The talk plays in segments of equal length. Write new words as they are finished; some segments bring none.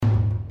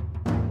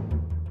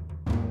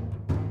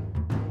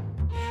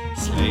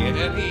Slaying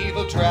an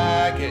evil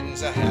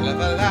dragon's a hell of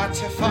a lot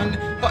of fun,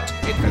 but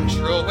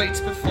adventure awaits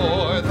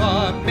before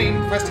the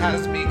main quest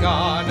has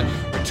begun.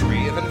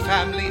 Retrieving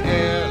family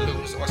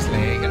heirlooms or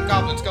slaying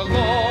goblins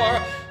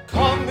galore.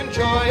 Come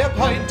enjoy a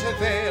pint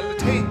of ale,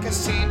 take a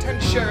seat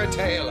and share a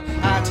tale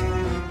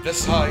at the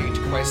Side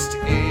Quest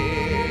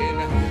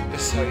Inn. The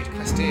Side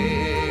Quest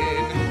Inn.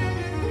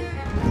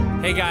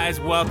 Hey guys,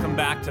 welcome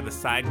back to the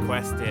Side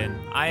Quest Inn.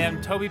 I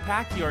am Toby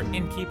Pack, your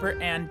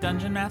innkeeper and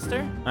dungeon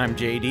master. I'm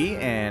JD,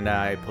 and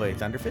I play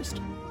Thunderfist.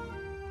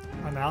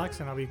 I'm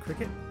Alex, and I'll be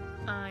Cricket.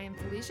 I'm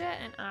Felicia,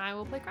 and I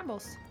will play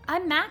Crumbles.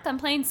 I'm Mac, I'm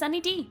playing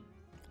Sunny D.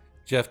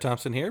 Jeff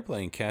Thompson here,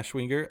 playing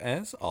Cashwinger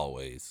as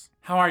always.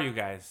 How are you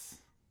guys?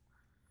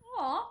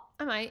 Aw,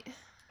 I might.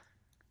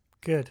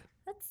 Good.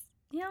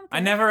 I'm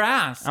I never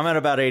asked. I'm at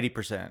about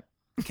 80%.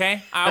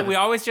 Okay, we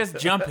always just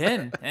jump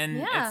in, and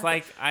Yeah.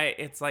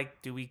 it's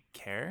like, do we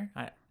care?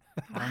 I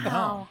don't know.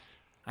 Wow.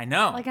 I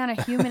know. Like on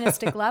a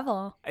humanistic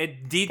level. The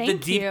deep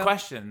Thank you.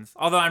 questions.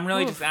 Although I'm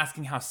really Oof. just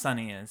asking how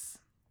Sunny is.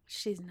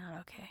 She's not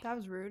okay. That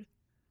was rude.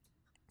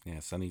 Yeah,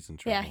 Sunny's in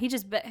trouble. Yeah, he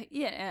just,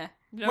 yeah.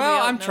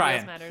 I'm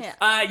trying.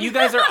 Yeah. You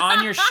guys are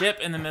on your ship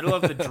in the middle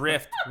of the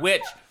drift,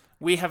 which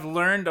we have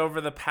learned over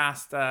the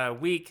past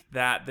week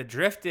that the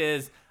drift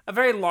is a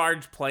very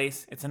large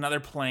place. It's another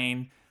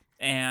plane,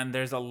 and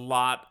there's a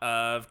lot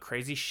of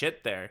crazy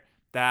shit there.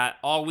 That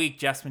all week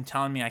Jeff's been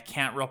telling me I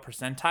can't roll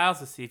percentiles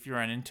to see if you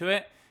run into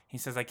it. He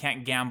says I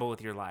can't gamble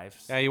with your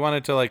lives. Yeah, you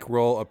wanted to like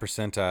roll a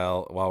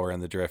percentile while we're in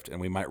the drift, and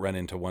we might run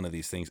into one of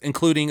these things,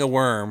 including a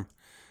worm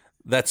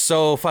that's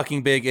so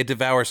fucking big it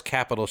devours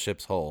capital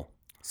ships whole.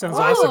 Sounds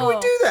Whoa. awesome. We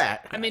do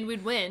that. I mean,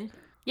 we'd win.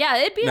 Yeah,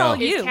 it'd be No. all Is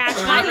you. Cash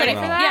Piloting. ready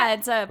for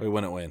that? Yeah, We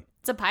wouldn't win.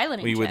 it's a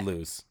piloting We would check.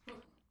 lose.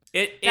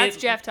 That's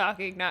Jeff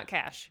talking, not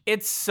Cash.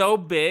 It's so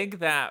big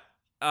that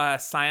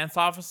science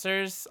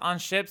officers on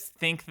ships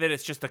think that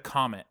it's just a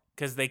comet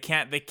because they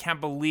can't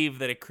believe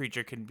that a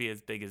creature can be as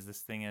big as this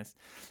thing is,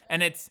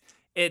 and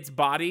its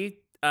body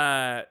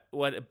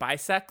it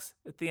bisects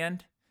at the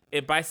end.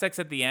 It bisects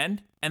at the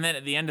end, and then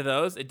at the end of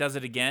those, it does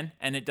it again,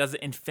 and it does it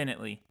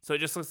infinitely. So it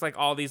just looks like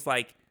all these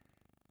like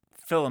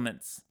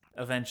filaments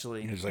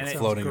eventually. It's And like it-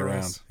 floating gross.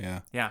 around. Yeah.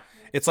 Yeah.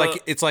 It's So-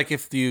 like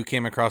if you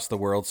came across the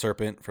world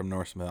serpent from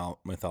Norse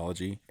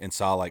mythology and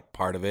saw like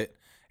part of it,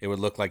 it would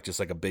look like just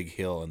like a big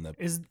hill in the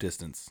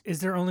distance.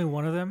 Is there only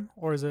one of them,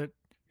 or is it?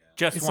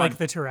 Just It's one. like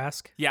the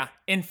Tarrasque. Yeah.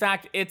 In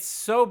fact, it's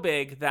so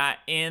big that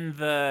in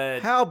the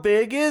How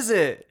big is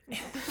it?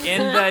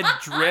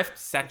 drift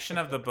section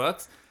of the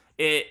books,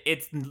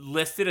 it's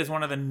listed as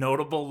one of the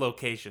notable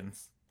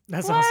locations.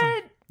 That's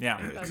awesome. Yeah.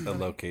 The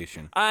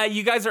location.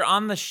 You guys are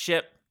on the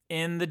ship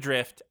in the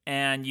drift,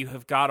 and you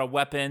have got a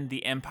weapon.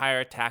 The Empire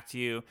attacked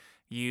you.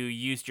 You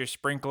used your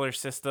sprinkler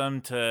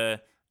system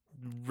to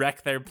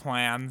wreck their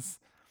plans.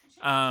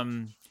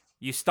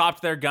 You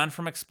stopped their gun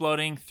from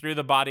exploding, threw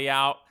the body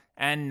out,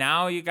 and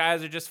now you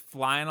guys are just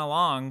flying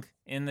along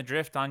in the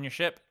drift on your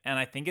ship. And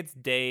I think it's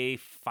day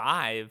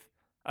 5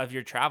 of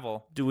your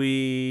travel. Do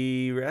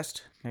we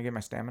rest? Can I get my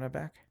stamina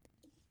back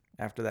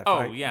after that Oh,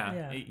 fight?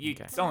 yeah. Yeah.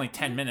 It's only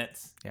 10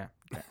 minutes. Yeah.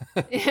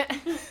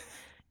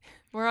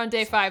 We're on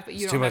day 5, but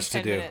you It's don't too have much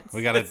 10 to do. minutes.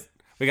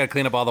 We gotta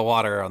clean up all the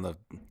water on the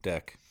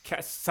deck.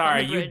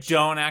 Sorry, On the you bridge.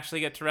 don't actually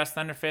get to rest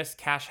Thunderfist.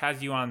 Cash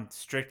has you on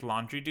strict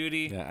laundry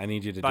duty. Yeah, I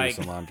need you to Like,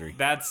 do some laundry.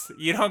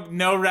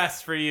 No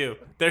rest for you.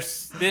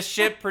 This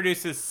ship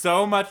produces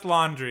so much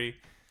laundry.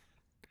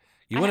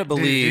 You wouldn't Did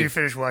you believe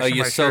finish a washing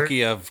my shirt?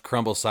 Yosoki of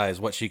crumble size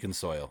what she can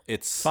soil.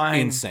 It's Fine.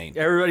 insane.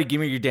 Everybody, give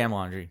me your damn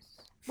laundry.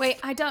 Wait,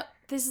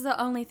 this is the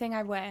only thing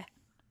I wear.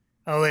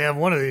 I only have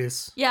one of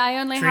these. Yeah, I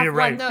only Treat have it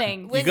right. one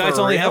thing. No, You guys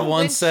only have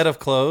one Which- set of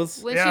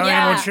clothes. When Yeah, she I only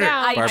have powdered one shirt.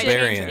 down, I changed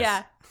Barbarians. it.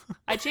 Yeah.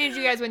 I changed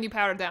you guys when you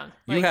powdered down.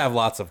 You have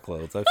lots of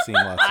clothes. I've seen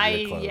lots of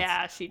your clothes.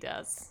 Yeah, she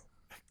does.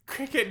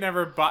 Cricket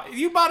never bought.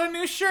 You bought a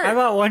new shirt. I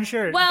bought one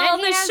shirt. Well,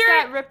 And he the has shirt.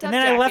 that ripped up And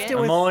then I left jacket. it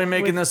with- I'm only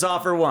making this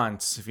offer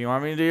once. If you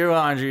want me to do your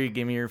laundry,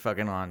 give me your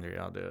fucking laundry.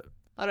 I'll do it.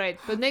 All right,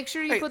 but make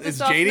sure you put the Is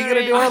softener JD gonna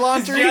in. do our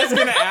laundry? Just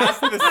gonna ask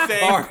the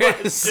same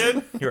Boris.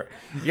 question.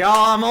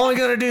 Y'all, I'm only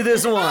gonna do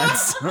this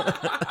once.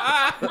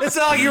 It's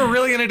not like you were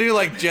really gonna do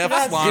like Jeff's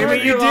Give laundry.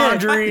 me your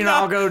laundry and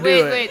I'll go do Wait,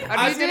 it. wait. Are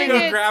I you was gonna doing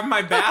go it? grab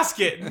my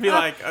basket and be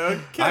like,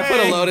 okay. I put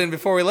a load in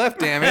before we left.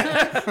 Damn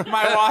it!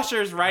 My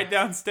washer's right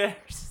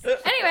downstairs. Anyway,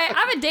 I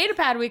have a data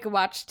pad we could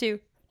watch too.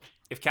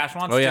 If Cash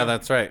wants Oh to. yeah,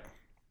 that's right.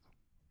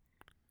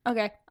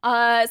 Okay.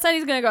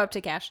 Sunny's gonna go up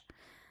to Cash.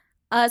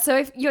 So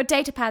if your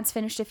data pad's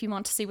finished, if you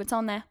want to see what's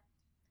on there.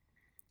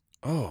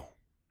 Oh,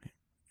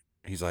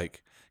 he's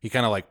like he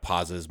kind of like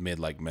pauses mid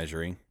like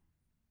measuring.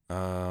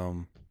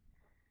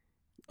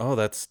 Oh,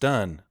 that's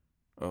done.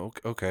 Oh,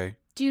 okay.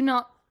 Do you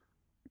not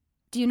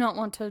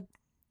want to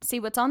see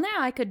what's on there?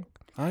 I could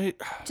I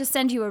just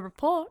send you a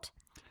report.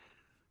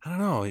 don't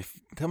know.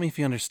 Tell me if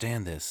you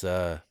understand this.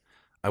 I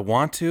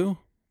want to,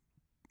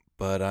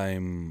 but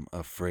I'm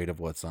afraid of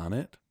what's on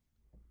it.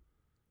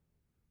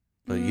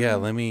 But yeah,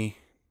 let me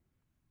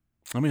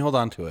hold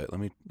on to it. Let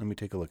me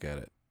take a look at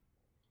it.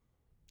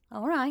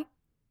 All right.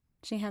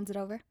 She hands it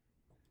over.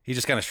 He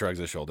just kind of shrugs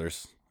his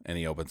shoulders and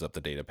he opens up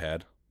the data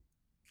pad,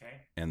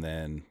 Okay. and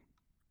then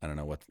I don't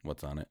know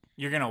what's on it.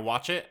 You're gonna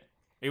watch it.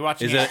 Are you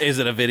watching? Is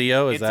it a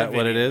video? Is It's a that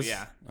what it video, is?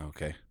 yeah.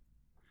 Okay.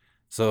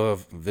 So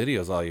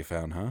video's all you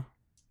found, huh?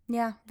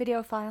 Yeah,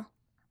 video file.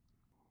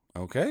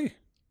 Okay.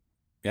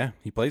 Yeah,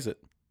 he plays it.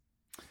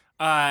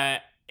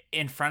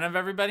 In front of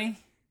everybody.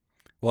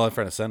 Well, in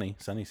front of Sunny.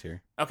 Sunny's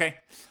here. Okay.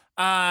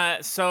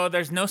 So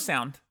there's no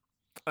sound.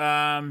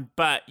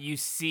 But you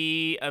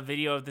see a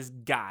video of this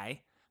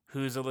guy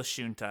who's a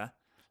Lashunta.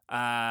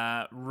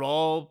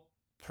 Roll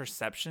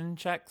perception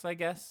checks, I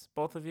guess,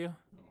 both of you.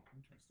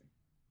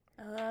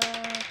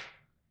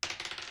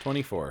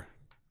 24.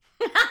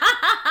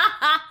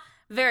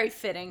 Very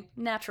fitting.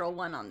 Natural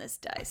 1 on this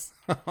dice.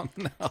 Oh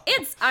no.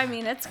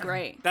 It's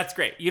great. That's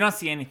great. You don't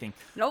see anything.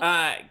 Nope.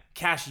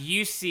 Cash,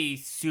 you see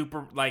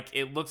super, like,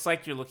 it looks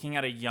like you're looking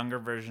at a younger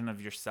version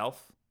of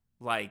yourself.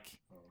 Like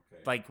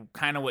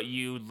kind of what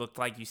you looked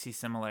like. You see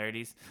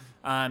similarities.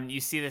 You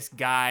see this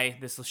guy,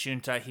 this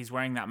Lashunta, he's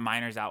wearing that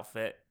miner's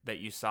outfit that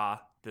you saw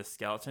the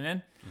skeleton in.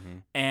 Mm-hmm.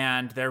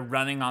 And they're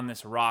running on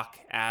this rock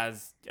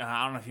as,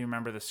 I don't know if you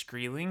remember the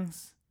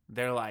Skreelings.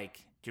 They're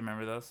like, do you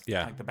remember those?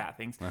 Yeah. Like the bat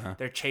things. Uh-huh.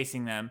 They're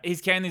chasing them.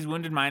 He's carrying these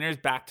wounded miners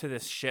back to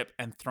this ship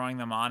and throwing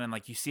them on. And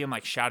like you see him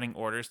like shouting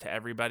orders to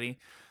everybody.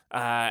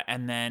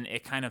 And then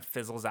it kind of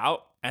fizzles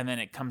out. And then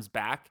it comes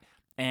back.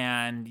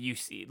 And you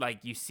see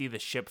the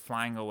ship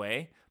flying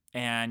away.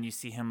 And you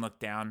see him look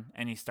down.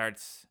 And he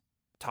starts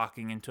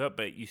talking into it.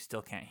 But you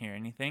still can't hear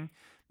anything.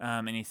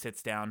 And he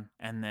sits down.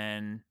 And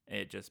then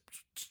it just...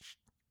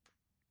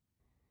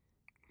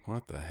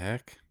 What the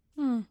heck?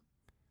 Hmm.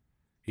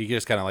 He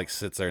just kind of like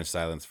sits there in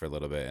silence for a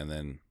little bit, and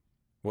then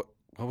what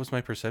was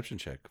my perception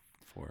check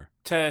for?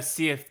 To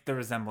see if the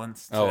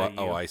resemblance to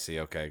you. I see.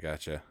 Okay,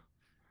 gotcha.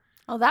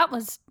 Oh, that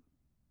was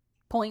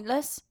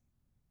pointless.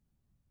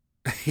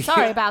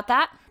 Sorry about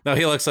that. No,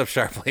 he looks up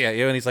sharply at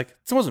you, and he's like,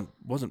 "It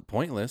wasn't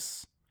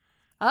pointless."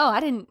 Oh,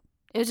 I didn't.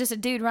 It was just a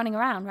dude running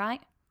around,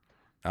 right?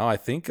 Oh, I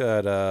think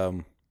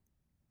that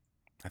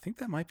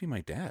might be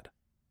my dad,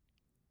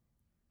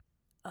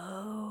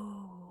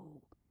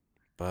 Oh.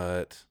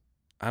 but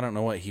I don't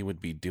know what he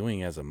would be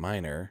doing as a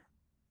miner.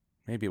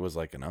 Maybe it was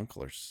like an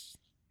uncle or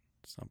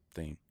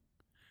something.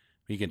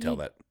 You can tell You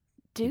that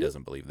Do he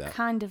doesn't believe that.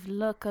 kind of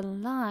look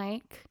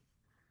alike.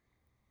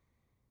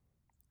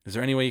 Is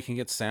there any way you can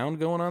get sound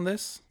going on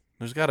this?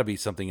 There's got to be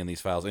something in these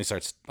files. And he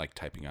starts like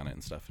typing on it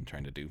and stuff and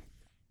trying to do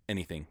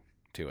anything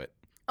to it.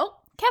 Oh,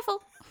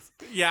 careful.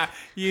 Yeah,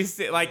 you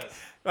see, like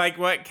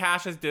what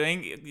Cash is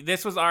doing.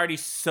 This was already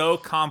so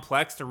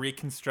complex to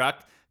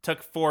reconstruct.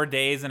 Took 4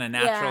 days and a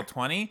natural Yeah.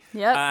 20.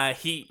 Yep.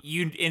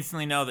 You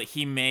instantly know that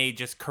he may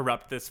just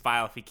corrupt this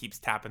file if he keeps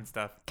tapping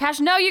stuff. Cash,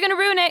 no, you're gonna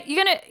ruin it.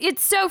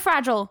 It's so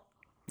fragile.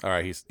 All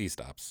right, he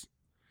stops.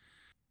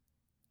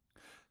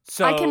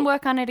 So I can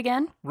work on it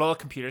again. roll a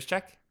computers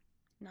check.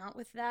 Not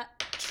with that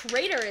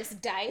traitorous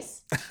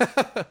dice.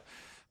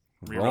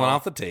 Rolling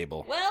off the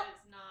table. Well,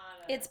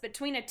 it's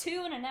between a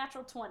 2 and a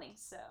natural 20,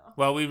 so.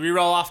 Well, we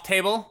re-roll off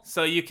table,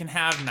 so you can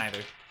have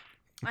neither.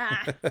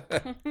 Ah.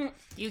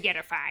 You get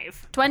a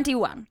 5.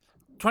 21.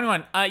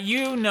 21.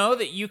 You know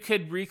that you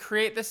could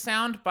recreate the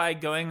sound by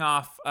going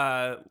off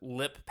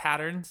lip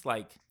patterns,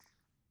 like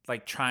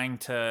trying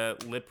to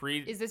lip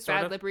read. Is this sort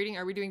bad of. lip reading?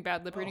 Are we doing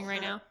bad lip reading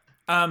right now?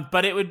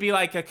 But it would be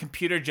like a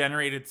computer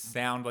generated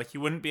sound. Like you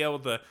wouldn't be able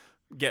to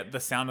get the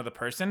sound of the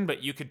person,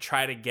 but you could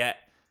try to get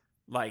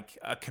like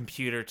a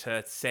computer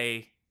to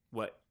say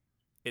what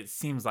it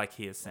seems like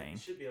he is saying.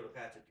 Should be able to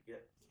patch it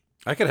together.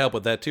 I could help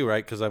with that too,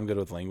 right? Because I'm good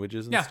with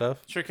languages and Yeah,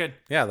 stuff. sure could.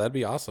 Yeah, that'd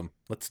be awesome.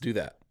 Let's do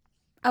that.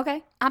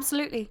 Okay,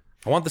 absolutely.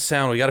 I want the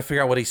sound. We got to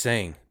figure out what he's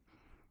saying.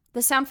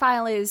 The sound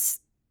file is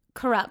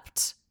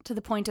corrupt to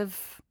the point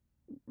of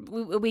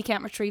we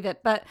can't retrieve it,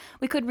 but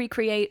we could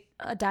recreate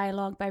a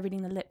dialogue by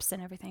reading the lips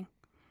and everything.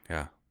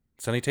 Yeah.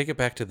 Sonny, take it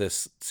back to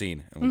this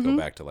scene, and we go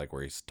back to like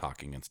where he's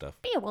talking and stuff.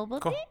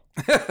 Cool.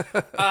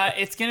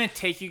 It's gonna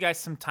take you guys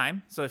some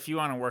time, so if you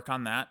want to work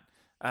on that,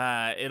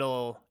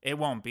 it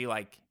won't be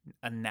like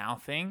a now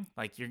thing.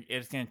 Like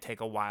it's gonna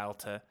take a while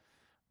to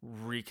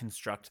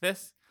reconstruct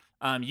this.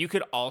 You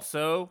could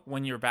also,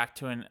 when you're back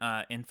to an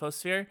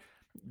infosphere,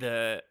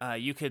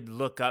 you could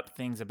look up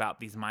things about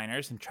these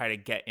miners and try to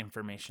get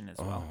information as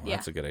well. Oh,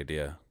 that's a good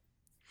idea.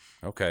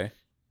 Okay.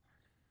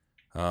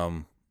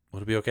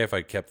 Would it be okay if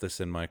I kept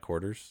this in my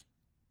quarters?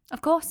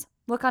 Of course.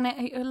 Work on it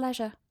at your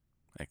leisure.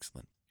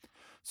 Excellent.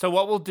 So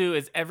what we'll do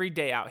is every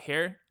day out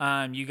here,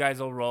 you guys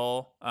will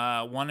roll.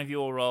 One of you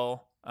will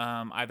roll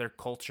either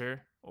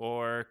culture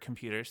or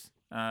computers.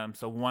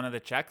 So one of the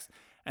checks,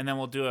 and then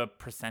we'll do a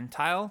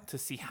percentile to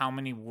see how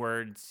many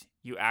words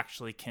you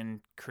actually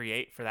can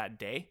create for that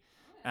day.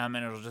 And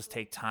it'll just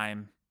take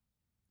time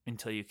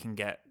until you can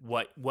get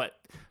what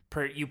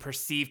you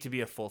perceive to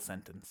be a full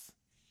sentence.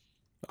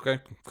 Okay,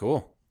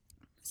 cool.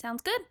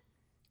 Sounds good.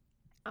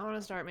 I want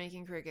to start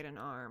making Cricket an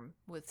arm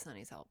with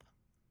Sunny's help.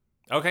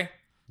 Okay.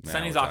 Now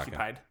Sunny's we're talking.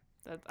 occupied.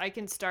 I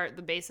can start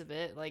the base of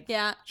it. Like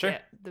Yeah. Sure.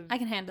 get the I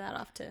can hand that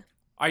off to.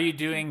 Are you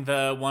doing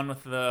the one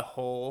with the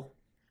hole?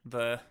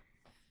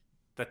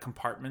 the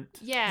compartment.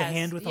 Yeah,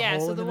 hand with the yeah.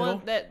 hole So in the the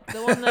one middle?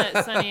 the one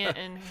that Sunny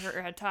and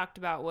her had talked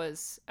about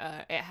was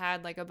it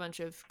had like a bunch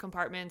of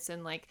compartments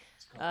and like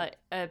a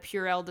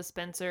Purell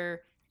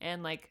dispenser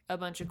and like a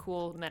bunch of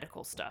cool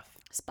medical stuff.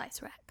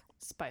 Spice rack.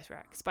 Spice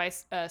rack.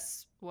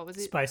 What was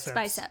it? Spice up.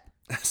 Spice up.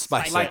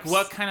 Spice Like ups.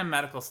 what kind of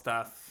medical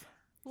stuff?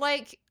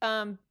 Like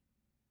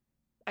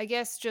I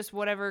guess just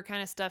whatever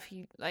kind of stuff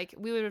he like.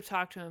 We would have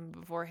talked to him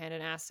beforehand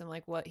and asked him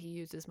like what he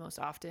uses most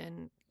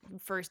often,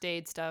 first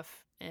aid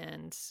stuff,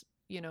 and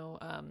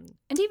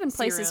And even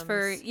places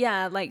for,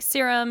 serums. like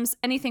serums,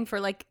 anything for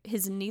like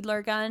his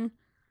needler gun.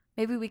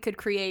 Maybe we could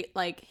create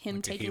like him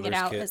Like a taking it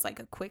healer's out kit? as like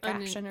a quick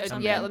an- action or a-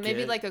 something. yeah, maybe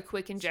Kit. like a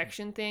quick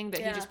injection thing that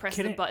he Yeah. just presses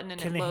Can the it- button and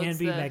Can it the loads hand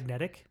be the.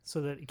 magnetic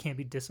so that it can't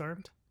be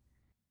disarmed?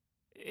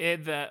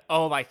 So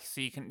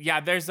you can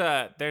there's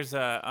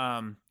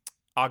a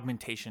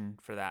augmentation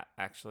for that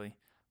actually,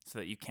 so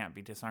that you can't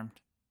be disarmed.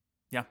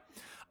 Yeah.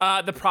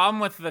 The problem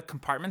with the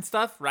compartment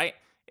stuff, right,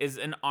 is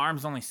an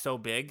arm's only so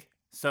big.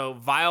 So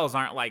vials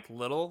aren't like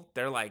little;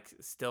 they're like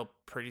still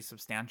pretty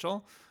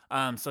substantial.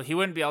 So he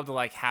wouldn't be able to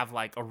like have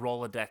like a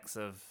Rolodex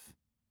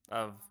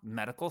of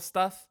medical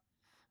stuff.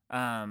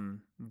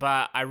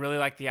 But I really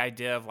like the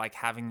idea of like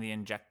having the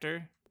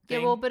injector. Yeah,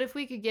 thing. well, but if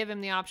we could give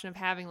him the option of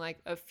having like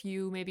a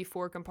few, maybe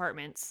 4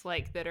 compartments,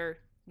 like that are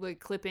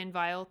like clip-in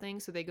vial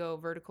things, so they go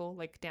vertical,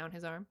 like down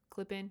his arm,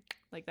 clip in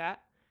like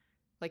that,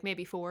 like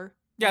maybe 4.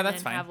 Yeah, and that's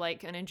then fine. Have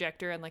like an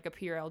injector and like a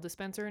Purell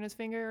dispenser in his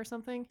finger or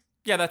something.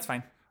 Yeah, that's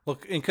fine.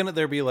 Look, and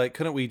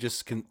couldn't we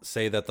just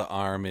say that the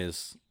arm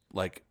is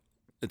like,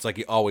 it's like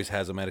he always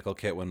has a medical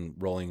kit when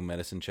rolling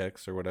medicine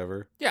checks or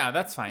whatever? Yeah,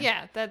 that's fine.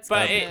 Yeah, that's.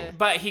 But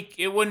kinda-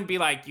 it wouldn't be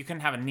like you can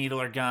have a needle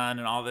or gun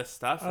and all this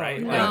stuff,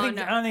 right? Oh, Like, I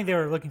No. don't think they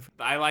were looking for.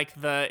 I like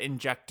the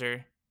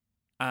injector.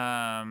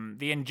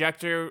 The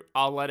injector,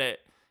 I'll let it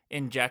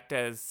inject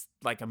as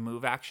like a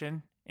move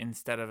action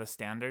instead of a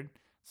standard,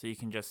 so you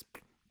can just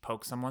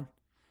poke someone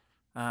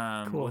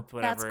Cool. with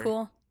whatever That's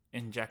cool.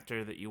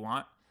 injector that you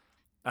want.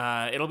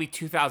 It'll be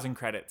 2,000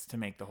 credits to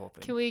make the whole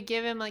thing. Can we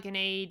give him like an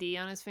AED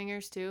on his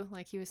fingers too,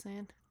 like he was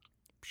saying?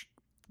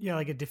 Yeah,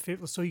 like a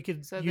defib. So you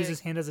could So use the- his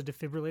hand as a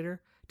defibrillator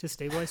to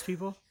stabilize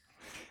people.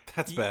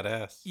 That's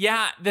badass.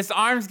 Yeah, this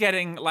arm's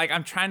getting like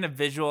I'm trying to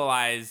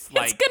visualize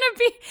like it's gonna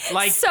be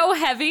like- so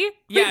heavy.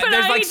 yeah, But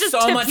there's I like just so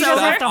tipped much over. don't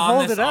have stuff to on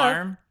hold this it up.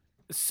 arm.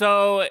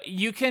 So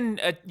you can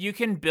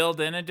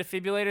build in a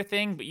defibrillator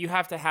thing, but you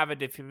have to have a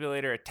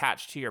defibrillator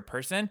attached to your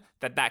person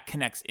that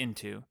connects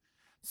into.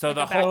 So Like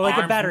the a whole Oh, like a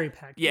arm's- battery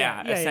pack.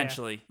 Yeah, yeah.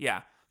 essentially,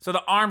 yeah. So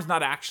the arm's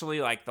not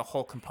actually like the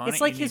whole component.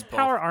 It's like you his need both.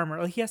 power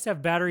armor. Like he has to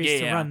have batteries Yeah,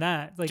 to yeah. run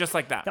that. Like Just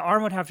like that. the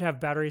arm would have to have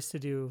batteries to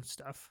do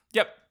stuff.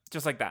 Yep,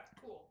 just like that.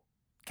 Cool.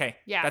 Okay.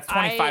 Yeah, that's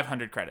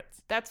 2,500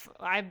 credits.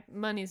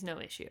 Money's no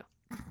issue.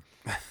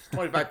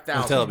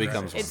 25,000. Until it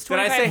becomes It's Did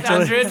I say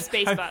 25,000 100?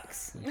 space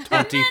bucks.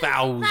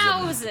 20,000.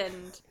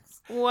 1,000.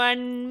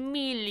 1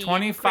 million.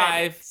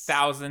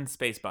 25,000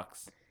 space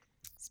bucks.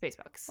 space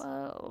bucks.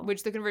 Whoa.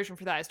 Which the conversion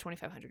for that is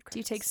 2,500 credits. Do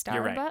you take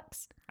You're right.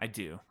 Starbucks? I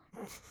do.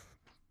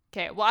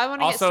 Okay, well, I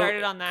want to get Also,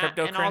 started on that. and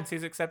I'll-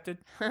 cryptocurrencies accepted.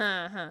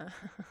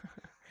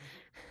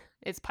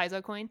 It's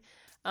Paizo coin.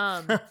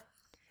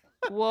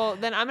 Well,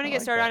 then I'm gonna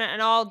get started on it,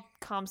 and I'll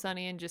calm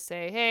Sunny and just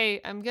say,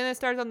 "Hey, I'm gonna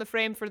start on the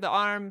frame for the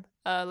arm,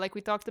 like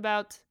we talked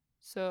about.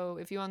 So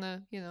if you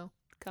wanna,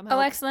 come help,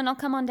 Oh, excellent. I'll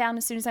come on down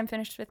as soon as I'm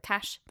finished with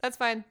cash. that's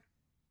fine.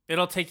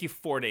 It'll take you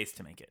 4 days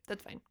to make it.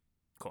 That's fine.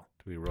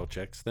 Do we roll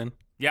checks then?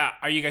 Yeah,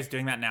 are you guys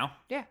doing that now?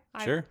 Yeah,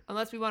 Sure.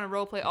 Unless we want to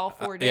role play all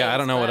 4 days. Yeah, I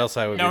don't know what but- else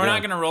I would No, be we're not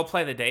doing. gonna role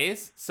play the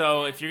days.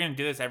 So if you're gonna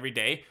do this every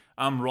day,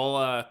 roll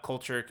a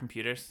culture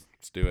computers.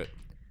 Let's do it.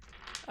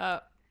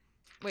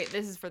 Wait,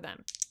 this is for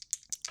them,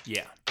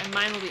 Yeah. and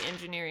mine will be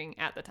engineering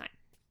at the time.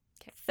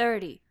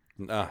 30.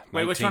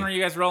 Wait, which one are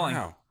you guys rolling?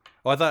 Wow.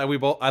 Oh, I thought we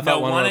both. I No,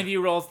 thought one were- of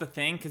you rolls the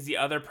thing because the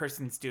other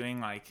person's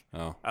doing like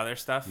Oh, other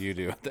stuff. you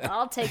do it then.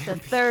 I'll take the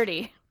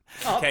 30.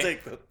 Okay.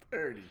 the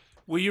 30.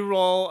 Will you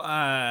roll?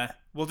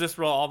 We'll just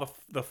roll all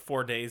the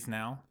 4 days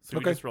now. So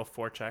we Okay. just roll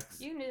 4 checks.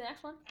 You can do the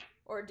next one?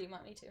 Or do you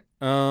want me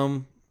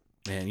to?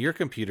 Man, your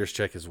computer's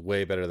check is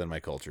way better than my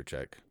culture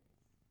check.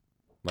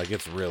 Like,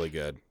 it's really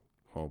good.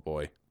 Oh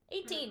boy,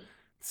 18.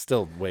 it's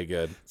still way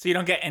good. So you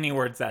don't get any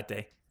words that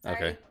day.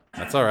 Okay,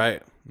 that's all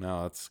right.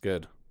 No, that's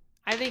good.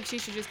 I think she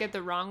should just get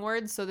the wrong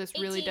words, so this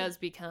really 18. does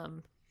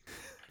become.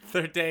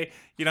 Third day,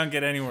 you don't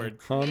get any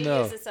words. Oh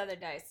no. this other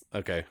dice.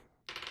 Okay.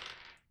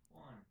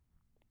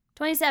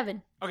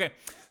 27. Okay.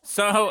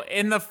 So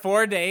in the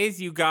 4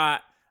 days, you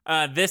got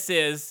this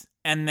is,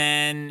 and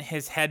then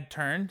his head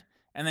turned,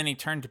 and then he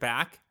turned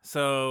back,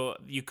 so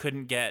you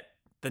couldn't get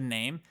the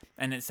name,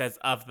 and it says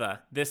of the.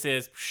 This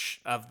is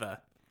of the.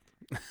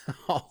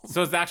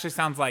 So it actually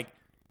sounds like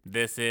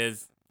this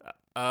is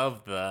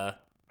of the.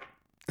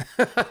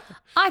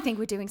 I think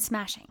we're doing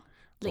smashing.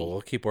 Well,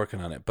 we'll keep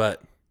working on it.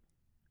 But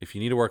if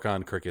you need to work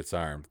on Cricket's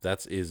arm,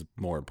 that is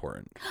more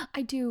important.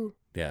 I do.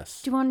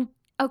 Yes. Do you want...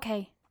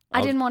 Okay. I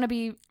I'll- didn't want to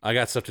be... I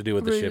got stuff to do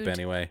with the ship Rude.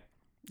 anyway.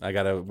 I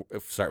gotta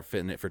start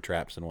fitting it for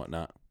traps and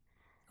whatnot.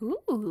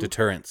 Ooh.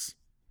 Deterrence.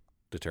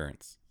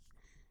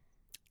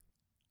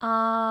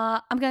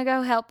 I'm gonna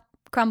go help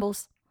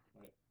Crumbles.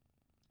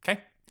 Okay.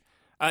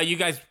 You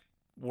guys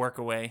work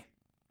away.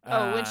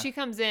 When she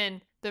comes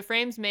in, the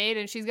frame's made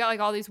and she's got like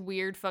all these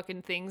weird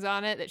fucking things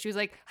on it that she was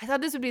like, I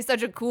thought this would be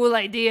such a cool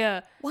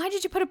idea. Why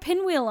did you put a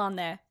pinwheel on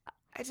there?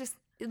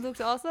 It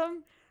looked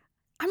awesome.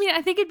 I mean,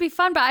 I think it'd be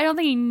fun, but I don't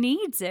think he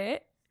needs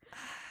it.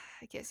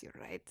 I guess you're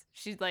right.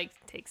 She like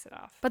takes it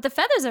off. But the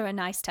feathers are a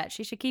nice touch.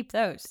 You should keep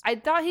those. I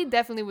thought he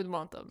definitely would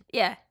want them.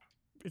 Yeah.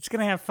 It's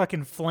gonna have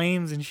fucking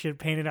flames and shit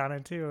painted on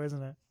it too,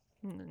 isn't it?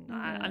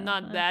 I'm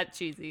not that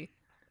cheesy.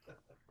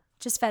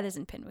 Just feathers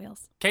and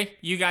pinwheels. Okay,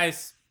 you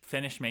guys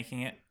finish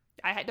making it.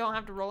 I don't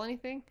have to roll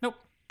anything? Nope.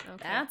 Okay.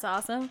 That's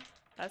awesome.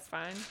 That's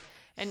fine.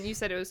 And you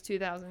said it was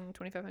 2,000,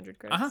 2,500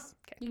 credits? Uh-huh.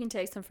 Okay. You can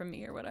take some from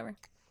me or whatever.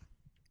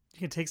 You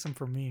can take some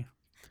from me.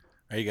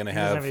 Are you gonna He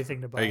doesn't have? have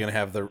anything to buy. Are you gonna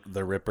have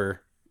the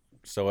Ripper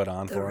sew it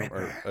on for him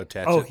or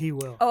attach Oh, it? he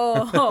will.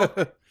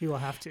 Oh. He will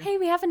have to. Hey,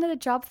 we have another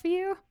job for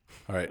you.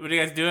 All right. What are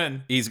you guys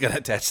doing? He's gonna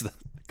attach the.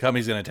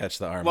 Cummy's gonna attach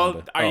the arm. Well,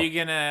 onto- are oh. you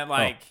gonna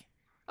like?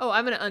 Oh,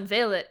 I'm going to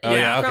unveil it. Oh,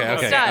 yeah, okay, Crumble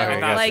okay, style. okay,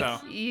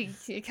 gotcha.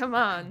 Like, come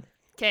on.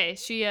 Okay,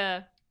 she,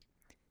 the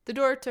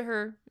door to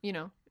her,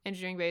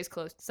 engineering bay is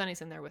closed.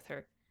 Sunny's in there with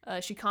her.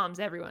 She calms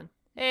everyone.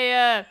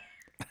 Hey,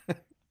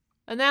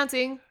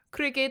 announcing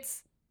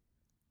Cricket's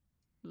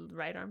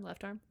right arm,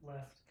 left arm?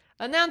 Left.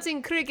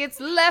 Announcing Cricket's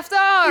left You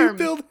arm.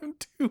 build him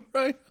two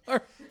right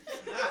arms.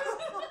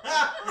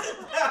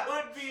 That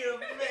would be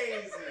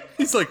amazing.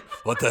 He's like,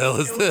 what the hell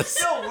is It would this?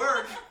 still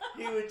work.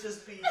 He would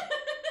just be.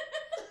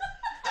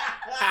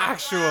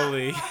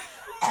 Actually,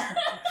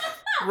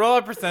 roll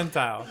a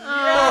percentile.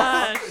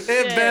 Ah, It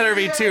shit. better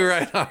be two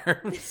right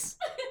arms.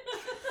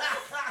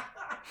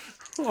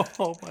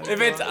 Oh my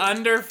If it's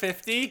under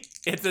 50,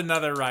 it's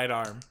another right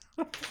arm.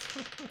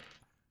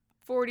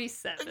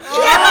 47.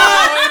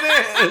 Oh,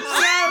 it is.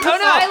 Oh no,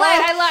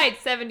 I lied.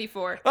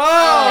 74. Oh,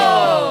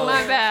 Oh,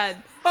 my bad.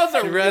 Those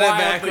are You read it wildly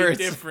backwards.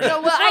 different.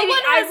 No, well,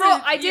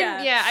 I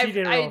didn't. Yeah, She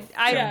did roll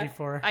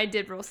 74. I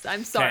did roll.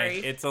 I'm sorry.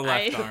 Okay, it's a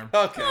left I- arm.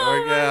 Okay,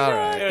 we're good. All It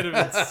right. would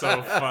have been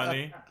so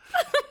funny.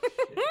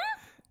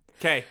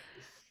 Okay.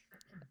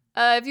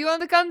 If you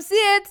want to come see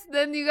it,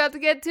 then you got to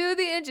get to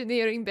the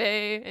engineering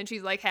bay. And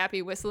she's like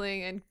happy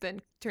whistling and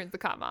then turns the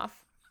comm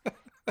off.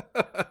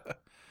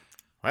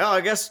 Well,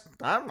 I guess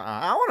I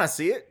want to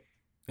see it.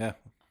 Yeah,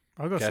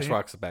 I'll go Cash see.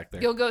 walks back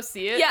there. You'll go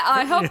see it? Yeah,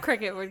 I hope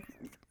Cricket would.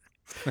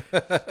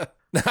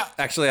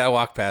 Actually, I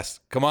walk past.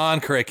 Come on,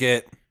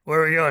 Cricket.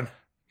 Where are we going?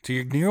 To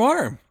your new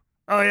arm.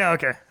 Oh yeah,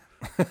 okay.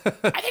 Are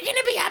there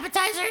gonna be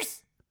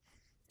appetizers?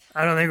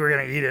 I don't think we're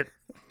gonna eat it.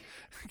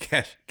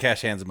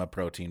 Cash hands him a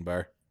protein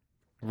bar.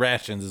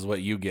 Rations is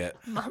what you get.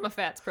 Mama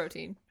Fat's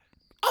protein.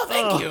 Oh,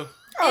 thank you.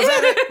 Oh, is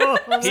that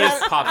it? He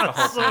just popped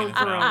the whole thing in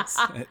his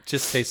mouth. It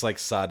just tastes like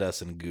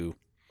sawdust and goo.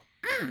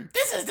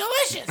 This is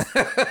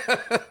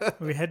delicious.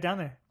 We head down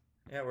there.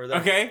 Yeah, we're there.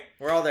 Okay.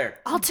 We're all there.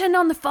 I'll turn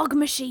on the fog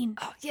machine.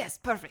 Oh, yes,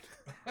 perfect.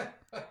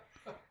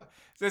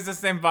 Is this the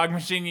same fog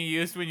machine you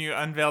used when you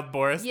unveiled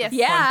Boris? Yes. the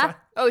Yeah. one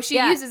time? Oh, she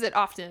Yeah. uses it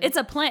often. It's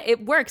a plan.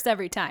 It works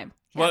every time.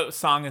 What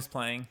song is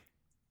playing?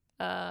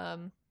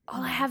 All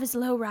I have is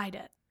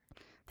Lowrider,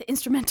 the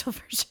instrumental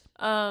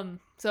version.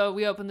 So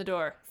we open the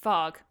door.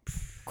 Fog.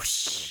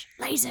 Whoosh,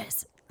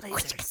 lasers.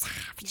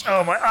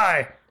 Oh my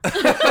eye.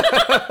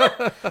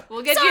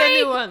 We'll get you Sorry.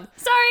 a new one.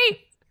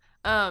 Sorry.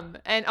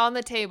 And on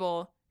the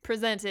table,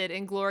 presented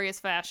in glorious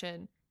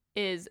fashion,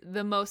 is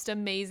the most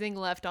amazing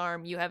left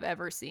arm you have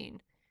ever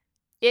seen.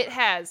 It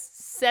has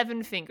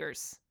 7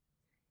 fingers.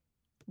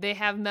 They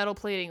have metal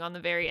plating on the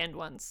very end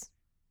ones.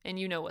 And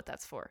you know what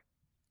that's for.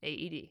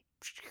 AED.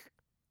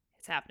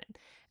 It's happening.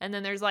 And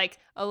then there's like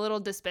a little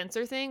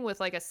dispenser thing with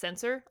like a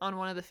sensor on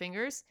one of the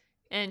fingers.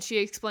 And she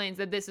explains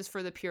that this is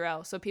for the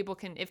Purell. So people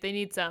can, if they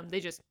need some, they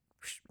just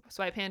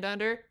swipe hand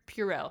under,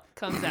 Purell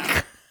comes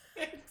out.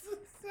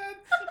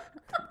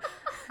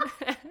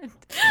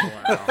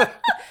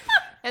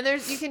 And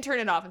there's, you can turn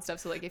it off and stuff.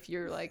 So like if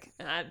you're like,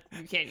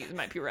 you can't use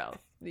my Purell,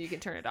 you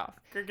can turn it off.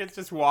 Cricket's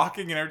just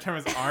walking, and every time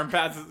his arm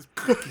passes,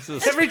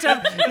 Every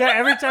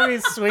time he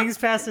swings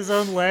past his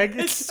own leg,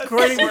 it's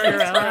squirting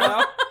pure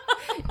out.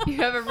 You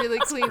have a really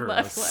clean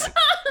left gross. leg.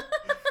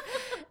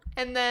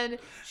 And then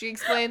she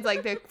explains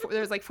like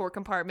there's like 4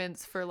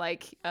 compartments for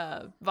like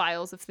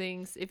vials of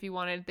things if you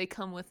wanted. It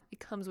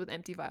comes with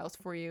empty vials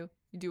for you.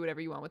 You do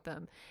whatever you want with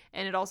them.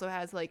 And it also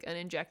has like an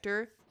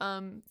injector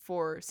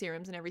for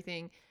serums and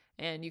everything.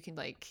 And you can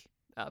like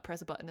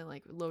press a button and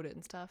like load it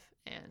and stuff.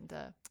 And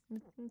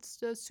it's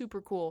super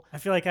cool. I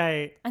feel like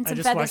I And some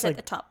just feathers watched at like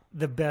the top.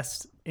 the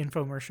best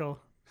infomercial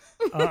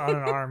on an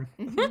arm,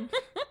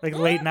 like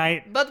late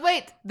night. But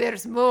wait,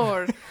 there's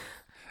more.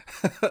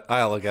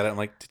 I look at it. I'm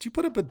like, did you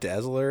put a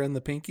bedazzler in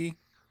the pinky?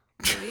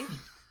 Maybe.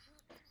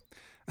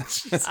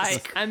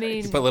 I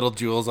mean, You put little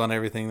jewels on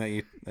everything that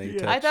you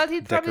touch. I thought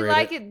he'd probably decorate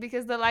like it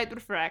because the light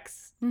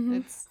refracts.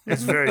 It's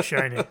It's very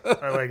shiny.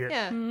 I like it.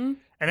 yeah, Mm-hmm.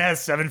 And it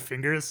has 7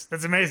 fingers.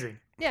 That's amazing.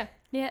 yeah.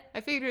 Yeah.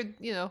 I figured,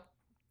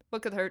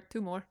 what could hurt?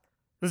 2 more.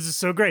 This is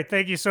so great.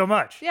 Thank you so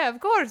much. Yeah, of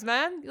course,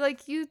 man.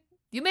 Like you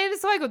made it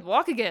so I could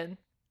walk again.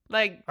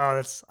 Like, Oh,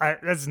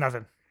 that's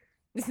nothing.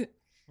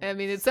 I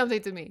mean, it's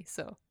something to me.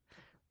 So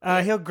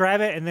He'll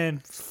grab it and then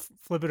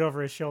flip it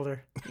over his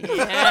shoulder.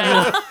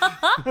 yeah,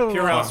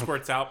 Purell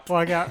squirts out.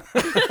 Walk out.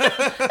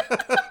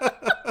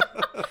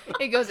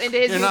 it goes into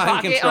his You're new not in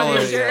pocket control on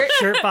his of it yet. shirt.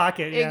 Shirt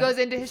pocket. It Yeah. goes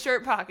into his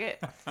shirt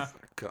pocket.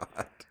 God.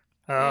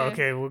 Oh,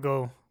 okay. We'll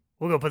go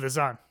put this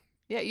on.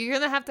 Yeah, you're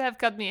gonna have to have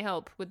Cudney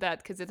help with that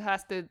because it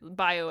has to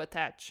bio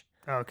attach.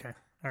 Oh, okay.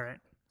 All right.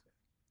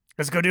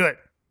 Let's go do it.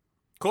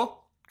 Cool.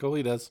 Cool,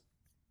 he does.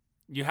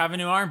 You have a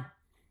new arm.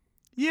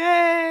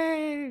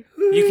 Yay!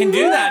 You can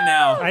do that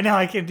now. I know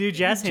I can do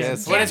jazz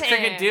hands. What does Jazz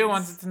Cricket do hands.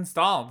 once it's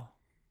installed?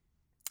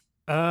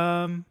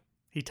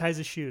 He ties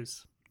his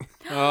shoes.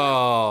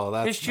 Oh,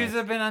 that's His shoes nice.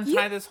 have been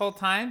untied this whole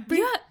time.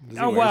 Yeah. Does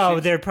he Oh wear wow,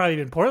 shoes? they've probably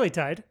been poorly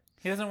tied.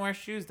 He doesn't wear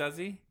shoes, does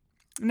he?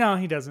 No,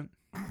 he doesn't.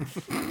 It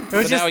So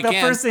was now just he the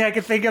can. first thing I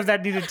could think of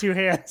that needed two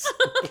hands.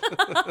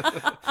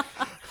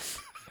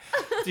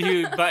 Do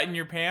you button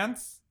your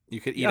pants? You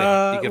could eat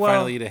Uh, you could well-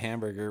 finally eat a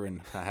hamburger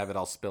and have it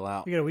all spill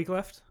out. We got a week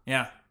left.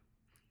 Yeah.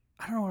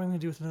 I don't know what I'm gonna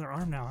do with another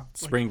arm now. Like,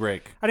 Spring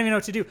break. I don't even know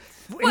what to do.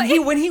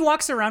 When he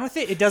walks around with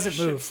it, it doesn't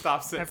move.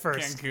 Stops at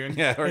first. Cancun.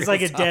 Yeah, we're It's gonna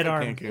like a stop dead at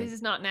arm. Cancun. This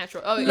is not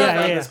natural. Oh, Yeah,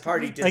 yeah. yeah. This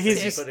party just Like, he's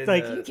can't just, put in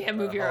like- the, You can't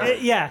move your holodeck arm.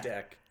 Yeah.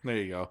 deck. There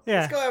you go.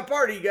 Yeah. Let's go have a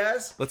party,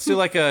 guys. Let's do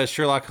like a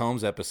Sherlock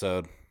Holmes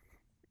episode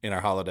in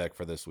our holodeck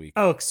for this week.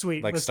 Oh,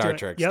 sweet. Like Let's Star do it.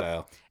 Trek Yep.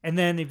 style. And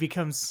then it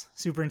becomes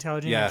super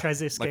intelligent Yeah. and tries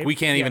to escape. Like we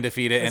can't even Yeah.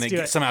 defeat it, and Let's it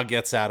do it. somehow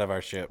gets out of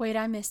our ship. Wait,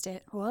 I missed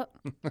it. What?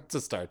 It's a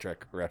Star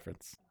Trek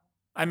reference.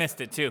 I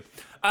missed it too.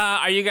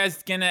 Are you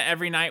guys gonna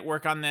every night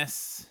work on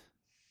this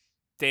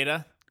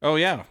data? Oh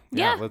yeah.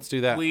 Yeah. Let's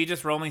do that. Will you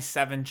just roll me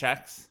 7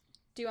 checks?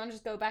 Do you want to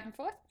just go back and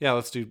forth? Yeah,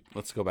 let's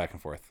go back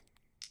and forth.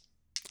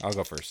 I'll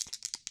go first.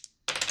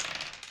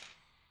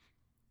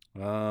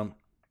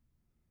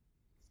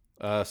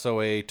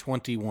 So a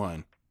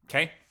 21.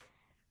 Okay.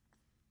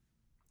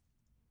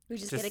 We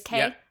just get a K?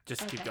 Yeah,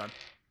 just keep Okay. going.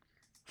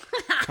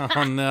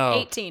 Oh no.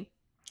 18.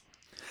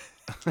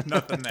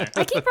 Nothing there.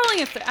 I keep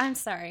rolling I'm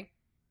sorry.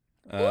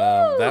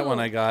 That one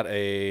I got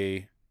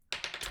a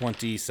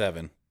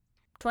 27.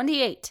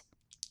 28.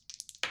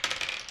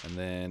 And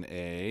then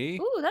a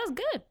Ooh, that was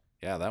good.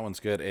 yeah, that one's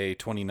good. A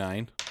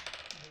 29.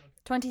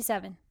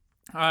 27.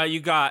 You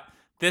got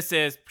this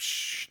is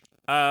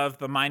of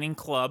the mining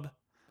club.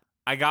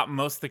 I got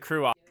most of the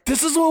crew off.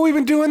 This is what we've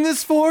been doing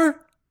this for?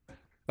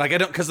 Like I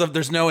don't because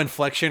there's no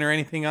inflection or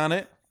anything on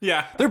it.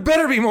 Yeah. There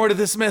better be more to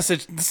this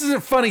message. This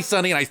isn't funny,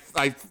 Sonny. And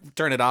I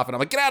turn it off and I'm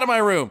like, get out of my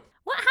room.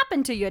 What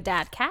happened to your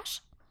dad,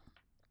 Cash?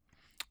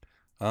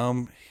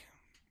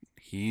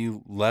 He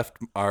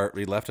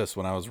left us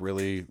when I was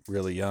really,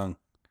 really young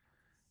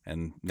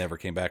and never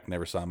came back,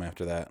 never saw him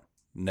after that.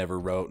 Never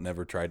wrote,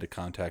 never tried to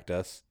contact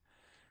us.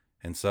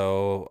 And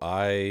so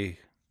I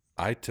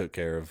took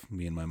care of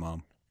me and my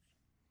mom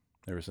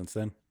ever since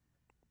then.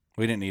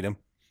 We didn't need him.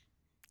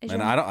 Is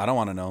And your- I don't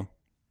want to know him.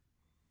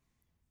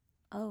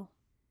 Oh.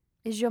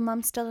 Is your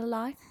mum still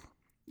alive?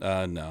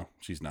 No,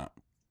 she's not.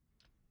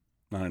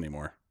 Not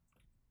anymore.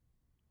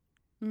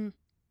 Hmm.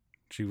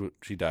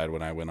 She died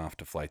when I went off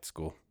to flight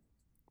school.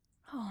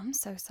 Oh, I'm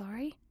so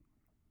sorry.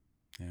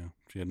 Yeah,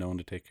 she had no one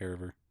to take care of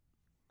her.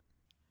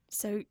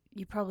 So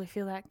you probably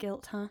feel that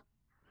guilt, huh?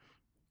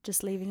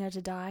 Just leaving her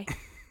to die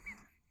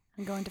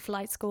and going to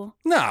flight school.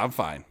 No, I'm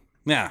fine.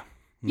 Yeah,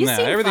 You nah,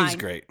 seem everything's fine.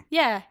 great.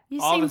 Yeah, you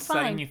All seem of a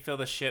sudden, fine. you feel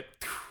the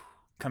ship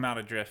come out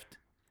adrift.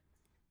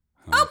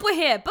 Oh, we're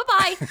here.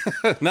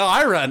 Bye No,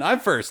 I run. I'm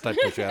first. I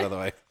push you out of the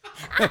way.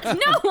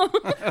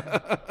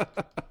 bye.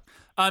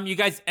 No. You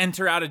guys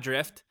enter out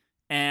adrift,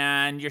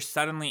 and you're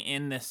suddenly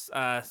in this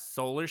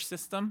solar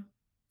system.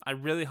 I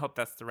really hope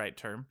that's the right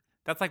term.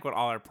 That's like what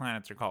all our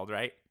planets are called,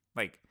 right?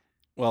 Like,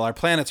 Well, our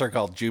planets are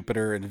called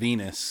Jupiter and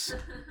Venus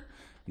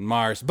and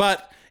Mars.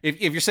 But if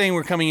you're saying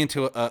we're coming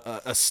into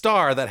a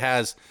star that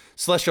has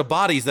celestial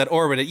bodies that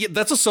orbit it, yeah,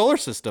 that's a solar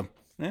system.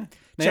 Yeah,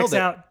 nailed Checks it.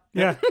 out.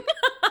 Yeah.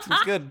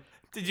 It's good.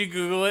 did you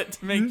Google it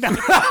to make?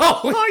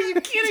 Are you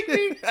kidding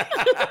me?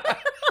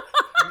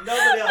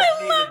 Nobody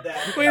else needed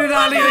that. We did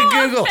not need to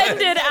Google it.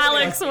 Offended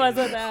Alex was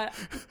at that.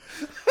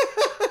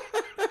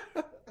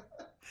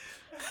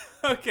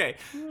 Okay,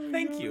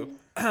 thank you.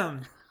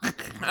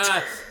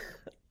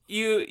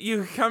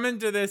 You come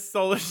into this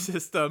solar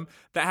system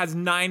that has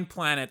 9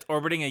 planets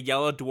orbiting a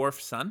yellow dwarf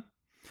sun,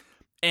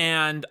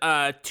 and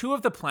 2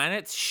 of the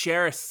planets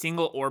share a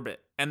single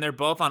orbit, and they're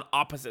both on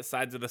opposite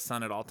sides of the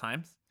sun at all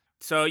times.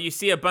 So you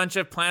see a bunch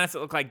of planets that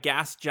look like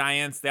gas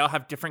giants. They all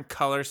have different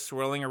colors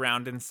swirling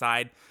around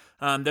inside.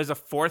 There's the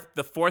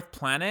fourth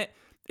planet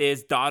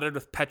is dotted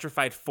with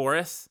petrified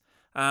forests.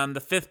 The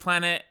 5th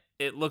planet,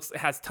 it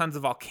has tons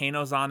of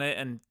volcanoes on it,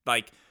 and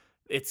like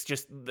it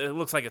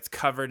looks like it's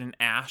covered in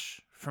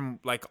ash from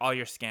like all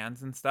your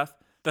scans and stuff.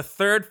 The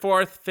 3rd,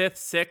 4th, 5th,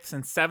 6th,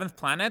 and 7th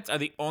planets are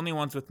the only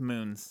ones with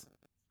moons,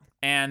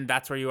 and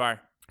that's where you are.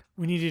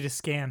 We need you to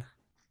scan.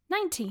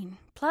 19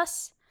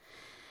 plus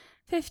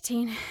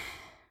 15.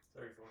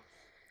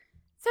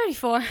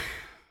 34.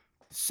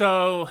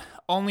 So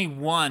only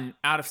one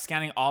out of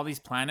scanning all these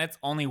planets,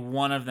 only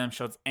one of them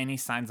shows any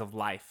signs of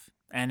life.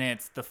 and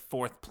it's the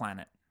 4th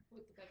planet,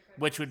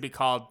 which would be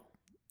called.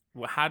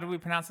 How do we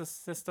pronounce this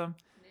system?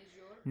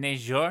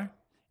 Nejor.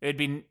 It would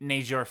be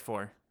Nejor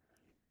 4.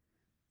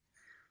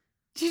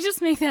 Did you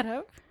just make that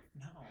up?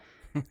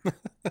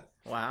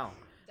 Wow.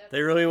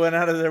 They really went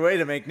out of their way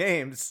to make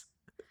names.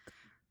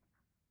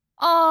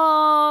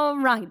 All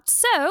right.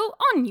 So,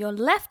 on your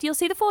left, you'll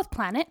see the 4th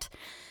planet.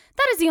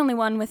 That is the only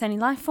one with any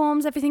life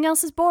forms. Everything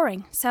else is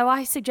boring. So,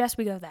 I suggest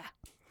we go there.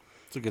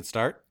 It's a good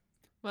start.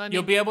 Well, I mean,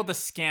 You'll be able to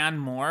scan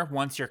more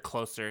once you're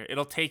closer.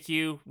 It'll take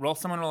you. Roll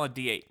a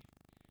d8.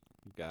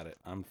 Got it.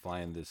 I'm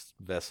flying this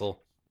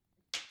vessel.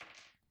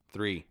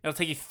 3. It'll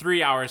take you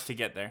 3 hours to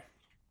get there.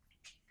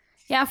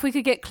 Yeah, if we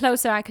could get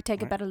closer, I could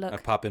take a better I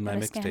look. pop in my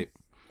better scan. mixtape.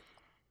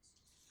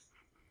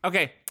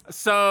 Okay,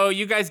 so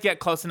you guys get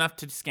close enough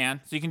to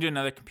scan, so you can do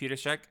another computer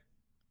check.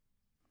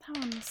 That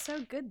one was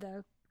so good,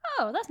 though.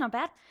 Oh, that's not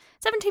bad.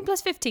 17 plus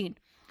 15.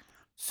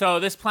 So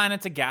this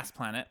planet's a gas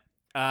planet.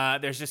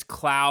 There's just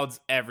clouds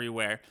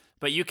everywhere,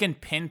 but you can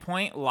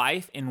pinpoint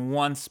life in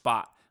one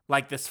spot,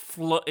 like this.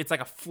 It's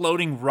like a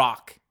floating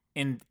rock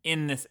in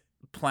this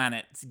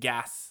planet's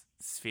gas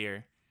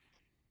sphere.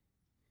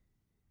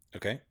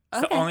 Okay.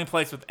 It's the Okay. only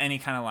place with any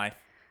kind of life.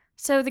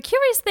 So the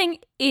curious thing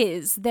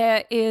is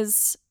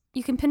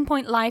you can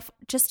pinpoint life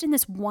just in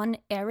this one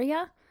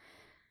area.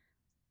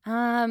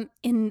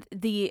 In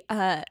the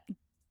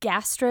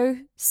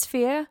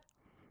gastrosphere.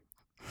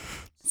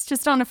 It's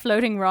just on a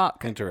floating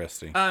rock.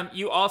 Interesting.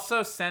 You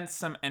also sense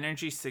some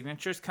energy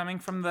signatures coming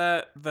from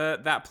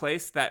that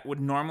place that would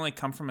normally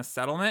come from a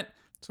settlement.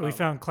 So we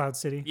found Cloud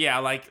City. Yeah,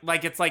 like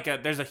it's like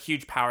there's a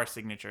huge power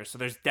signature, so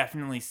there's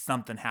definitely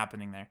something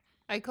happening there.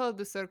 I call it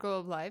the Circle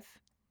of Life,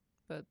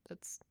 but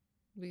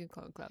we can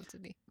call it Cloud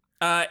City.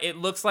 It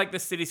looks like the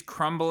city's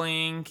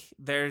crumbling.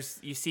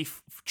 You see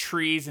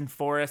trees and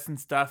forests and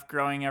stuff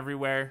growing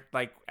everywhere,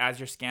 like as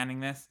you're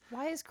scanning this.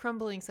 Why is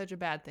crumbling such a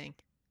bad thing?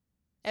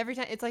 Every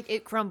time it's like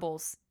it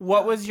crumbles.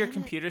 What was your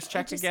computer's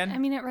check I again?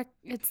 mean,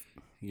 it's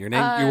Your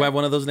name? You have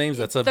one of those names?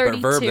 That's a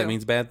 32. verb that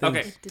means bad things.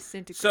 Okay. It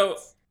disintegrates. So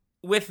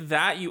with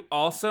that, you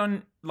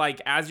also,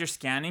 like, as you're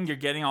scanning, you're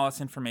getting all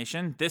this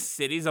information. This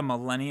city's a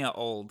millennia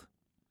old,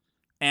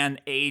 and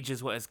age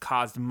is what has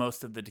caused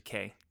most of the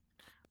decay.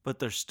 But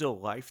there's still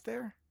life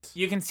there?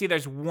 You can see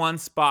there's one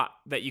spot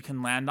that you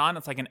can land on.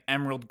 It's like an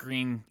emerald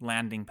green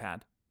landing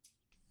pad.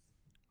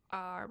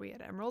 Are we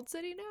at Emerald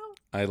City now?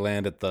 I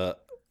land at the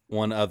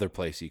one other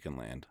place you can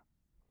land.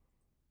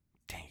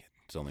 Dang it.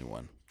 It's only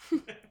one.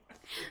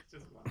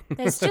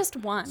 there's just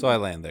one. So I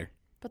land there.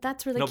 But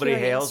that's really Nobody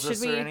curious. hails Should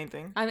us we? or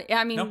anything?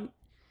 I mean, Nope.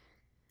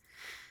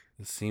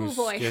 This seems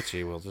boy.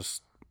 sketchy. We'll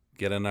just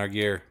get in our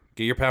gear.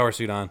 Get your power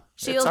suit on.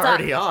 shields It's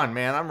already up. on,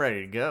 man. I'm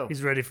ready to go.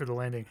 He's ready for the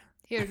landing.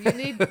 Here,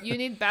 you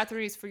need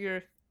batteries for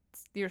your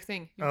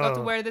thing. You've got to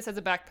Oh. wear this as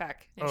a backpack.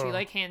 And she Oh.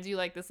 like hands you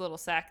like this little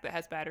sack that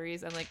has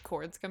batteries and like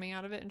cords coming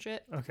out of it and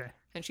shit. Okay.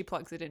 And she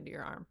plugs it into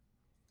your arm.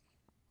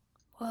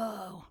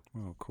 Whoa,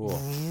 Oh, cool.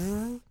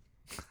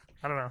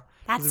 I don't know.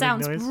 that Does it make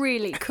sounds noise?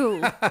 really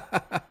cool.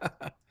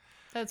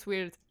 That's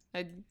weird.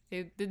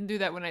 It didn't do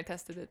that when I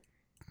tested it.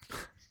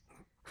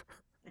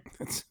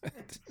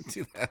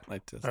 Do that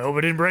like this. I hope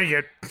I didn't break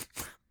it.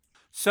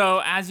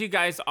 So as you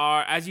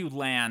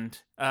land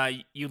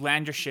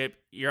your ship.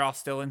 You're all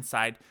still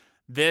inside.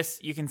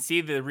 You can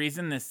see the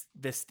reason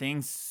this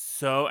thing's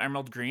so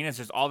emerald green is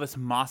there's all this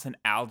moss and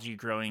algae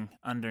growing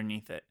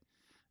underneath it,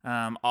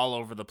 all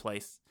over the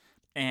place.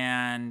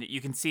 And you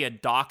can see a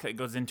dock that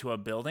goes into a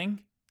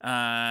building.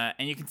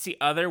 And you can see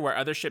where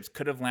other ships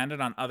could have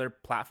landed on other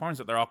platforms,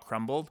 but they're all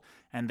crumbled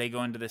and they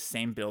go into the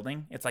same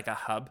building. It's like a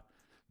hub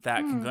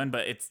that can go in,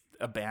 but it's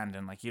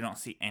abandoned. Like you don't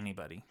see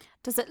anybody.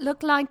 Does it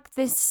look like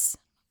this?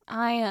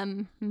 I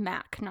am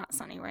Mac, not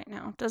Sunny right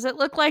now. Does it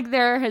look like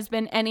there has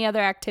been any other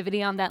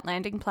activity on that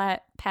landing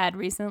pad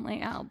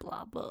recently? Oh,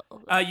 blah, blah,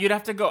 blah. You'd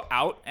have to go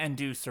out and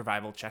do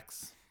survival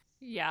checks.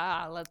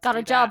 Yeah, let's Got do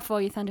a job that.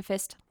 for you,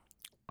 Thunderfist.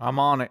 I'm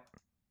on it.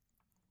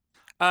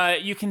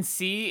 You can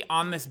see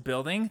on this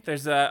building,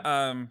 there's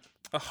a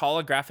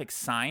holographic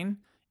sign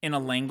in a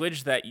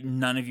language that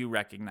none of you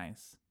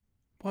recognize.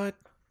 What?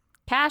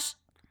 Cash?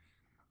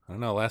 I don't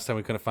know. Last time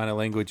we couldn't find a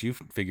language, you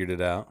figured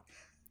it out.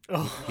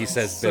 Oh, He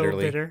says so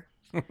bitterly. bitter.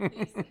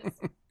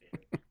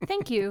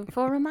 Thank you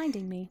for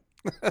reminding me.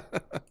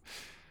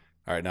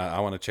 All right, now I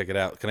want to check it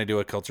out. Can I do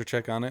a culture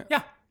check on it?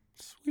 Yeah.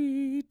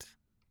 Sweet.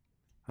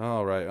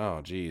 All right.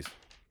 Oh, geez.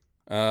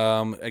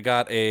 I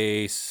got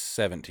a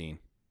 17.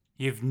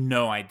 You've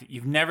no idea.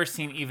 You've never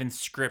seen even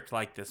script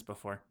like this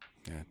before.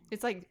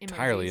 It's like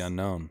Entirely emojis.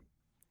 unknown.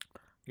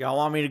 Y'all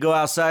want me to go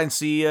outside and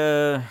see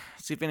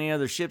if any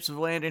other ships have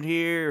landed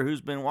here or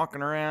who's been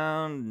walking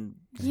around and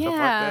stuff like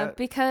Yeah, that?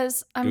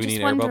 because I'm Do we just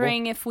need air bubble?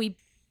 wondering if we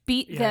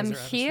beat Yeah, them is there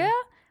atmosphere? here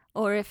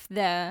or if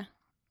they're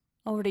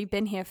already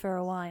been here for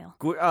a while.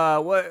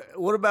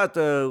 What about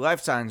the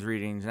life signs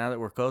readings? Now that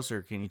we're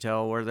closer, can you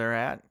tell where they're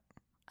at?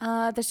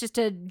 There's just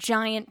a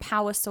giant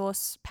power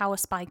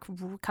spike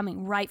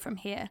coming right from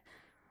here.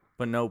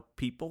 But no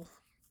people?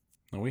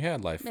 No, we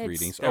had life It's-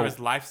 readings. There Oh, was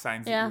life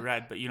signs that Yeah. you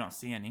read, but you don't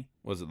see any.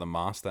 was it the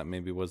moss that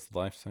maybe was the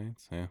life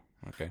science? Yeah.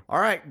 Okay. All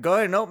right, go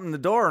ahead and open the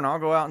door, and I'll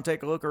go out and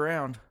take a look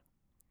around.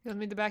 You want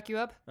me to back you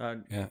up?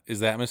 Yeah. Is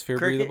the atmosphere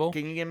Cricket, breathable?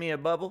 can you give me a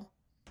bubble?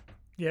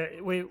 Yeah.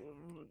 Wait.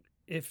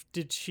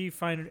 Did she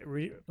find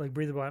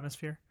breathable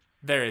atmosphere?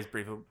 There is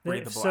breathable So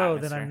atmosphere.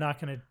 then I'm not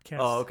gonna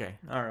cast. Oh, okay.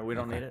 All right, we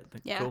don't need it.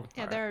 Yeah. Cool.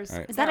 Yeah, All right. there's. All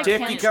right. Is that a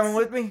Tick, can- you coming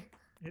with me?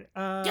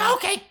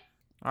 Okay.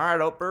 All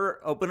right,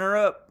 open her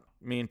up.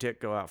 Me and Tick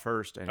go out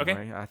first. Anyway,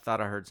 Okay. I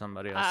thought I heard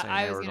somebody else saying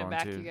I they was were gonna going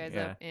back to. you guys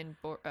yeah. up in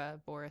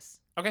Boris.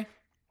 Okay.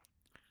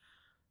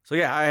 So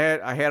yeah,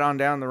 I head on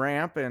down the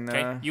ramp and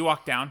Okay. You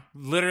walk down.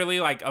 Literally,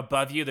 like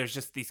above you, there's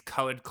just these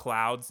colored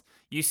clouds.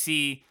 You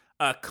see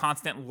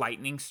constant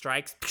lightning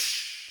strikes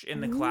in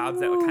the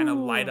clouds that would kind of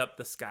light up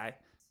the sky.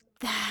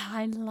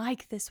 I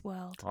like this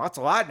world. lots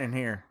of lightning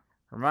here.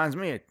 Reminds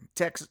me of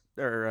Tex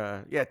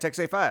Tex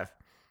A5.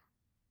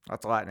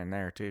 Lots of lightning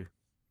there too.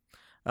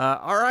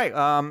 All right,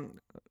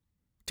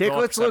 Tick, Roll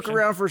a let's look perception.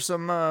 around for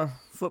some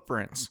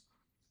footprints.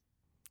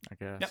 I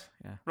guess. Yep.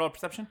 Yeah. Roll a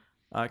perception.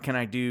 Can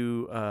I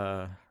do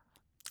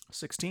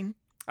 16?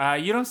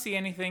 You don't see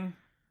anything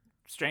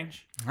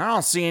strange. I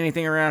don't see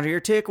anything around here.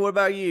 Tick, what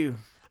about you?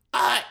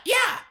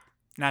 Yeah.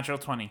 Natural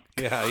 20.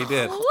 Yeah, he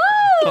did. Woo!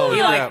 Holy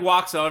He crap. like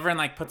walks over and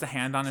like puts a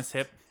hand on his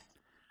hip.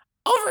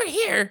 Over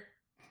here,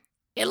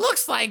 it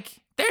looks like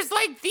there's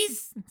like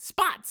these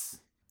spots.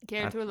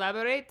 Care to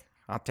elaborate?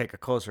 I'll take a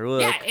closer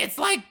look. Yeah, it's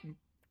like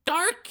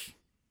dark.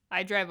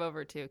 I drive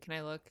over too. Can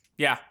I look?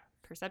 Yeah.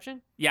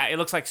 Perception? Yeah, it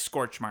looks like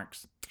scorch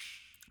marks.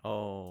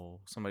 Oh,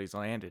 somebody's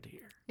landed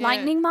here. Yeah,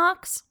 Lightning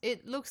marks?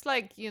 It looks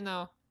like,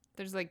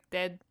 there's like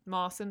dead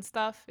moss and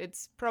stuff.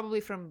 It's probably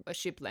from a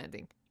ship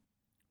landing.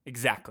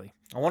 Exactly.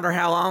 I wonder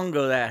how long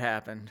ago that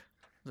happened.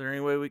 Is there any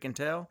way we can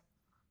tell?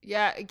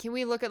 Yeah, can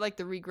we look at like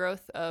the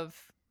regrowth of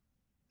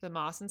the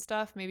moss and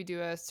stuff? Maybe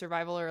do a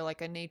survival or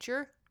like a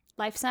nature?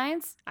 Life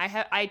science?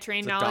 I train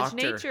It's a knowledge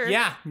doctor. nature.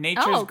 Yeah,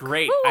 nature's Oh,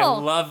 great. I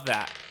cool. love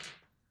that.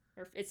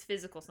 Or it's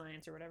physical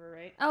science or whatever,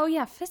 right? Oh,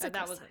 yeah, physical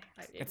That was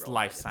science. It's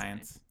life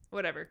science,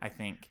 Whatever. I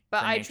think.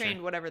 But for I nature.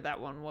 trained whatever that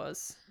one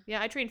was.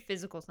 Yeah, I trained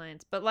physical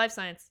science, but life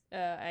science,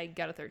 I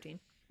got a 13.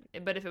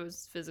 But if it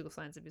was physical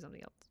science, it'd be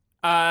something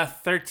else.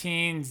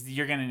 13's,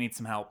 you're going to need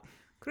some help.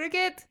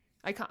 Cricket,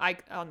 I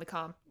on the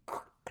comm.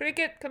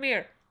 Cricket, come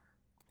here.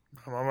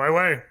 I'm on my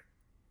way.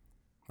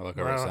 I look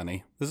over at Wow.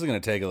 Sunny. This is going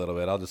to take a little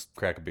bit. I'll just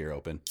crack a beer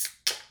open.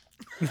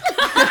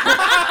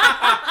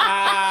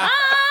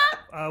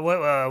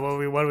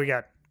 What do we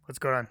got? What's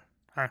going on?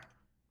 Huh?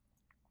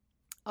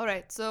 All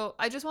right, so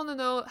I just want to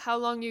know how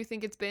long you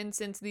think it's been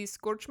since these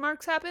scorch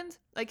marks happened.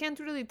 I can't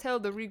really tell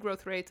the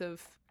regrowth rate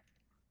of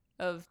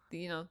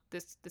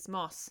this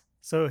moss.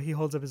 So he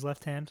holds up his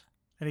left hand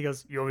and he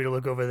goes, "You want me to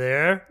look over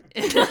there?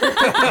 Or you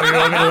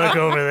want me to look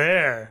over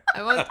there?"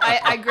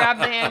 I grab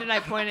the hand and I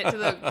point it to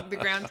the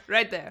ground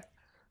right there.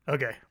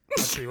 Okay.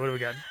 Let's see. What do we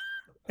got?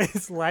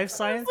 It's life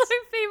science. That's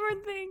my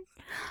favorite thing.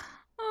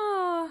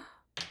 Oh.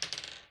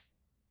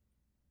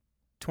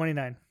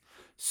 29.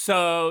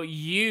 So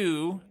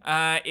you,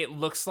 it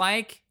looks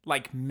like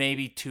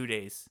maybe 2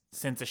 days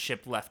since a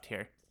ship left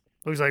here.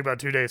 Looks like about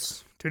 2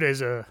 days. 2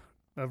 days of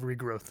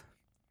regrowth.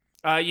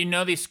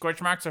 These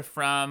scorch marks are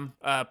from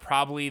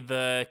probably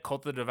the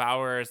Cult of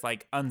Devourer's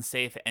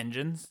unsafe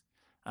engines.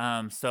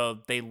 So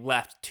they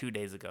left 2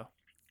 days ago.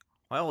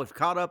 Well, we've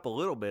caught up a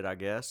little bit, I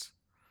guess.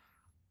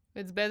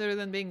 It's better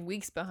than being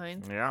weeks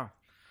behind. Yeah.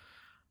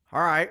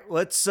 All right,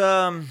 let's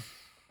count.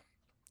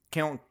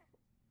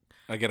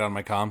 I get on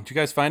my comm. Did you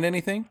guys find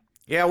anything?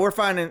 Yeah, we're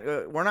finding.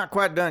 We're not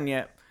quite done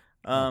yet.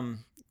 Let's.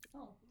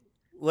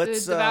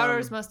 The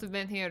Devourers must have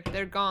been here.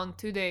 They're gone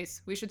 2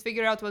 days. We should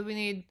figure out what we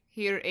need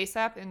here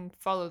ASAP and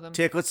follow them.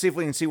 Tick. Let's see if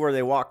we can see where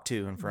they walked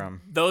to and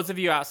from. Those of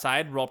you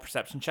outside, roll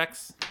perception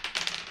checks.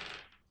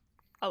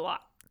 A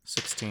lot.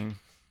 16.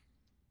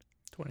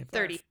 25.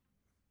 30.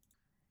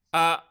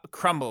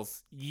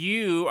 Crumbles,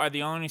 you are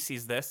the only one who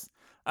sees this.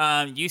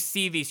 You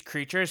see these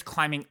creatures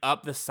climbing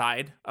up the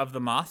side of the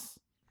moss.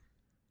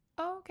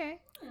 Oh, okay.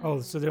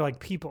 Oh, so they're like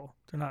people.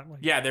 They're not like.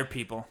 Yeah, they're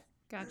people.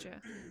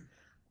 Gotcha.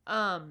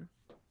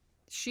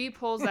 She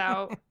pulls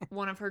out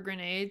one of her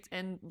grenades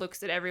and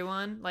looks at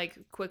everyone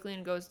quickly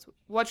and goes,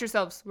 "Watch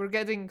yourselves. We're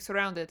getting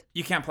surrounded."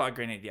 You can't pull out a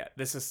grenade yet.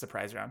 This is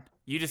surprise round.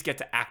 You just get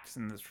to act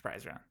in the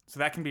surprise round. So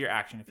that can be your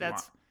action if you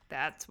want.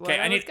 That's what Okay,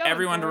 I was need going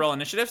everyone to for. roll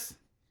initiatives.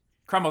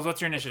 Crumbles,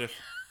 what's your initiative?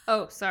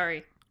 Oh,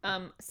 sorry.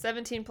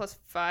 17 plus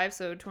 5,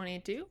 so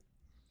 22.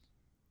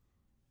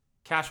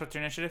 Cash, what's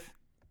your initiative?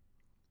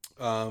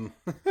 9.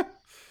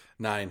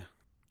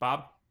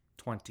 Bob?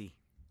 20.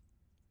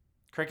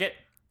 Cricket?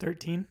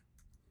 13.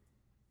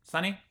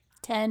 Sunny?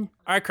 10.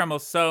 All right,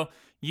 Crumbles. So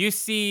you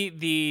see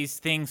these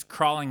things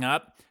crawling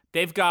up.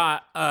 They've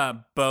got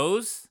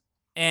bows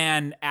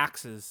and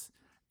axes,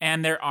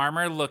 and their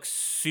armor looks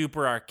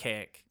super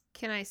archaic.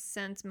 Can I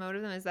sense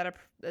motive them? Is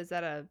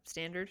that a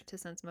standard to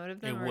sense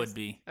motive them? It or would is-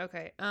 be.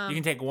 Okay. You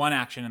can take one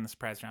action in the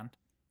surprise round.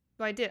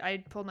 Well, I did.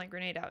 I pulled my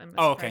grenade out in the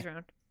Oh, surprise okay.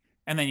 round.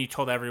 And then you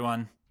told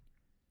everyone.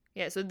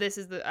 Yeah, so this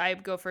is I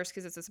go first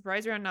because it's a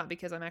surprise round, not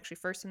because I'm actually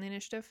first in the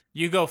initiative.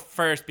 You go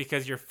first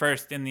because you're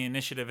first in the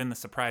initiative in the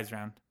surprise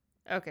round.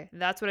 Okay,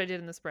 that's what I did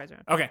in the surprise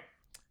round. Okay.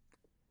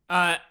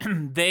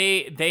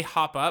 They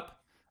hop up.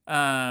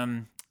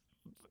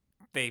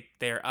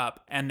 They're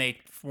up, and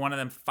one of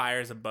them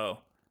fires a bow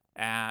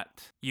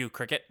at you,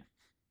 Cricket.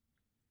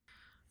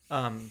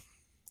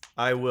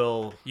 I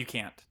will. You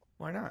can't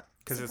Why not?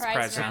 because it's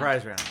Surprise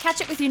surprise round. Surprise round.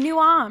 Catch it with your new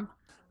arm.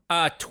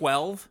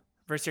 12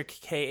 versus your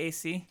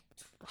KAC.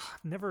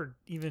 I've never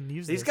even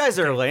used These this. guys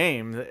are Okay.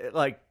 lame.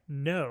 Like,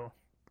 No.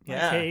 My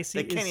yeah, KAC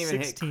they can't is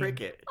even 16. hit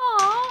cricket.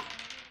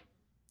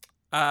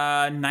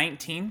 Aw.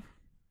 19.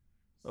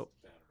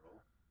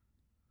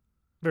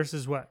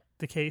 Versus what?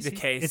 The KC? The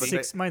KC.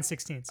 It's mine's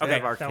 16. So They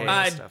have Okay. arcade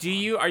that stuff Are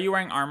on. you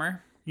wearing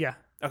armor? yeah.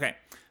 Okay.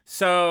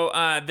 So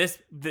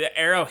the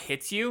arrow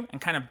hits you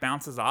and kind of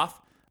bounces off.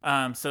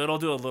 So it'll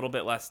do a little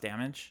bit less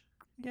damage.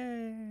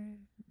 Yay.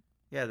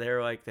 Yeah, they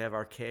have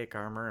archaic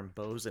armor and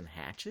bows and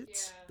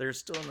hatchets. They're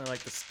still in the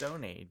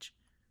Stone Age.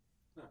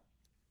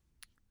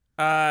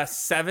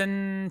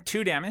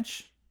 2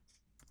 damage.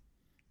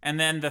 And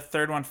then the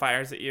third one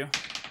fires at you.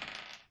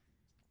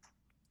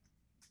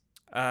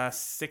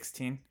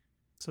 16.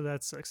 So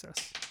that's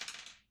success.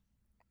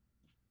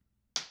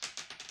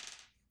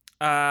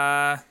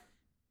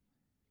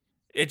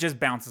 It just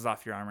bounces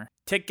off your armor.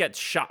 Tick gets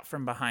shot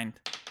from behind.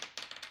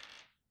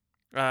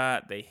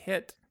 They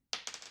hit.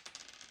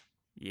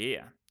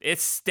 Yeah. It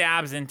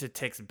stabs into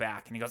Tick's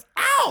back and he goes,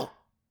 "Ow!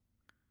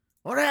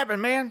 What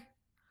happened, man?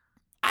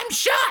 I'm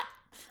shot!"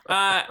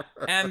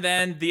 And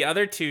then the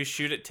other 2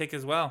 shoot at Tick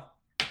as well.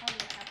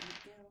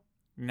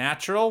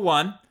 Natural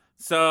 1.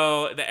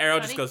 So the arrow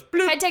just Funny. goes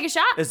Can I bloop take a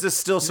shot? Is this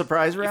still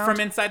surprise round? from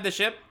inside the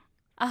ship.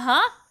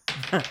 Uh-huh.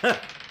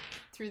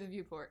 Through the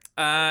viewport.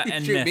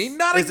 And Shoot miss. me,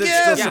 not Is it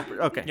again. still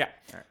Yeah. okay? Yeah.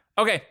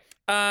 Okay.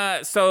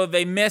 So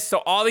they miss. So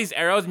all these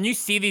arrows, and you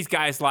see these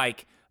guys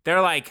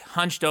they're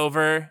hunched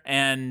over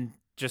and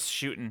just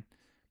shooting.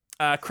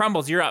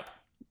 Crumbles, you're up.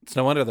 It's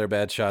no wonder they're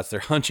bad shots. They're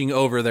hunching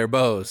over their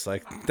bows.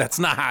 Like, that's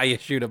not how you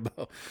shoot a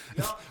bow.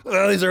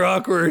 Oh, these are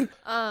awkward.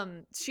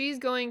 She's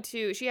going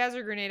to. She has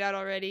her grenade out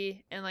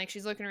already, and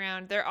she's looking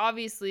around. They're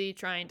obviously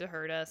trying to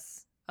hurt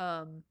us.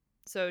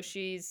 So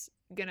she's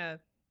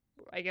gonna,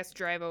 I guess,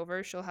 drive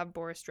over. She'll have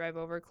Boris drive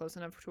over close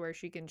enough to where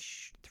she can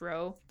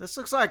throw. This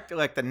looks like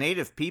the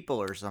native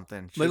people or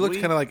something. They look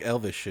kind of like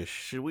elvishish.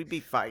 Should we be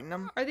fighting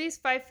them? Are these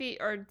 5 feet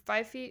or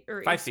 5 feet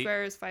or 5 each feet.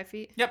 square is 5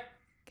 feet? Yep.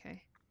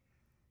 Okay.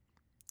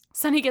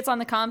 Sonny gets on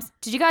the comms.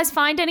 Did you guys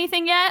find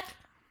anything yet?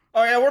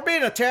 Oh yeah, we're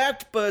being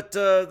attacked, but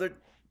they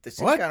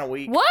seem What? kind of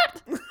weak.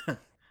 What?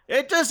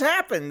 It just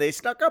happened. They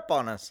snuck up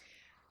on us.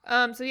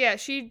 So yeah,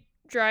 she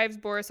drives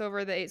Boris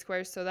over the 8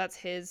 squares, so that's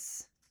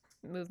his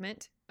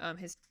movement,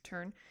 his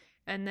turn.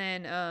 And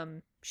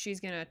then she's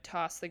gonna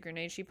toss the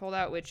grenade she pulled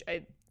out, which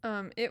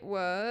it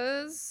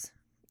was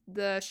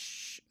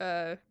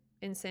the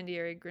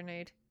incendiary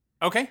grenade.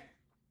 Okay.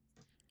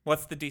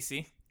 What's the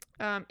DC?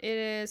 It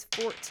is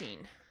 14.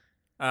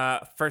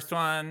 First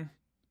one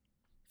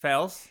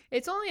fails.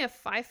 It's only a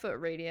 5-foot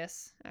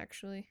radius,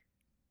 actually.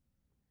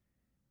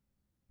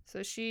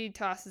 So she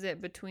tosses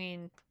it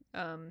between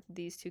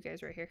these 2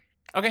 guys right here.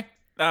 Okay.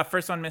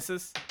 First one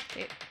misses.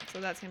 Okay, so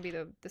that's gonna be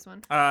this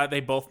one. They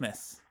both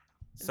miss.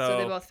 So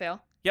they both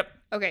fail. Yep.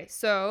 Okay,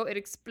 so it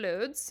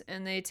explodes,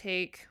 and they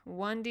take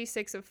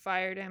 1d6 of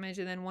fire damage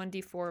and then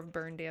 1d4 of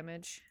burn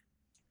damage.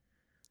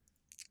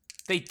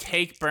 They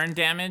take burn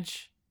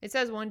damage. It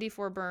says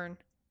 1d4 burn.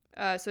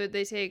 So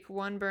they take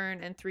 1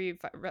 burn and 3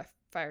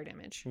 fire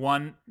damage.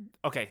 1.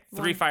 Okay.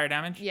 3 1. fire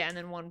damage. Yeah, and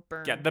then 1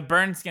 burn. Yeah. The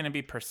burn's gonna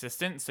be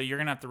persistent, so you're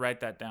gonna have to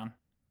write that down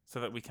so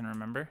that we can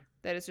remember.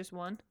 That is just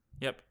 1?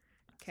 Yep.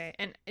 Okay,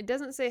 and it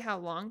doesn't say how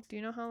long. Do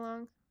you know how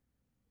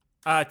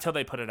long? Till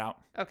they put it out.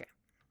 Okay,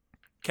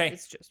 Okay.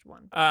 it's just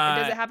 1.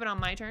 Does Uh, it happen on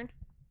my turn?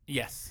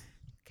 Yes.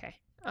 Okay.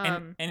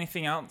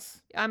 Anything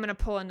else? I'm gonna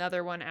pull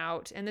another one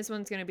out, and this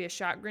one's gonna be a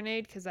shot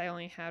grenade because I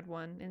only had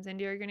 1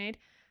 incendiary grenade.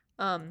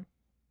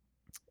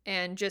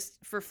 And just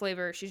for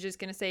flavor, she's just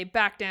gonna say,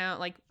 "Back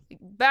down,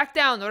 back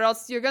down, or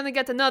else you're gonna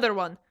get another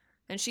one."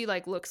 And she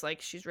looks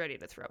like she's ready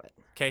to throw it.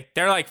 Okay.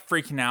 They're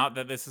freaking out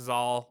that this is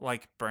all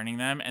burning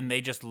them, and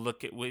they just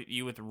look at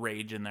you with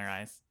rage in their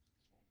eyes.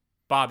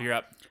 Bob, you're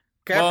up.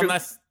 Well, Captain,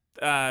 unless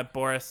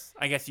Boris,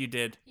 I guess you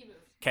did.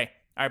 Okay.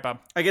 All right,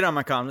 Bob. I get on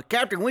my comms.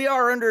 Captain, we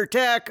are under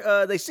attack.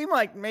 They seem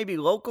like maybe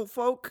local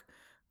folk.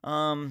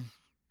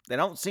 They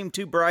don't seem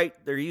too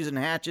bright. They're using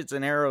hatchets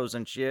and arrows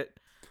and shit.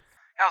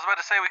 I was about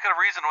to say we could have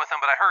reasoned with them,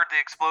 but I heard the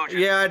explosion.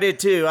 Yeah, I did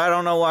too. I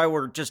don't know why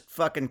we're just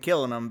fucking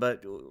killing them,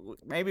 but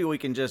maybe we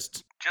can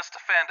just. Just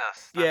defend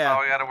us. That's Yeah.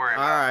 all we got to worry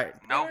All about. right.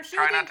 Nope,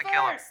 try not to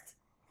kill him.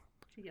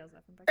 She yells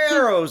at them. back.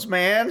 Arrows,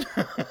 man.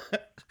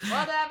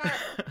 Whatever.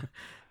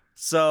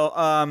 So,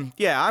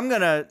 yeah, I'm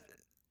gonna.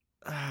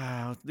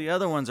 The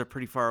other ones are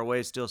pretty far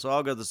away still, so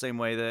I'll go the same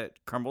way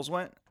that Crumbles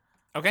went.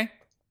 Okay.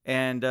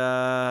 And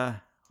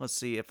let's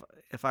see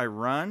if I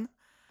run,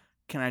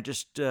 can I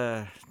just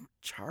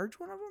charge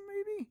one of them?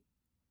 Maybe.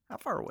 How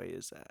far away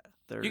is that?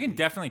 30. You can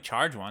definitely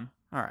charge one.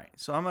 All right,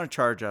 so I'm gonna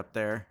charge up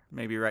there,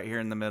 maybe right here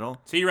in the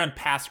middle. So you run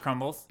past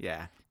Crumbles.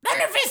 Yeah.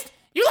 Thunderfist,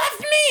 you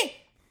left me.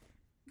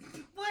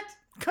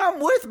 Come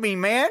with me,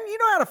 man. You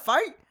know how to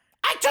fight.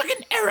 I took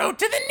an arrow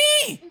to the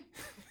knee.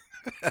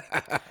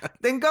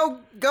 Then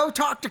go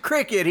talk to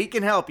Cricket. He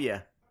can help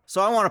you.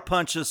 So I want to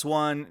punch this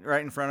one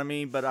right in front of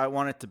me, but I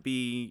want it to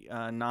be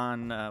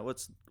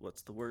what's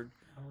the word?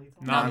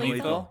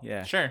 Non-lethal.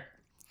 Yeah. Sure.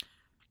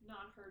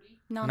 Non-hurty.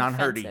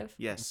 Non-offensive.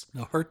 Yes.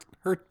 No,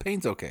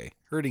 pain's okay.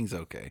 Hurting's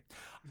okay.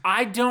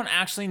 I don't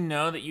actually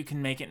know that you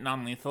can make it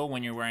non-lethal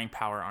when you're wearing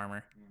power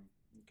armor.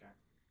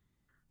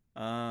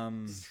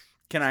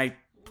 Can I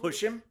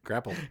push him?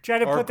 Grapple. Try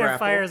to Or put their grapple.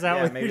 fires out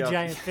Yeah, with maybe your I'll-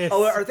 giant fist.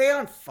 Oh, are they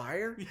on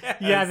fire?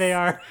 Yeah, they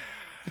are.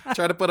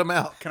 Try to put him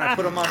out. Can I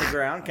put them on the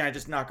ground? Can I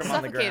just knock them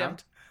on the Suffocate 'em.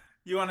 ground?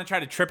 You want to try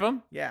to trip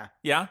him? Yeah.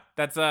 Yeah,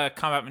 that's a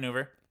combat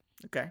maneuver.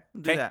 Okay.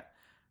 We'll do Okay. that.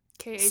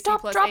 Okay,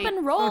 Stop, drop, and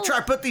I'm roll. gonna try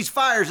to put these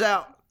fires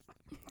out.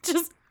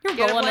 Just you're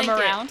Get a rolling them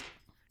blanket. around.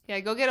 Yeah,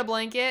 go get a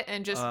blanket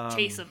and just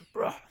chase him.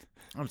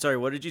 I'm sorry.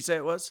 What did you say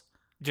it was?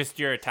 Just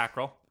your attack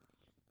roll.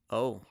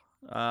 Oh,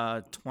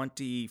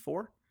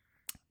 24.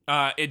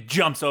 It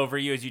jumps over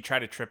you as you try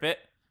to trip it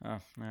Oh, all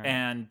right.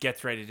 and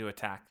gets ready to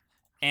attack.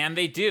 And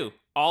they do.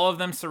 All of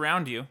them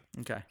surround you.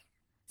 Okay.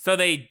 So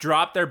they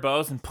drop their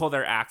bows and pull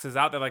their axes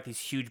out. They're like these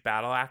huge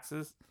battle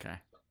axes. Okay.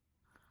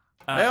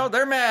 Uh, Well,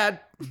 they're mad.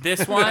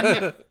 This one,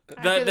 the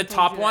could've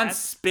top told you one that.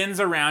 spins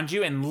around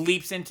you and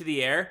leaps into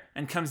the air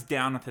and comes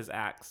down with his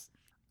axe.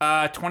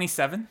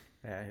 27,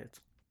 Yeah, it hits.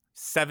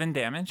 7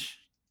 damage.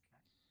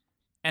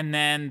 And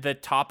then the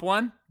top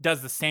one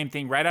does the same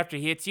thing. Right after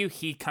he hits you,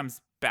 he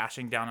comes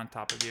bashing down on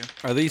top of you.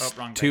 Are these Oh,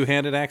 wrong dice.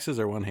 two-handed axes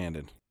or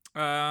one-handed?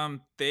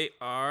 They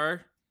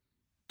are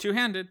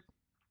two-handed.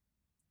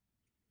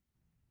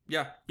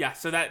 Yeah.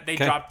 So that they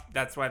 'Kay. drop.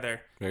 That's why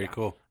they're. Very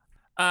cool.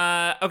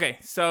 Okay.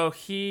 So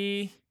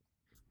he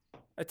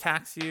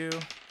attacks you.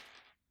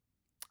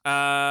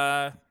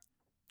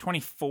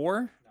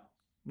 24.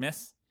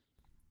 Miss.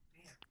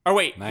 Oh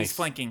wait, Nice. he's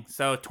flanking.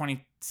 So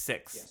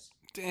 26.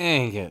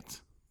 Dang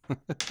it.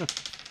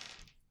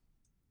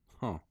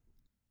 Huh.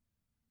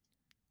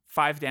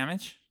 5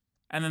 damage,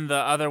 and then the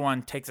other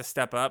one takes a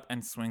step up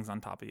and swings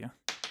on top of you.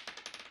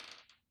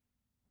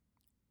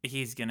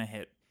 He's gonna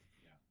hit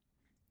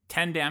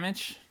 10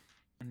 damage,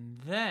 and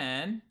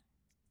then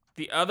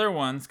the other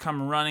ones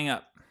come running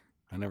up,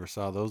 I never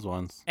saw those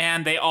ones.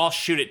 and they all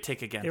shoot at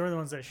Tick again. They were the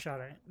ones that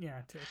shot at.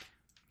 Yeah, Tick.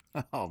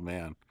 Oh,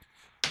 man.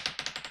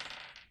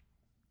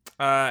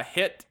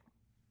 Hit.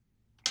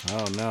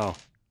 Oh, no.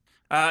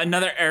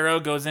 Another arrow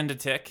goes into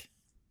Tick.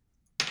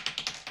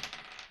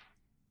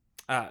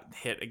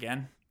 Hit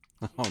again.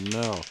 Oh,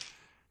 no.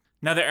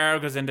 Another arrow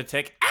goes into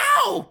Tick.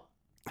 Ow!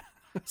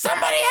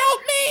 Somebody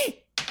help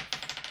me!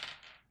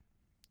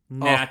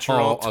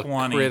 Natural Oh,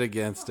 20. A crit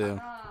against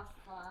him.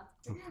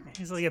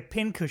 He's like a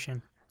pin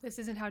cushion. This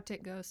isn't how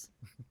Tick goes.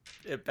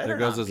 It better There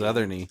goes not his be.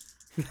 other knee.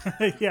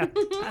 Yeah.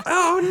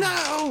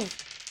 Oh,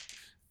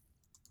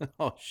 no!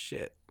 Oh,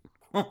 shit.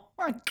 Oh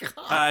my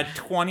god.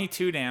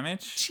 22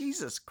 damage.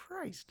 Jesus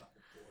Christ.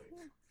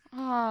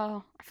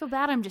 Oh, I feel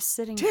bad. I'm just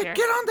sitting Tick, here.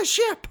 get on the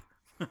ship.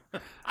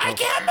 I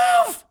can't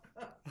move.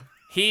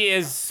 He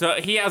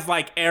has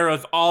like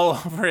arrows all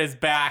over his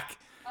back,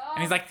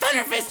 and he's like,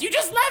 Thunderfist, you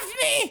just left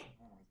me.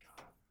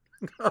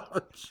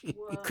 Oh,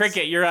 jeez.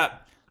 Cricket, you're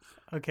up.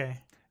 Okay.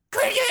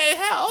 Cricket,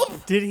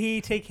 help! Did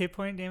he take hit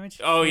point damage?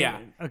 Oh yeah.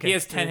 Okay. He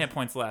has 10 hit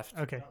points left.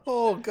 Okay.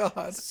 Oh,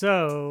 God.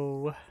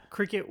 So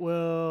Cricket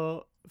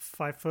will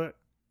 5 foot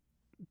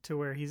to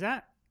where he's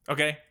at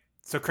Okay.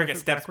 So Cricket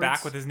Backwards. steps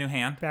back with his new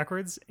hand.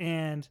 backwards,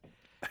 and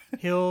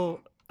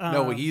he'll.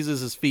 No, he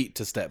uses his feet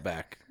to step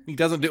back. He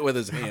doesn't do it with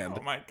his hand.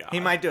 Oh my god. He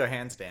might do a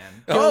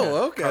handstand.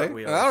 Oh, okay.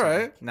 Cartwheel or All something,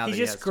 right. now He that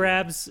just has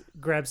to.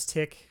 grabs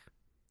Tick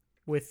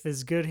with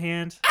his good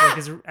hand, like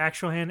his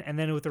actual hand, and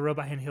then with the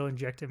robot hand, he'll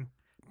inject him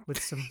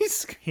with some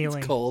He's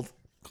healing. cold.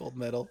 Cold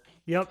metal.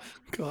 Yep.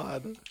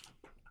 God.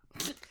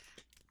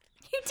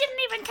 You didn't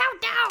even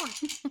count down.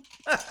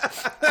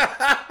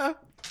 I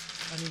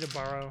need to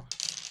borrow.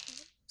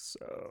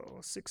 So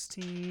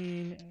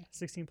 16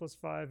 plus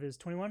 5 is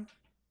 21.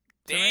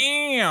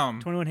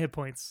 Damn. 21 hit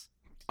points.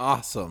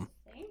 Awesome.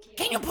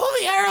 Can you pull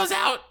the arrows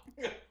out?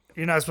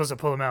 You're not supposed to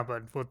pull him out,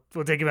 bud.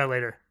 We'll take him out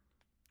later.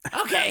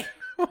 Okay.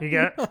 You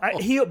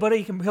got he'll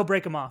break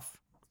him off.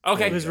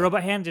 Okay. With his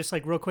robot hand, just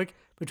like real quick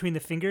between the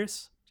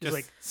fingers, just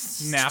like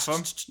snap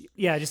them.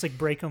 yeah, just like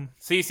break him.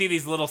 So you see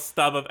these little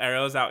stub of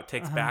arrows out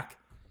Tick's back.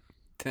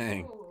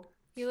 Dang.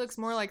 He looks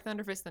more like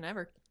Thunderfist than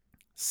ever.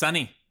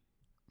 Sunny.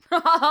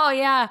 Oh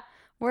yeah,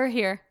 we're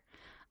here.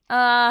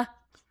 We're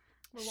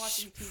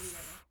watching TV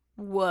right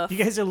Woof. You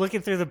guys are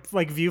looking through the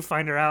like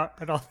viewfinder out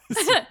at all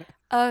this.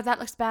 Oh, that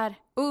looks bad.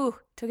 Ooh,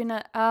 took a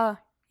nut. Oh,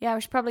 yeah, we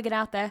should probably get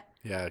out there.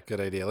 Yeah, good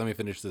idea. Let me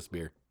finish this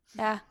beer.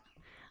 Yeah.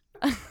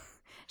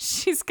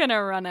 She's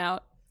gonna run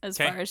out as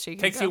far as she can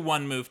Takes go. you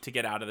one move to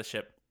get out of the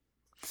ship.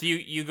 So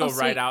you go Oh,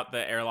 right sweet. out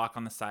the airlock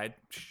on the side.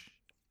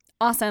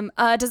 Awesome.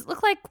 Does it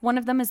look like one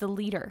of them is the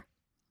leader?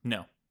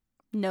 No,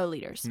 No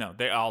leaders. no,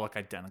 they all look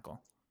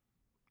identical.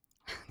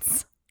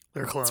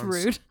 They're clones. It's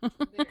rude.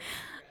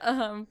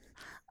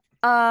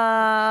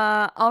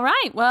 All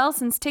right. Well,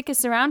 since Tick is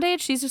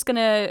surrounded, she's just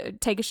gonna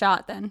take a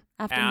shot then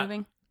after At-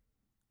 moving.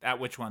 At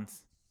which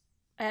ones?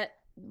 At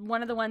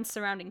one of the ones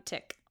surrounding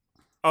Tick.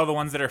 Oh, the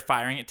ones that are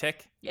firing at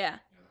Tick? Yeah.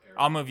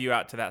 I'll move you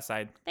out to that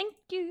side. Thank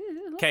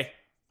you. Okay.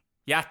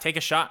 Yeah, take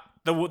a shot.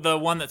 The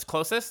one that's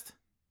closest?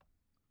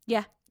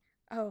 Yeah.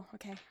 Oh,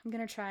 okay. I'm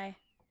gonna try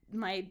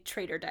my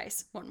traitor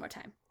dice one more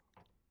time.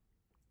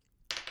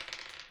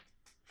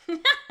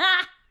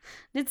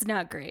 It's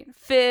not great.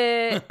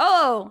 8.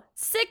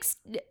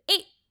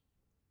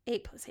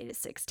 8 plus 8 is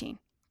 16.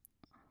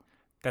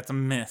 That's a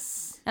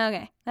miss.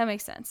 Okay, that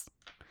makes sense.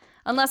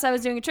 Unless I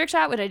was doing a trick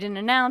shot, which I didn't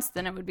announce,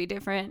 then it would be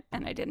different,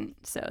 and I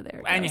didn't. So there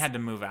it And you goes. had to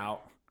move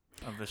out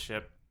of the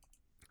ship.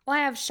 Well, I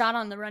have shot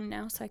on the run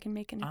now, so I can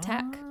make an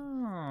attack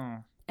Oh.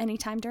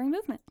 anytime during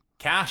movement.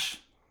 Cash.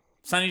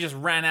 Sonny just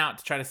ran out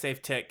to try to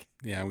save Tick.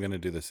 Yeah, I'm going to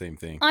do the same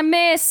thing. I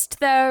missed,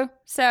 though,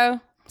 so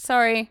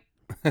sorry.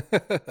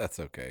 That's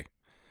okay.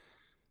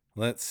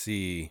 Let's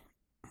see.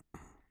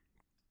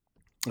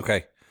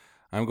 Okay.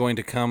 I'm going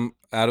to come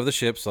out of the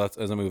ship, so that's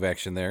as a move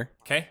action there.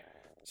 Okay?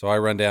 So I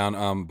run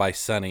down by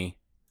Sunny.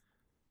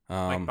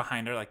 Like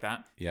behind her, like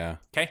that. Yeah.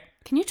 Okay?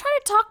 Can you try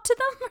to talk to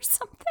them or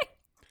something?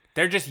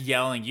 They're just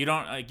yelling. You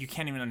don't you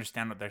can't even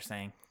understand what they're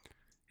saying.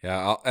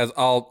 Yeah,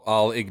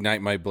 I'll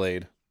ignite my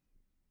blade.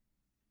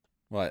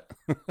 What?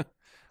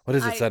 What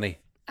is it, Sunny?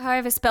 I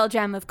have a spell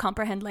gem of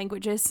comprehend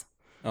languages.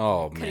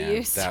 Oh Coulda man,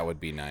 used. that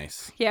would be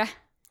nice. Yeah.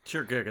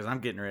 Sure, good, because I'm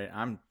getting ready.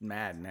 I'm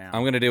mad now.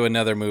 I'm gonna do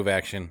another move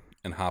action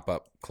and hop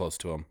up close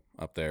to him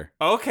up there,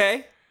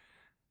 Okay.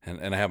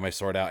 and I have my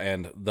sword out,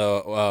 and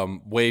the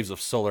waves of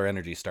solar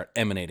energy start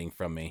emanating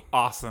from me,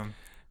 Awesome.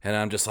 and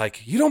I'm just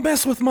like, "You don't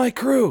mess with my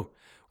crew.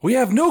 We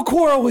have no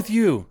quarrel with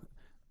you.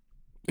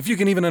 If you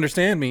can even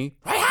understand me."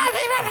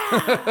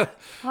 Oh,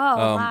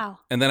 wow.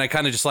 And then I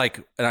kind of just like,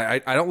 and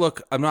I don't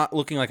look. I'm not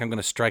looking like I'm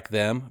gonna strike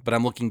them, but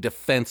I'm looking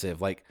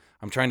defensive. Like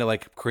I'm trying to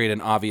like create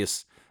an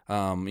obvious.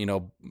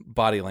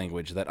 Body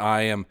language that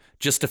I am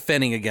just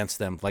defending against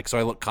them. Like, so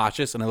I look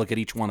cautious and I look at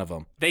each one of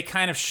them. They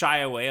kind of shy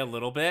away a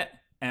little bit,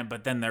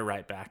 but then they're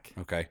right back.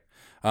 Okay.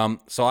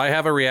 So I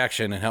have a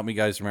reaction, and help me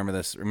guys remember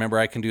this. Remember,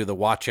 I can do the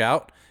watch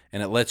out,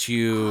 and it lets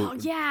you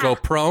go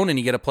prone, and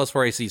you get a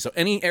 +4 AC. So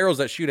any arrows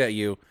that shoot at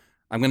you,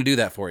 I'm going to do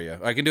that for you.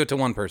 I can do it to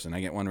one person.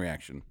 I get one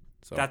reaction.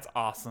 So That's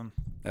awesome.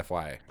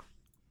 FYI.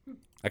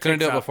 I couldn't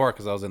do it Tick's up. before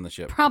because I was in the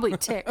ship. Probably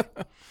Tick.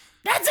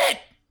 That's it.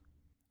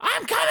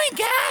 I'm coming,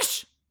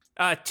 Cash.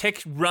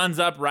 Tick runs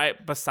up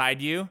right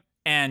beside you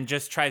and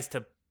just tries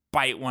to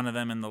bite one of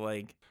them in the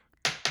leg.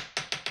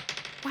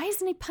 Why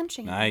isn't he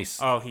punching him? Nice.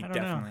 Oh, he I don't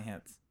know. definitely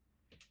hits.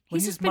 When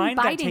He's his just been mind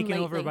got biting taken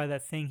lately. over by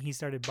that thing, he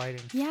started biting.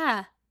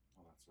 Yeah.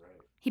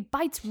 He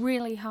bites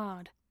really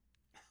hard.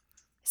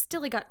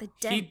 Still, he got the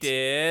dent. He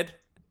did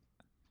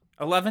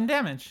 11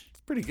 damage. It's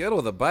pretty good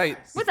with a bite.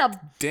 With a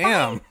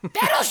Damn.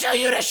 That'll show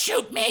you to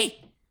shoot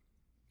me.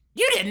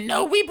 You didn't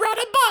know we brought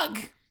a bug.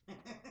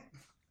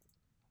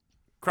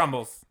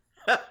 Crumbles.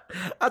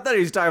 I thought he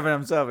was talking about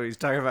himself, but he was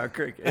talking about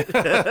Cricket.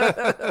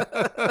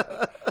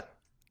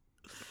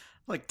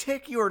 Like,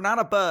 Tick, you are not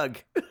a bug.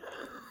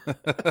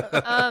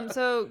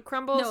 So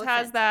Crumbles No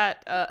has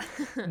that.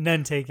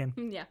 None taken.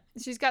 Yeah.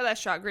 She's got that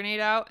shot grenade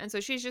out, and so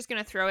she's just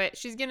gonna throw it.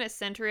 She's gonna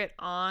center it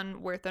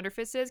on where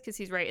Thunderfist is because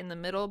he's right in the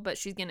middle, but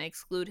she's gonna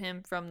exclude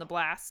him from the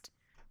blast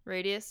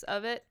radius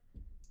of it.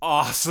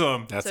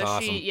 Awesome. That's so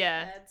awesome.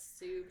 That's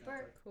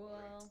super cool.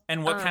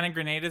 And what kind of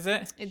grenade is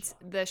it? It's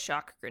the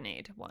shock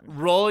grenade one.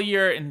 Roll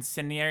your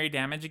incendiary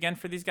damage again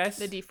for these guys.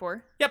 The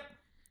D4. Yep.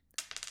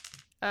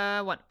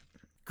 1.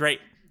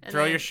 Great. And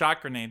Throw then- your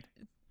shock grenade.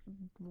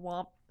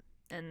 Womp.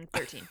 And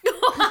 13.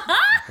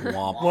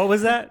 Womp. What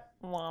was that?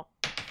 Womp.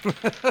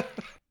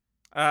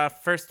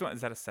 First one,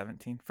 is that a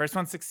 17? First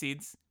one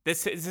succeeds.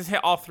 Does this hit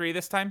all three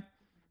this time?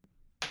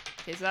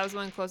 Okay, so that was the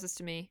one closest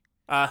to me.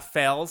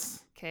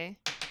 Fails. Okay.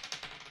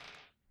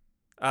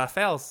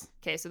 Fails.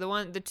 Okay, so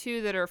the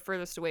two that are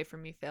furthest away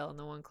from me fail, and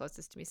the one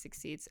closest to me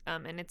succeeds.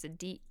 And it's a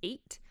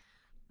D8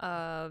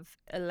 of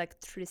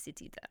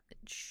electricity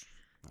damage.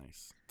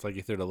 Nice. It's like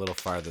you threw it a little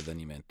farther than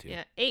you meant to.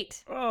 Yeah,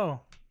 8. Oh.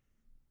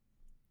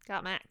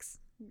 Got max.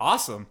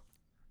 Awesome.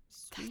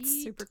 That's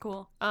Sweet. super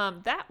cool.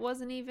 That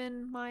wasn't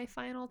even my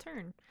final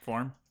turn.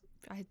 Form.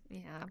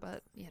 Yeah,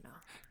 but you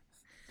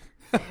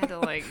know, I had to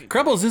like.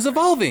 Crumbles is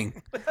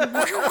evolving.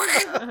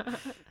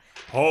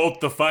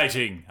 Halt the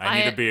fighting. I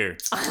need I- a beer.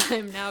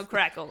 I'm now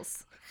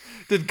Crackles.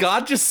 Did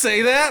God just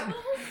say that?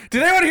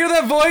 Did anyone hear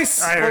that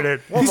voice? I heard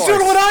it. What He's voice?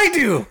 doing what I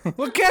do.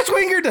 What Catch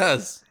Winger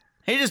does.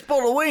 He just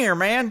pulled a winger,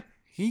 man.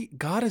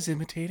 God is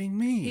imitating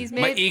me. He's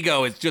My made-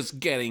 ego is just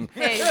getting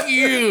Hey.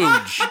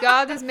 huge.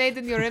 God is made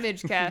in your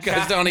image, Cash. You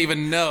guys don't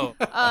even know.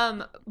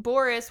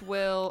 Boris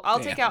will. I'll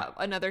take Damn. out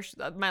another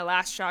my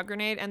last shot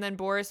grenade, and then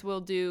Boris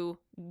will do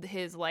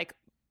his like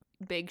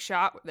big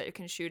shot that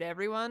can shoot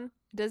everyone.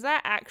 Does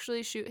that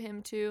actually shoot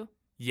him too?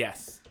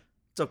 Yes.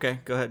 It's okay.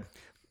 Go ahead.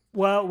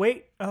 Well,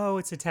 wait. Oh,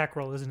 it's attack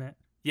roll, isn't it?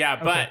 Yeah,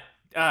 Okay.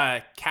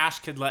 but Cash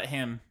could let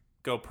him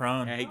go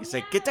prone. Yeah, he can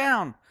say, "Get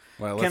down."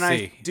 Well, Can let's I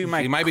see. do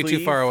my He might be too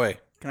cleave? far away.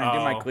 Can I do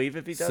my Oh. cleave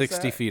if he does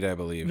 60 that? feet, I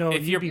believe. No,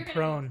 If you'd you're- be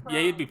prone. Yeah,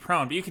 you'd be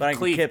prone, but you But I could can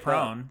cleave kip up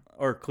prone.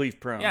 or cleave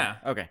prone. Yeah.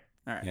 Okay.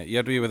 All right. Yeah, you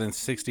have to be within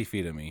 60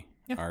 feet of me.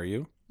 Yeah. Are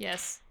you?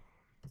 Yes.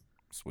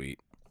 Sweet.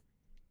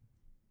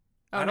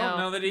 Oh, I don't no.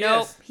 know that he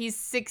nope, is. he's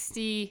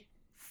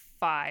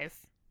 65.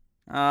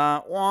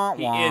 Wah,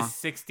 He wah. is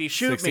 60.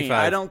 Shoot me. 65.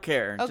 I don't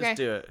care. Okay. Just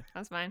do it.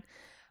 That's fine.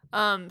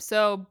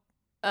 So,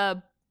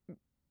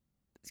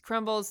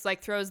 Crumbles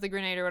like throws the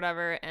grenade or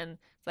whatever, and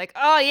it's like,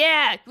 oh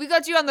yeah, we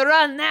got you on the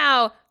run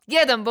now.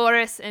 Get him,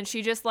 Boris. And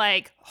she just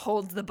like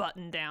holds the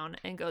button down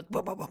and goes.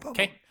 Boom, boom, boom, boom,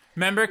 Okay. boom.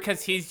 Remember,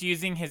 because he's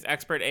using his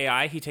expert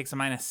AI, he takes a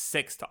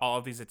 -6 to all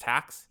of these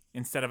attacks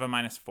instead of a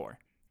 -4.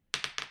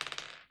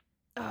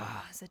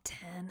 Oh, it's a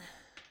 10.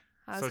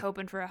 I was So-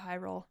 hoping for a high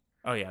roll.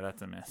 Oh yeah,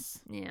 that's a miss.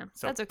 Yeah,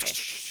 So that's okay.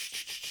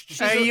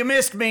 Hey, you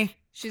missed me.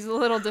 She's a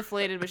little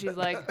deflated, but she's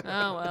like,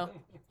 oh well.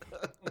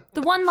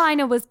 The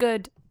one-liner was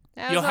good.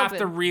 I was You'll have to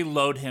hoping.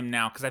 reload him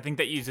now because I think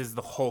that uses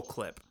the whole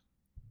clip.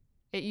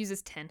 It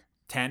uses 10.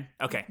 10.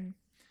 Okay.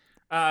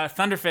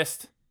 Mm-hmm.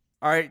 Thunderfist.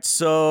 All right,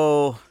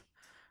 so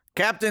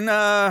Captain,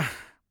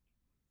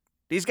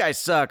 these guys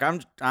suck.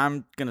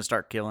 I'm gonna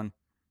start killing.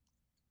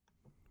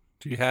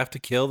 Do you have to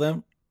kill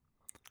them?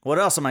 What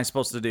else am I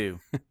supposed to do?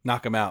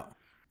 Knock them out.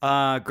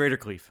 Greater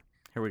Cleave.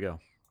 Here we go.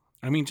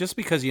 I mean, just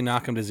because you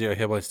knock them to 0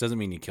 hit points doesn't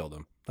mean you kill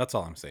them. That's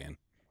all I'm saying.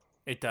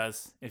 It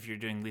does if you're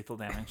doing lethal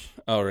damage.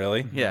 Oh,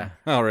 really? Yeah.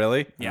 Oh,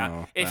 really? Yeah.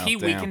 Oh, if well, he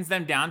damn. weakens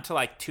them down to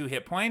like 2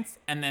 hit points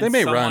and then They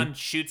may someone run.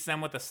 shoots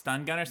them with a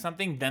stun gun or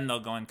something, then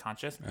they'll go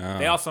unconscious. Oh.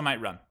 They also might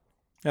run.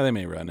 Yeah, they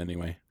may run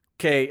anyway.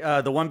 Okay,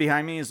 the one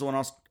behind me is the one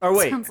else. Oh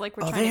wait. Sounds like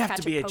we're oh, trying they to have catch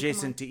to be a Pokemon.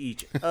 adjacent to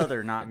each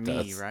other, not me,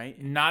 does.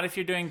 right? Not if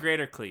you're doing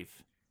greater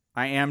cleave.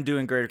 I am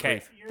doing Greater Okay.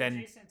 Cleave.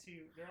 Then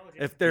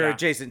If they're Yeah.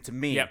 adjacent to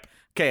me. Yep.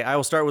 Okay, I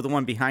will start with the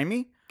one behind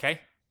me. okay.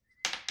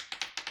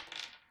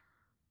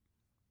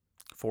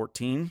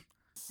 14.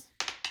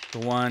 The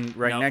one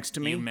right Nope, next to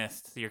me. You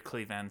missed your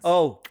cleave ends.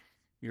 Oh,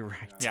 you're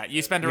right. Yeah,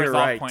 you spend a You're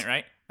resolve right. point,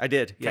 right? I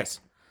did. Yes.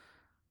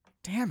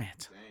 Damn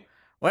it.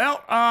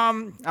 Well,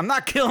 I'm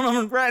not killing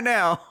them right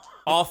now.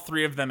 All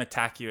 3 of them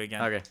attack you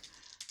again. Okay.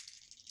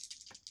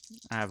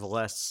 I have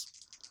less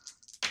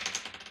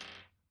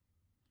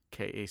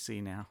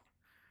KAC now.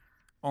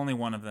 Only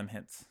one of them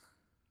hits.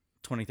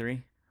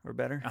 23 or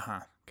better. Uh-huh.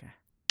 Okay.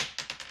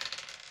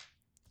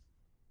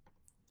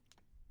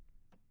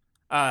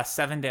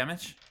 7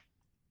 damage.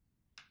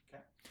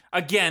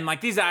 Again,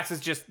 like these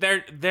axes just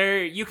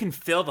they're you can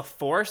feel the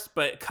force,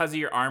 but because of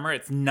your armor,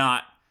 it's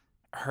not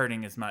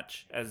hurting as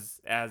much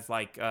as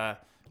like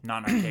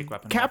non-archaic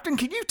weapon. Captain,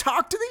 can you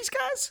talk to these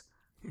guys?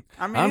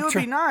 I mean, I'm it would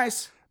be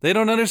nice. They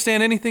don't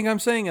understand anything I'm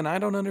saying, and I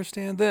don't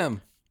understand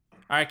them.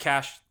 All right,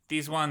 Cash.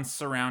 These ones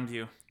surround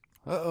you.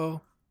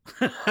 Uh-oh.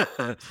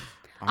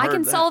 I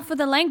can solve for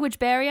the language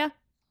barrier.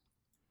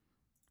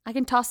 I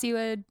can toss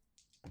you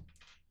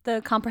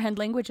the comprehend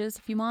languages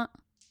if you want.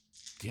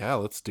 Yeah,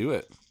 let's do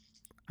it.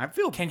 I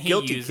feel Can he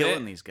guilty use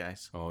killing it? these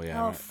guys. Oh,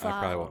 yeah. Oh, I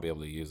probably foul. won't be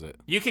able to use it.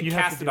 You can You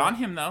have cast to it do on it.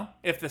 him though,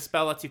 if the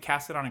spell lets you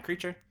cast it on a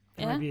creature.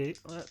 Maybe.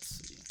 Let's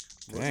see.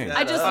 Dang.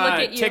 I just Uh, look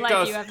at you Tick like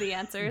goes- you have the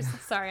answers.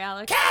 Sorry,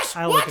 Alex. Cash,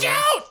 I look watch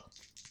at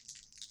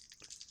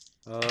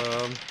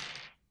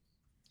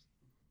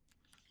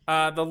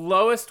out! The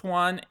lowest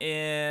one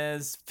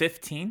is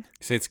 15.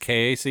 Say it's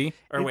KAC?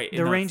 Or wait, the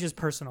no, range it's is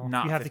personal.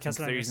 not You have 15, to cast it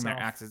 'cause on they're using their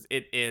yourself. axes.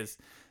 It is.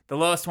 The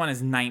lowest one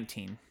is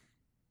 19.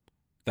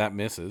 That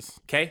misses.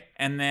 Okay,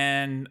 and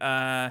then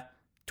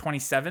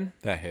 27.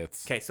 That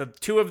hits. Okay, so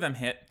 2 of them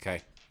hit.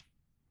 Okay.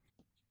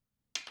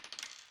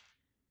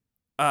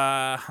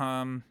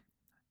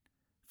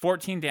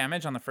 14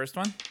 damage on the first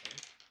one,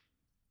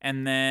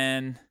 and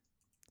then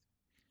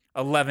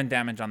 11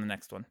 damage on the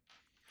next one.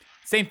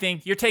 Same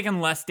thing. You're taking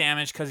less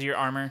damage because of your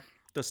armor.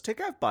 Does Tick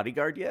have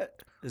bodyguard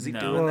yet? Is he No.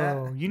 doing that?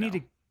 Whoa, you need No.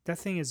 to. That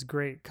thing is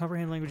great.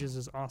 Comprehend languages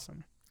is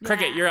awesome.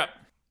 Cricket, you're up.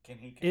 Can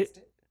he cast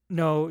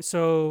No,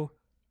 so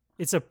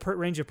it's a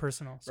range of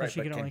personal. So Right, she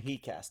but can can only. he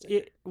cast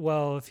it?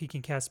 Well, if he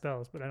can cast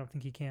spells, but I don't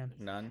think he can.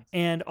 None.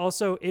 And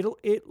also,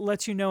 it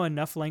lets you know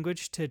enough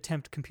language to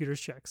attempt computer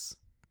checks.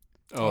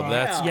 Oh,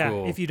 that's Yeah,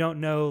 cool. if you don't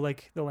know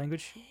like the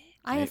language.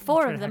 I have Maybe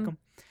 4 try of to hack them. 'em.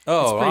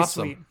 oh, It's pretty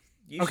awesome. sweet.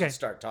 You Okay. should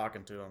start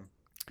talking to him.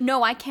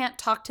 No, I can't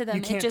talk to them.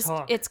 You can't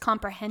talk. It's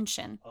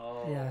comprehension.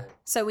 Oh. Yeah.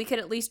 So we could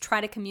at least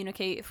try to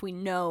communicate if we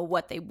know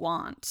what they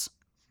want.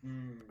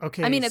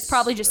 Okay. I mean, it's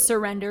probably just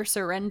surrender,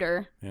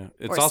 Yeah.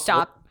 It's or also,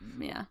 stop.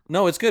 Yeah.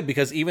 No, it's good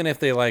because even if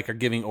they like are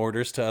giving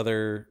orders to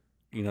other,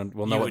 we'll know You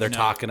what would they're know.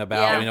 talking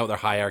about. Yeah. We know what their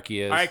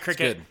hierarchy is. All right, It's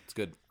Cricket. good. It's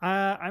good.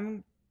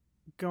 I'm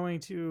going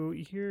to.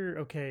 You're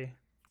okay.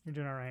 You're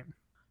doing all right.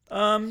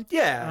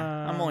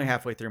 Yeah. I'm only Um,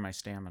 halfway through my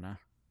stamina.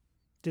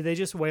 Did they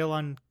just wail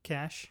on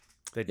Cash?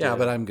 They Yeah, did.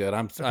 but I'm good.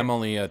 I'm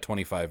only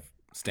 25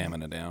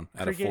 stamina down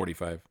out of Cricket.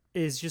 45.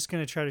 Is just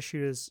going to try to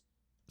shoot his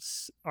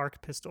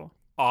arc pistol,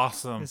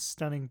 Awesome. his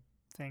stunning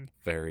thing,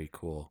 Very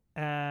cool.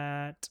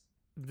 at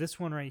this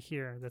one right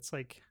here. That's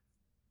like,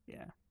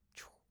 yeah.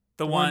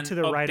 The one one to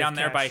the right of down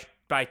there Cash.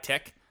 by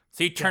Tick.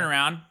 So you turn Yeah.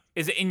 around.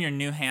 Is it in your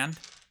new hand?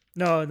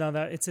 No,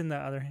 that it's in the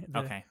other.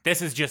 Okay.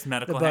 This is just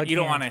medical bug hand. You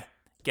don't hand. want to.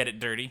 get it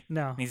dirty?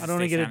 No, Needs I to don't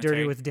want to stay get it dirty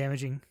sanitary? with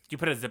damaging. Do you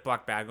put a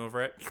Ziploc bag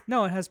over it?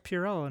 No, it has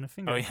Purell and a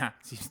finger. Oh yeah.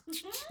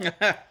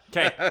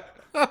 Okay,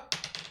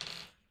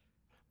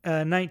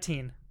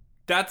 19.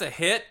 that's a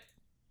hit.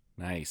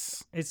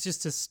 Nice. It's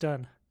just a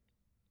stun.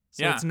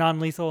 So Yeah. it's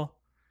non-lethal.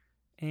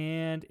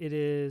 And it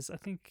is, I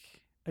think,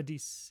 a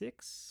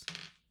D6.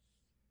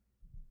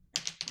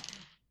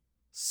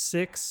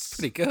 6.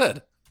 Pretty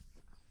good.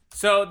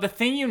 So the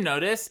thing you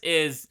notice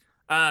is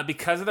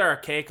because of their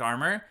archaic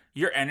armor,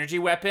 your energy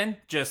weapon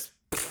just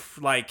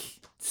like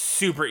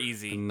super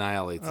easy.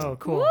 Annihilates Oh, him.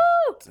 cool.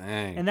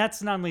 Dang. And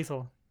that's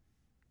non-lethal.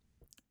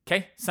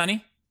 Okay,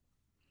 Sunny.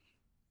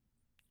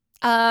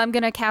 I'm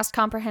gonna cast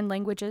comprehend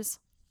languages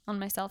on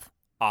myself.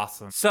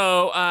 Awesome.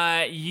 So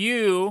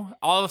you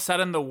all of a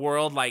sudden the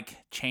world like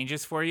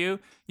changes for you.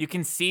 You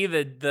can see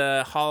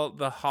the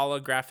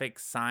holographic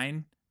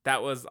sign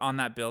that was on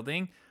that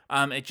building.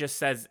 It just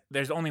says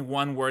there's only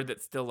one word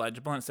that's still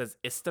legible, and it says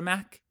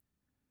Istamak.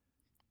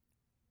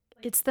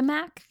 It's the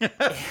Mac.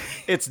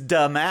 It's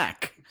da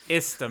Mac.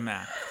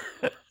 Istamak.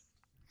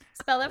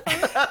 Spell it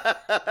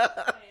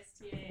for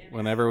me.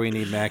 Whenever we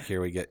need Mac here,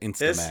 we get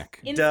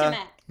Instamac. Da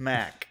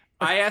Mac.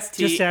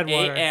 Just add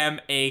water.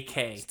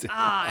 Istamak.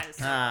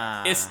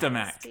 Ah.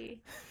 Istamak.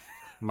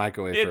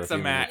 Microwave for a It's few a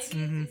Mac. minutes.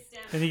 Mm-hmm.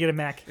 Then you get a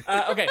Mac.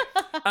 Okay.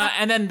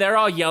 And then they're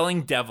all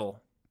yelling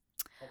devil.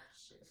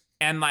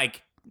 And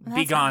like, That's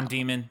be gone, not-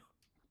 demon.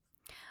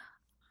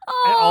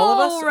 And all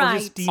of us? right. Or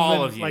just demon,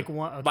 All of you. Like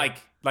one. Okay.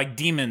 Like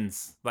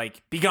demons.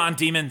 Like, be gone,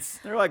 demons.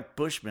 They're like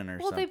Bushmen or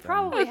Well, something. they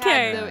probably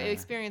Okay. had the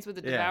experience with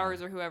the Yeah.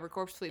 Devourers or whoever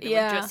Corpse Fleet. They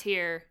Yeah. were just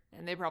here,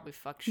 and they probably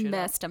fucked shit up.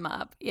 Messed him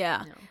up.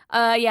 Yeah.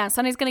 No. Yeah,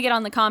 Sunny's gonna get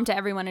on the comm to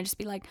everyone and just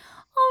be like,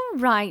 all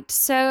right,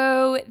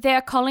 so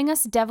they're calling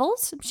us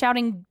devils,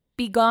 shouting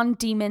begone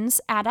demons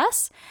at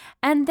us.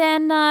 And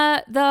then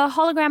the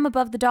hologram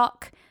above the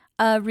dock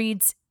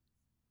reads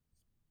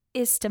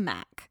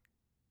Istamak.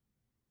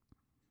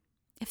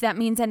 If that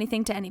means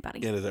anything to anybody.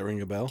 Yeah, does that ring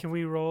a bell? Can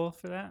we roll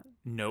for that?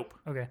 Nope.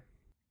 Okay.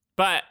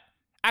 But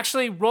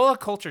actually, roll a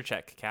culture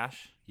check,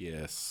 Cash.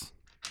 Yes.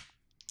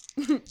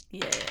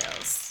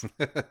 Yes.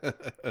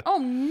 Oh,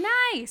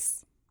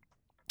 nice.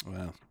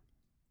 Wow.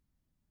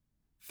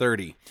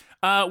 30.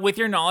 With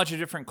your knowledge of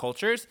different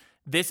cultures,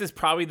 this is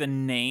probably the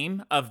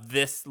name of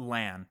this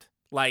land.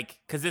 Like,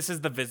 because this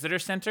is the visitor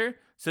center.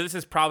 So this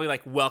is probably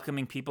like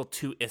welcoming people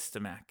to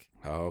Istamak.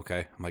 Oh,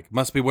 okay. I'm like,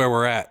 must be where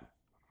we're at.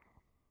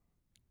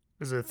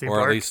 Is it a theme Or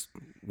park? at least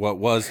what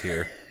was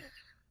here.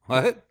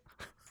 What?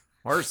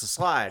 Where's the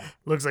slide?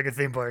 Looks like a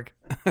theme park.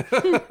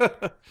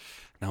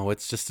 No,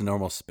 it's just a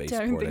normal Don't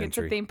spaceport think it's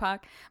entry. a theme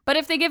park. But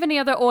if they give any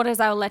other orders,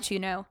 I'll let you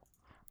know.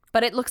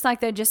 But it looks like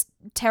they're just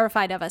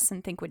terrified of us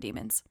and think we're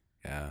demons.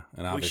 Yeah,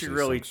 and We obviously should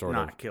really some sort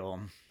not of. kill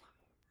them.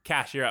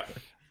 Cash, you're up.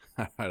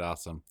 All right,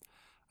 awesome.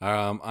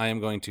 I am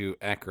going to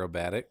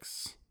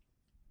acrobatics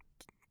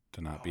to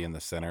not be in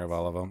the center of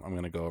all of them. I'm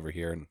going to go over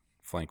here and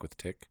flank with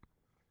Tick.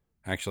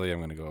 Actually, I'm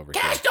going to go over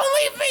Cash, here. don't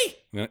leave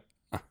me!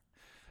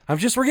 I'm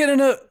just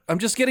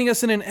getting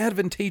us in an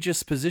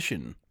advantageous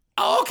position.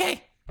 Oh,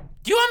 okay.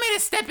 Do you want me to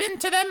step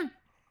into them?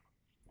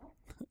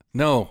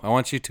 No, I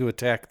want you to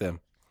attack them.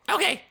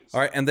 Okay. All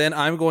right, and then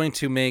I'm going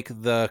to make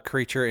the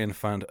creature in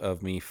front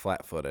of me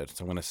flat-footed.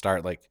 So I'm going to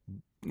start like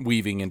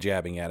weaving and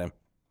jabbing at him.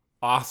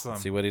 Awesome.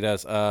 See what he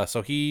does.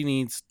 So he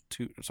needs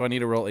to. So I need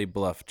to roll a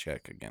bluff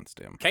check against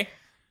him. Okay.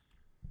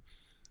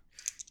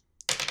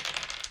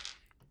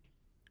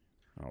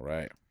 All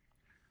right.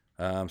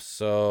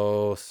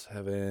 So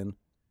 7,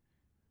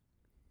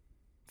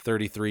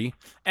 33.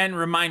 And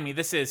remind me,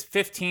 this is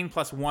 15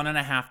 plus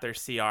 1.5 their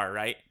CR,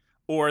 right?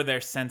 Or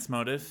their sense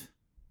motive.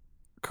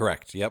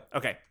 Correct. Yep.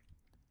 Okay.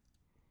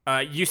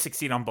 You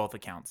succeed on both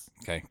accounts.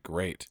 Okay.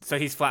 Great. So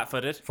he's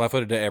flat-footed.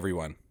 Flat-footed to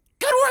everyone.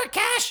 Good work,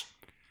 Cash.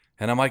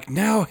 And I'm like,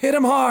 now hit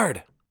him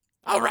hard.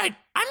 All right,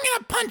 I'm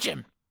gonna punch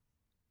him.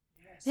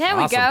 There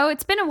Awesome. we go.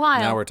 It's been a while.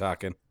 Now we're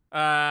talking.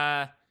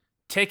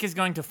 Tick is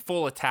going to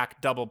full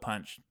attack, double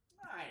punch.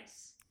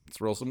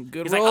 Let's roll some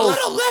good He's like, a rolls.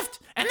 little left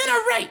and then a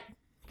right.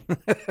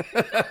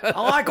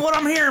 I like what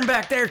I'm hearing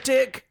back there,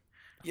 Tick.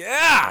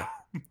 Yeah.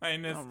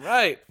 Minus. All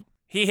right.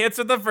 He hits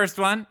with the first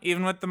one,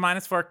 even with the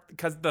 -4,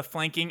 because the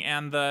flanking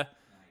and the.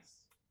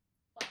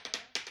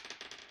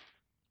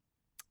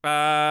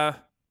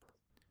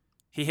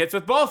 He hits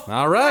with both.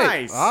 All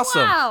right. Nice.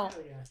 Awesome. Wow.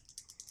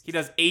 He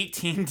does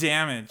 18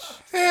 damage.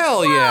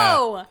 Hell yeah.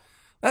 Whoa.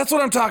 That's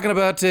what I'm talking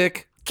about,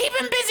 Tick. Keep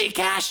him busy,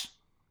 Cash.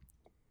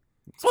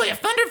 Boy,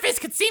 if Thunderfist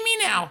could see me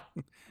now.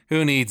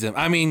 Who needs him?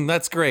 I mean,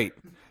 that's great.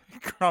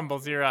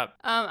 Crumbles, you're up.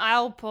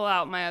 I'll pull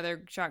out my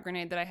other shot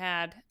grenade that I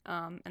had,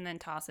 and then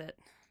toss it.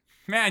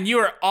 Man, you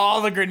are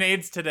all the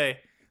grenades today.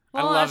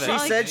 Well, I love that's it. She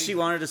Like- said she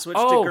wanted to switch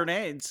Oh. to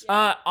grenades.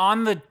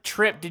 On the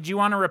trip, did you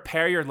want to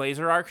repair your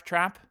laser arc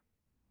trap?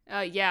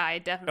 Yeah, I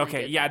definitely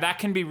Okay, did yeah, that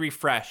can be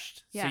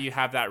refreshed. Yeah. So you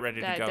have that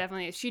ready that to go.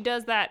 definitely. She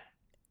does that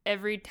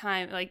every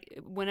time, like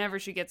whenever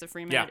she gets a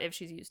free minute, Yeah. if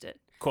she's used it.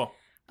 Cool.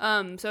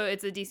 So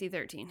it's a DC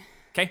 13.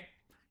 Okay.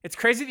 It's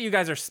crazy that you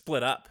guys are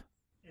split up.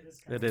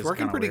 It It's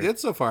working pretty good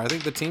so far. I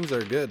think the teams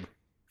are good.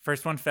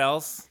 First one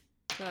fails.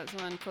 So that's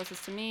the one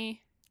closest to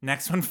me.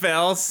 Next one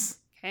fails.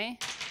 Okay.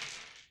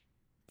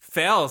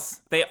 Fails.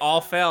 They all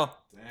fail.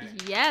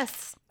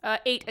 Yes.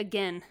 8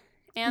 again.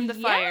 And the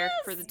fire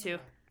for the 2.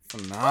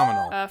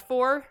 Phenomenal.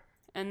 4,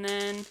 and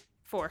then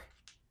 4.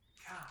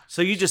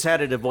 So you just had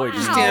it avoid.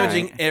 He's Wow.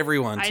 damaging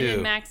everyone, I did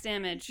too. max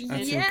damage.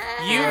 That's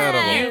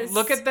You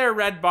look at their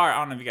red bar. I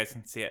don't know if you guys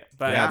can see it,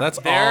 but Yeah, that's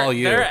they're, all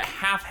you. They're at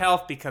half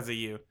health because of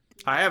you.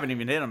 I haven't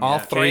even hit them All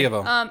yet. 3 of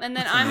them. And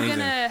then I'm amazing.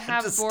 gonna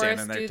have just Boris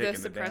standing there do the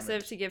taking the suppressive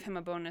damage. to give him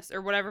a bonus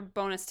or whatever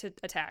bonus to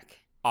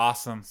attack.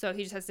 Awesome. So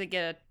he just has to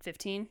get a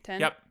 15,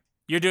 10. Yep.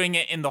 You're doing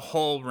it in the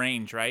whole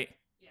range, right?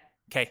 Yeah.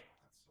 Okay.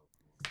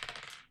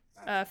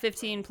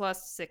 15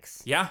 plus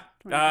 6. Yeah.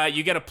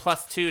 You get a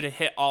 +2 to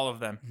hit all of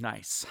them.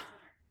 Nice.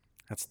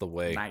 That's the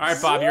way. Nice. All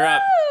right, Bob, you're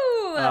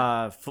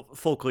up.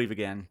 Full cleave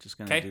again. Just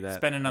gonna Okay. do that.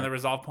 Spend another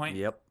resolve point.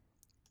 Yep.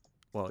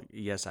 Well,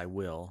 yes, I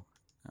will.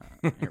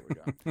 Here we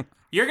go.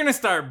 You're gonna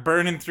start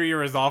burning through your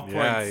resolve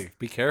Yeah, points.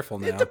 be careful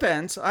now. It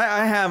depends.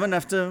 I have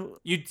enough to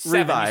You 7.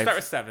 You revive. start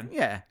with 7.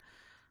 Yeah.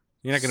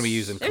 You're not going to be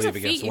using There's a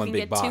cleave feat against you one can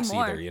big get 2 boss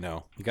more. either, you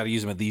know. You got to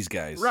use them with these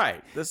guys.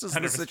 Right. This is the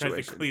 100% to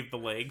situation. cleave the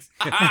legs.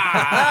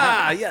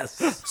 Ah, yes.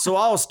 So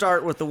I'll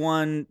start with the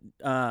one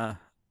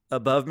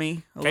above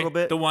me a little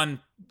bit. The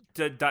one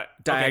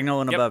Diagonal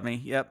okay. and Yep. above me.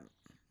 Yep.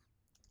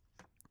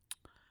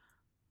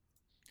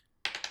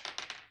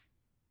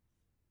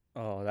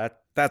 Oh,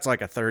 that's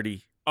like a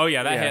 30. Oh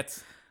yeah, that Yeah.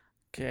 hits.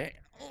 Okay.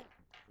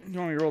 You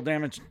want me to roll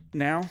damage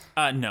now?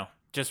 No.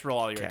 Just roll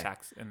all your Okay.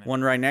 attacks. And then...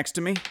 One right next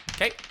to me,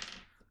 Okay.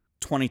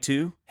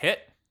 22.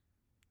 Hit.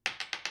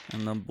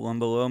 And the one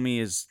below me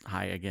is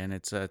high again.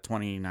 It's a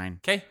 29.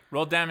 Okay.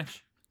 Roll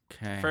damage.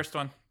 Okay. First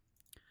one.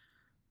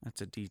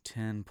 That's a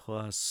D10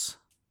 plus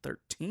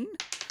 13.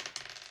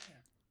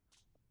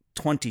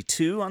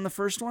 22 on the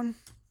first one.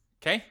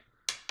 Okay.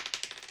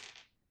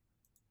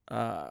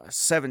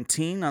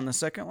 17 on the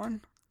second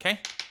one. Okay.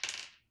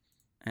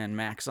 And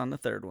max on the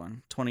third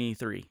one.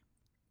 23.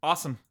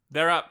 Awesome.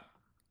 They're up.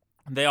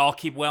 They all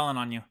keep wailing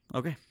on you.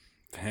 Okay.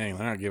 Dang,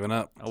 they're not giving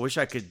up. I wish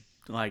I could,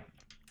 like,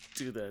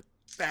 do the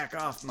back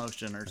off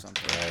motion or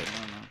something. Right. I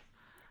don't know.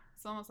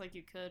 It's almost like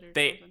you could or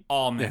They something.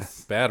 all Yeah,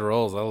 miss. bad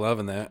rolls. I'm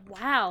loving that.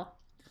 Wow.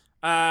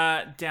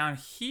 Down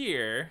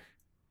here,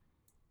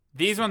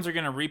 these ones are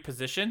gonna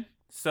reposition.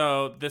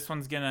 So this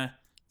one's gonna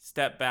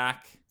step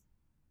back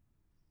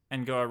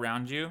and go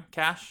around you,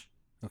 Cash.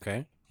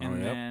 Okay.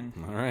 And yep. then-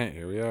 All right,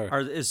 here we are.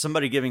 Is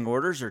somebody giving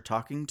orders or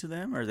talking to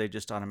them, or are they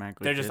just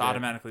automatically? They're just did it?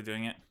 automatically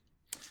doing it.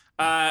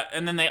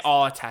 And then they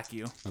all attack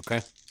you.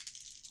 Okay.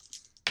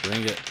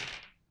 Bring it.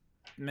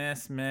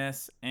 Miss,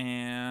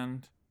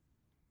 and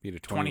Beat a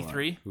 21.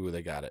 23. Ooh,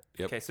 they got it.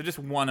 Yep. okay, so just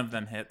one of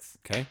them hits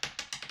Okay.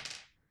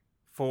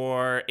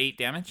 for 8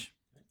 damage.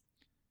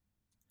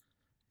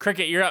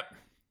 Cricket, you're up.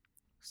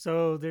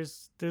 So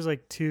there's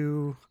like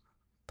 2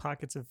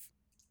 pockets of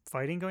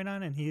fighting going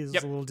on, and he's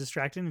Yep. a little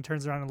distracted and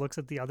turns around and looks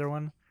at the other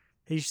one.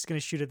 He's just gonna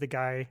shoot at the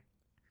guy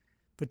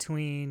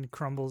between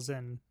Crumbles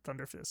and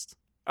Thunderfist.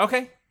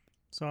 Okay.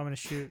 So I'm gonna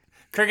shoot.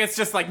 Cricket's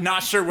just like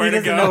not sure where He to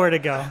doesn't go. know where to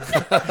go. I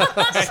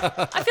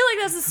feel like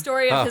that's the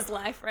story of his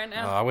life right Oh,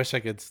 now. I wish I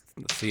could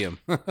see him.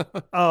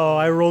 Oh,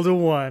 I rolled a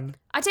 1.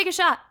 I take a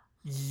shot,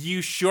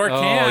 You sure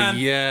Oh, can.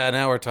 yeah.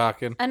 Now we're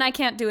talking. and I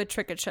can't do a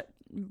trick or shot.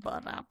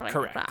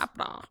 Correct.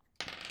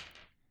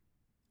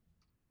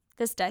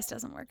 This dice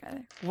doesn't work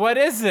either. What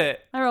is it?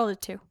 I rolled a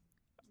 2.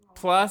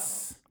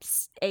 Plus.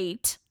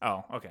 8.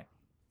 Oh, okay.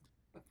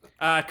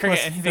 Cricket,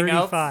 Plus anything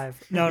else?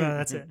 35. No,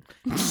 that's it.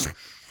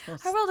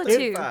 I rolled a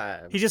 2.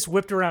 5. He just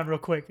whipped around real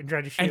quick and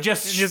tried to shoot. And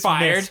just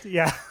fired? missed.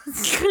 Yeah.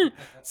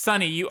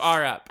 Sonny, you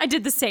are up. I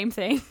did the same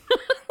thing.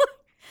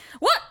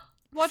 What?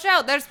 Watch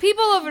out, there's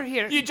people over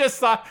here. You just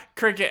saw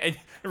Cricket and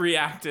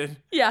reacted.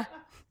 Yeah.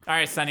 All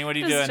right, Sonny, what are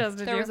you This is doing?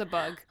 just a There do. was a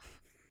bug.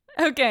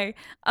 Okay.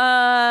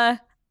 Oh,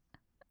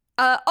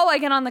 I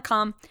get on the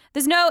comm.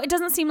 It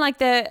doesn't seem like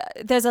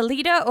there's a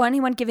leader or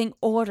anyone giving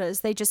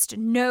orders. They just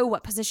know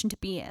what position to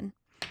be in.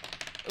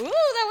 Ooh,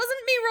 that wasn't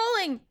me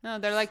rolling. No,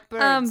 they're like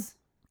birds.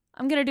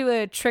 I'm going to do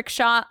a trick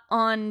shot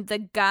on the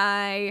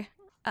guy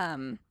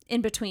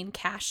in between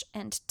Cash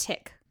and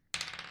Tick.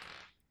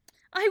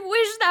 I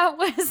wish that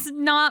was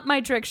not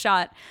my trick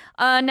shot.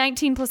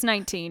 19 plus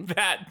 19.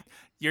 That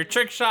your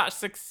trick shot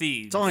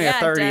succeeds. It's only Yeah, a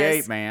it 38,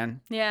 does.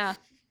 man. Yeah.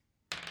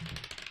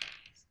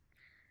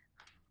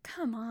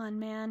 Come on,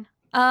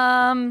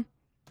 man.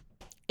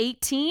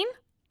 18?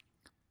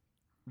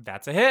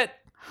 That's a hit.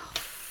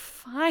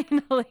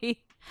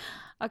 Finally.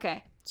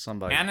 Okay.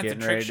 Somebody And it's a getting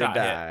trick ready to shot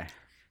die.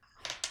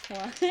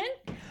 One.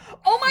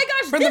 Oh my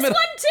gosh, From the this middle.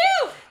 one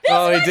too! This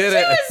Oh, he one did too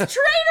it. is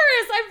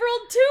traitorous! I've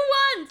rolled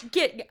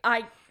 2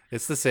 ones!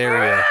 It's this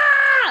area.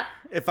 Ah!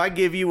 If I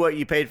give you what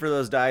you paid for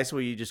those dice,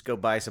 will you just go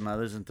buy some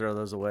others and throw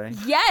those away?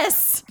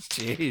 Yes!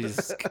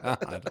 Jeez.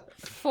 God.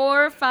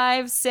 4,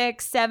 5,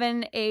 6,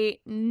 7,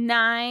 8,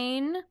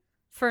 9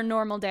 for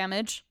normal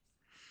damage.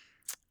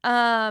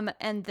 And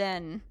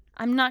then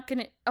I'm not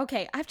gonna.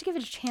 Okay, I have to give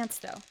it a chance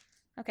though.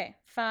 Okay,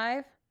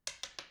 5,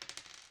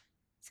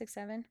 6,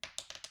 7,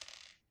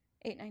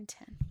 8, 9,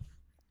 10.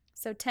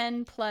 So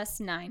 10 plus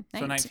 9.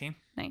 So 19.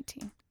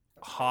 19.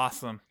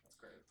 Awesome.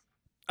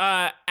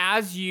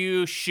 As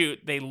you shoot,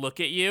 they look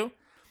at you,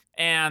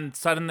 and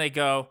suddenly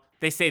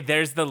they say,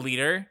 "There's the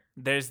leader.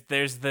 There's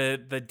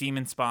the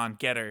demon spawn.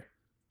 Get her."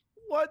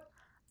 What?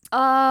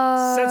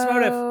 Sense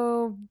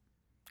motive.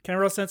 Can I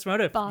roll sense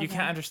motive? You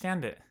can't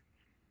understand it.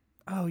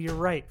 Oh, you're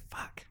right.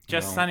 Fuck.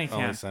 Just No, Sunny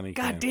only can. Sunny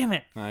God can. damn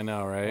it. I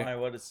know, right? Why,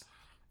 what is?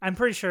 I'm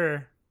pretty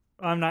sure.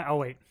 I'm not. Oh,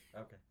 wait.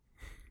 Okay.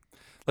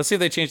 Let's see if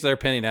they change their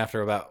opinion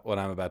after about what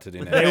I'm about to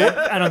do They next. will-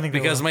 I don't think they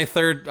Because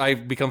will.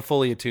 I've become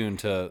fully attuned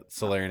to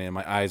Solarian, and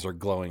my eyes are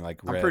glowing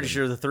like red. I'm pretty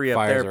sure the three up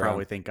fires there around.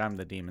 probably think I'm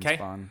the demon 'Kay.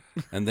 spawn,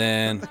 And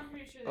then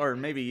or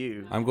maybe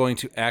you. I'm going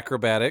to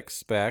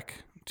acrobatics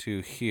back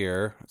to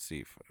here. Let's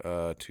see,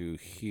 to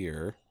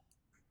here.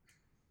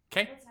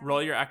 Okay,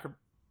 roll your acro.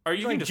 Or you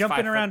He's can like just jumping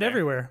 5 foot around there.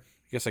 everywhere.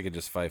 I guess I could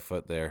just 5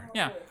 foot there.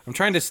 Yeah. I'm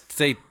trying to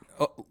stay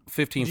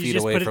 15 Did you feet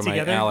just away put it from my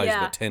together? allies, Yeah.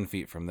 but 10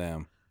 feet from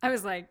them. I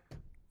was like,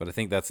 But I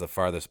think that's the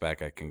farthest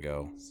back I can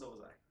go.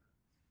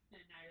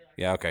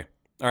 Yeah, okay.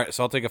 All right,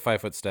 so I'll take a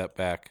 5 foot step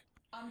back.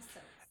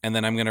 And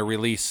then I'm going to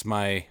release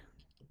my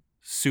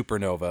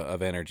supernova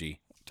of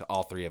energy to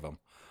all three of them.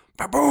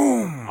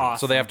 Ba-boom! So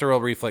Awesome. they have to roll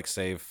reflex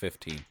save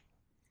 15.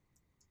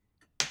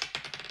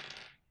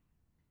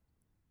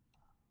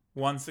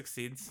 1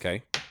 succeeds.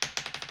 Okay.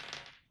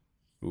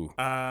 Ooh,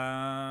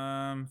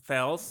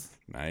 Fails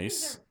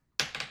nice.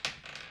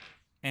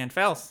 and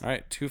fails. All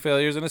right, 2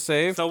 failures and a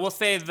save. So we'll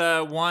say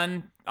the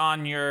one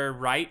on your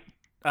right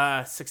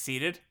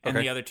succeeded, and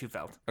Okay. the other 2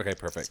 failed. Okay,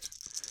 perfect.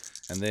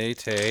 And they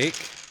take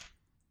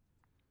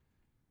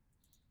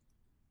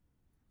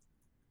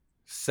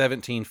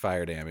 17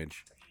 fire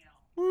damage.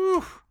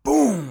 Woo.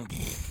 Boom!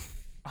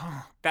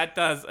 That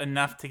does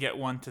enough to get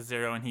 1 to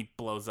 0, and he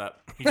blows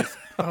up. He just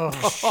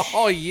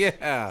Oh,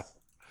 yeah.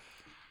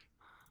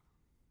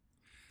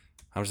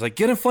 I was like,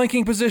 get in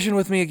flanking position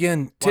with me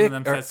again. one Tick. of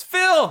them says,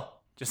 "Phil."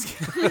 Just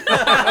kidding.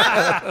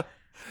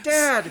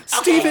 Dad,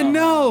 Steven,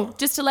 no.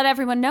 just to let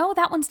everyone know,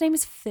 that one's name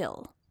is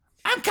Phil.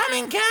 I'm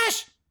coming,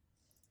 Cash.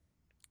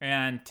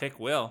 And Tick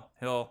will.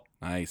 He'll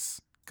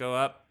Nice. go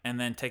up and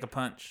then take a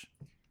punch.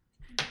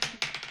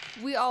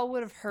 We all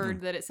would have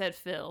heard that it said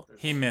Phil.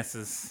 He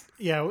misses.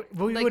 Yeah,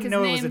 we Like, wouldn't his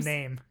know it was a name's-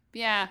 name.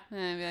 Yeah. And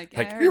I'd be like, I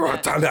Like, heard you're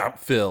on that. timeout,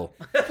 Phil.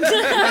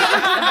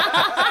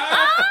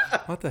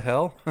 What the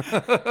hell?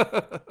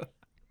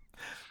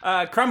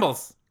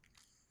 Crumbles.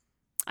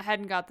 I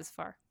hadn't got this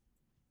far.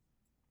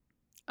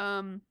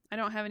 I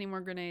don't have any more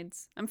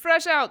grenades. I'm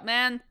fresh out,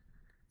 man.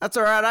 that's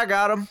all right. I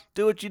got him.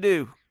 Do what you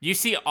do. You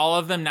see all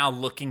of them now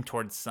looking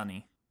towards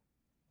Sunny.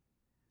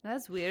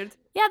 That's weird.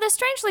 Yeah, they're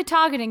strangely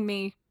targeting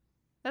me.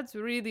 That's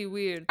really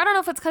weird. I don't know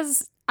if it's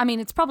because,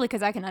 it's probably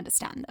because I can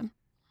understand them.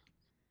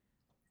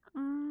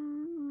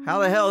 How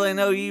the hell they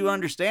know you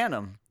understand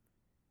them?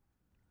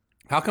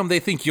 How come they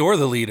think you're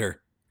the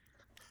leader?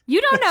 You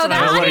don't know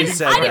that. Nobody I, didn't,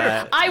 said I, didn't,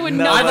 that. I would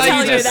No, not I thought tell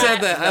you you just that.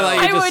 said that. I thought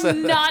you I just would said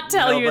that. not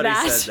tell you Nobody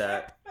that.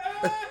 said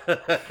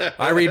that.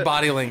 I read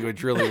body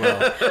language really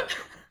well.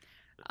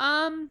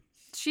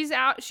 She's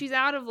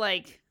out of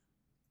like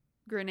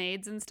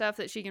grenades and stuff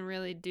that she can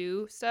really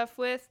do stuff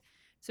with.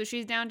 So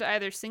she's down to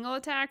either single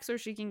attacks or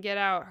she can get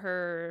out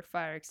her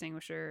fire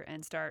extinguisher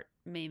and start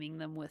maiming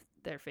them with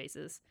their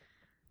faces.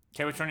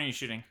 Okay, which one are you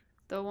shooting?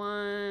 The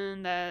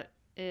one that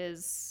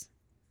is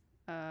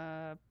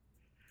In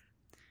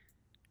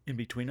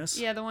between us?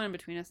 yeah, the one in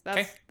between us.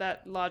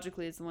 That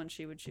logically is the one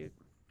she would shoot.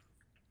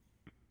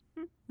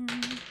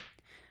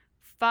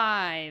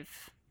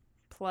 5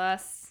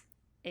 plus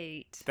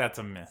 8. That's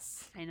a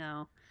miss. I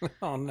know.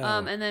 Oh, no.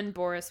 And then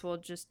Boris will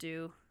just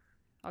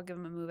I'll give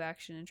him a move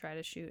action and try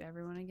to shoot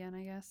everyone again,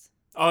 I guess.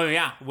 Oh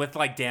yeah, with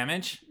like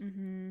damage.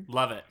 Mm-hmm.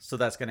 Love it. So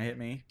that's gonna hit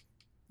me.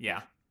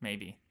 Yeah,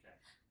 maybe.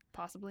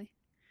 Possibly.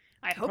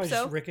 I hope Probably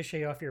so. just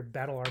ricochet off your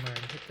battle armor and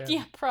hit them.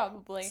 Yeah,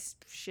 probably.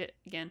 Shit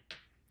again.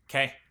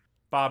 Okay,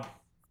 Bob.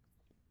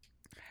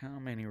 How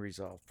many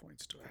resolve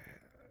points do I have?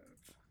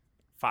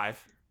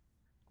 5.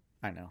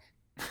 I know.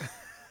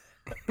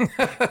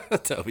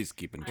 Toby's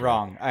keeping track.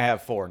 Wrong. I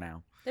have 4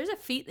 now. There's a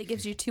feat that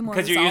gives you 2 more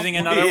Because you're resolve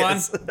using points. another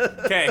Yes. one.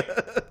 Okay.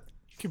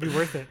 Could be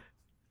worth it.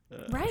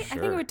 Right? I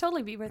think it would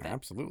totally be worth it.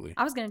 Absolutely.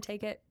 I was going to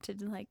take it to,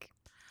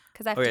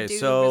 because I have Okay, to do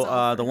so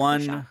resolve the for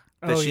one shot.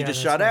 that Oh, she yeah,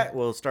 just that's shot right. at,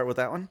 we'll start with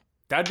that one.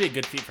 That'd be a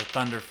good feat for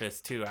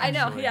Thunderfist too. I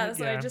know, Actually. yeah, that's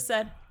what I Yeah. just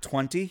said.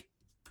 20.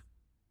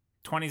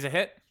 20's a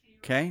hit.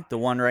 Okay, the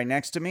one right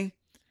next to me.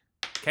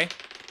 Okay,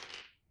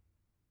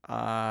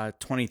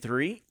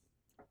 23.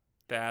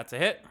 that's a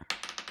hit.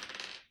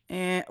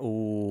 And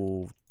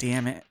oh,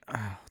 damn it.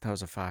 Oh, that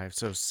was a 5.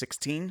 So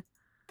 16.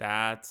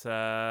 That's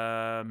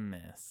a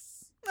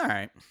miss. All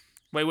right.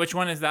 Wait, which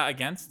one is that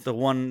against? The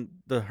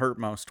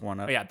hurtmost one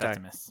up. Oh yeah, that's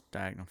a miss.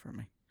 Diagonal for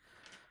me.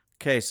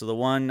 Okay, so the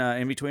one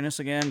in between us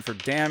again for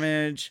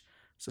damage.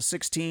 So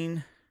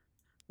 16.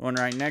 The one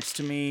right next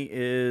to me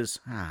is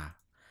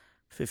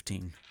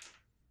 15.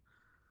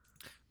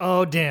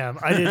 Oh, damn.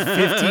 I did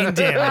 15 The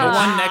damage.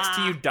 one next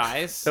to you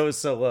dies. That was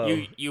so low.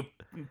 You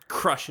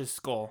crush his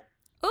skull.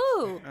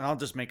 Ooh. And I'll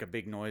just make a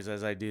big noise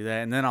as I do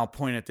that, and then I'll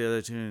point at the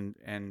other two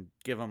and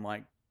give them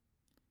like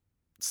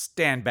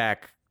stand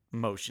back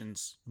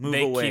motions, move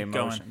They away keep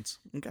going. motions.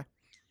 Okay,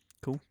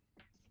 cool.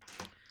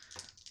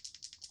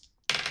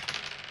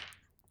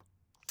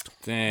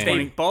 Dang.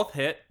 They both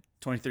hit.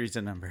 23 is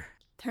the number.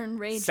 Turn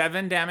rage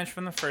 7 damage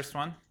from the first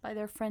one, by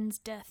their friend's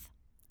death.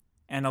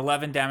 and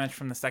 11 damage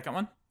from the second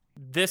one.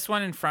 This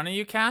one in front of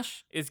you,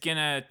 Cash, is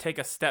gonna take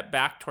a step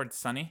back towards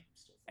Sunny,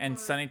 and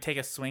Sunny take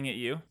a swing at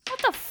you.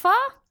 What the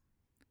fuck?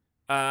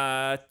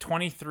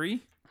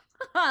 23.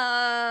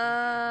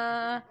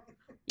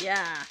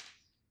 Yeah.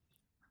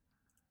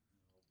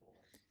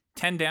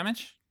 10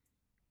 damage.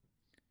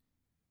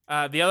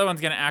 The other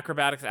one's gonna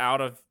acrobatics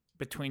out of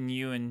between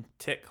you and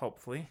Tick,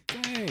 hopefully.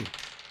 Dang.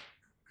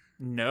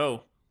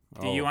 No.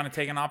 Do you Oh. want to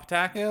take an op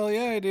attack? Hell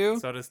yeah, I do.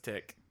 So does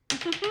Tick.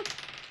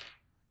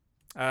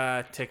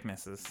 Tick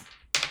misses.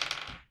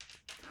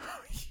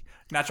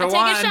 Natural I take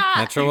one. a shot.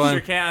 Natural You one.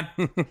 sure can.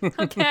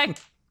 Okay.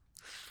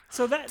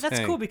 So that's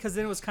Dang. cool because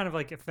then it was kind of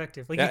like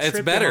effective. Like Yeah, you it's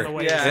tripped better. him on the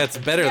way. Yeah. Yeah, it's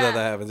better Yeah. that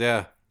that happens.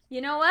 Yeah.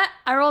 You know what?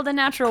 I rolled a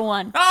natural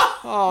 1. Oh,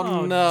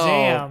 Oh, no.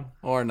 damn.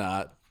 Or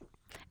not.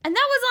 And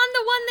that was on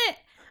the one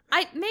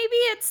that maybe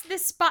it's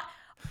this spot.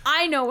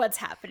 I know what's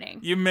happening.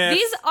 You missed.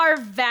 These are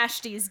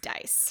Vashti's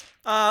dice.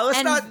 Let's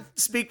And- not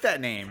speak that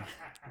name.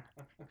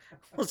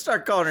 We'll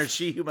start calling her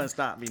she who must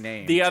not be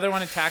named. The other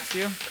one attacks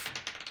you.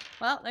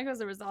 Well, there goes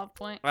the resolve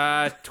point.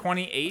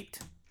 28.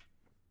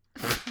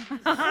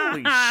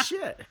 Holy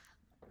shit.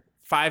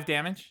 5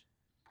 damage.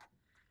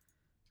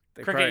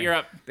 They Cricket, probably- you're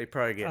up. They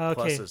probably get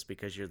Okay. pluses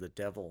because you're the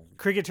devil.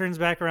 Cricket turns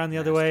back around the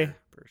other way,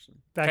 master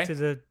person. back Okay. to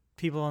the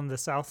people on the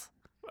south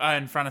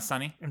In front of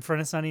Sunny. in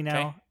front of Sunny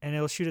now, Okay. and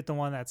it'll shoot at the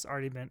one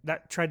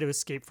that tried to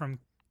escape from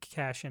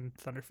Cash and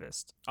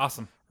Thunderfist,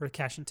 Awesome. or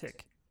Cash and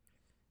Tick.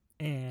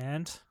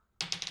 And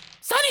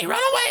Sunny, run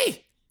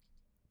away!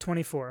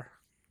 24.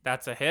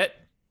 That's a hit.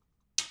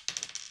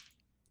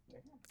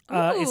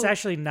 Ooh. It's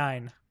actually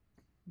 9.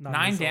 9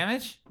 Non-lethal.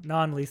 damage?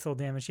 Non-lethal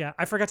damage. Yeah,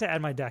 I forgot to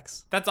add my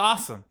dex. That's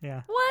awesome.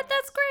 Yeah. What?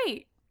 That's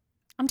great.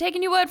 I'm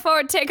taking your word for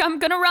it, Tick. I'm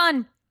gonna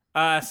run.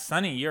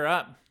 Sunny, you're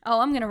up. Oh,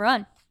 I'm gonna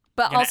run,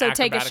 but Gonna also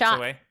take a acrobatics shot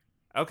away.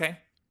 Okay.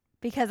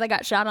 because I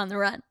got shot on the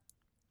run.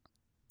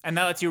 And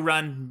that lets you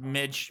run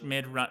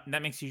mid run.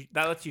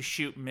 That lets you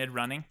shoot mid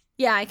running.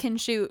 Yeah, I can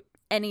shoot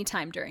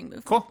anytime during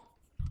movement. Cool.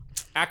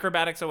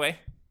 Acrobatics away.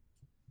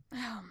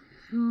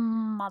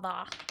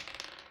 Mother.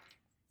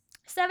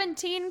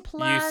 17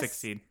 plus You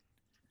succeed.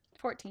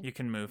 14. You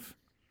can move.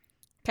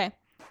 Okay.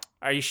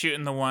 Are you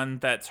shooting the one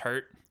that's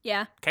hurt?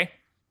 Yeah. Okay.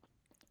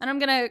 And I'm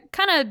gonna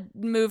kind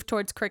of move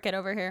towards Cricket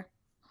over here.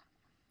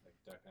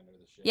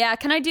 Yeah,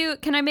 can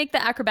I make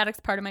the acrobatics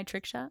part of my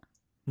trick shot?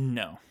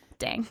 No.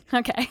 Dang.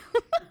 Okay.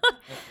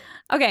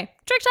 Okay,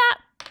 trick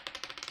shot.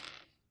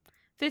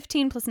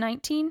 15 plus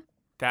 19.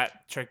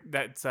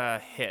 That's a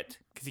hit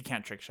because you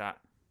can't trick shot.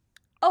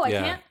 Oh, I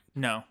Yeah. can't?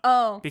 No.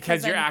 Oh.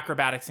 Because you're I'm-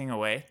 acrobaticsing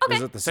away. Okay.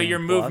 Was it the So same your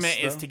plus,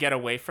 movement is though? to get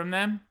away from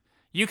them.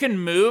 You can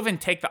move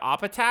and take the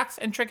op attacks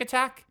and trick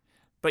attack,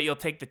 but you'll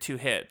take the 2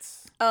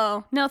 hits.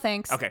 Oh, no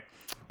thanks. Okay.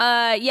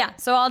 Yeah,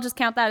 so I'll just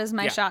count that as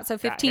my Yeah, shot. So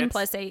that 15 hits.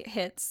 plus 8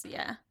 hits.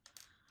 Yeah.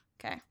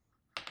 Okay.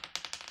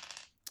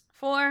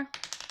 4,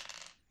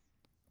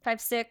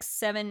 5, 6,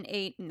 7,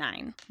 8,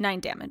 9. 9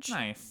 damage.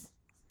 Nice.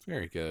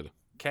 Very good.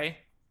 Okay.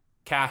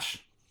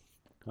 Cash.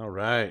 All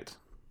right.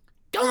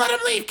 Don't let him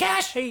leave,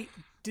 Cash. Hey,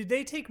 did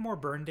they take more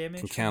burn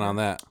damage? Can count on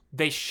that.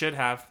 They should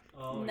have.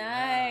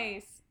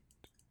 Nice.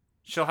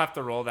 She'll have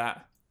to roll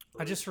that.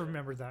 I just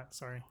remembered that.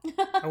 Sorry.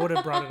 I would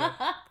have brought it up.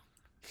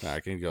 I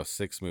can go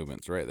 6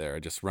 movements right there. I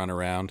just run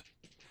around,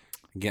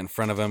 get in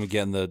front of him,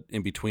 get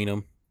in between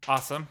them,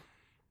 Awesome.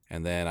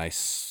 and then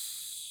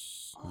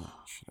should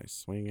I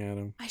swing at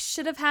him? I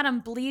should have had him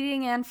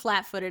bleeding and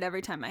flat-footed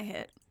every time I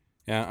hit.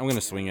 Yeah, I'm gonna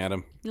swing at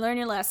him. You learn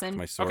your with lesson.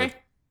 my sword. Okay.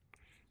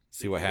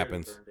 See what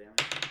happens.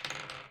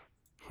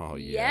 Oh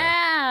yeah.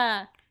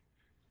 Yeah.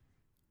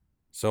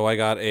 So I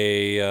got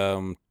a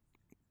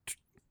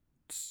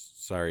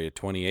a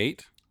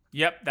 28.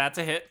 Yep, that's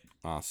a hit.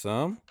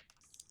 Awesome.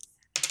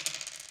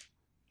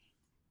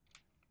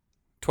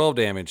 12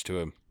 damage to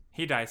him.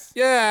 He dies.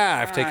 Yeah,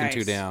 I've taken Nice.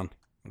 2 down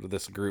out of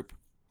this group.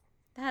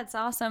 That's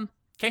awesome.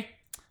 Okay.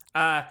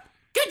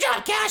 Good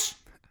job, Cash.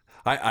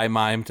 I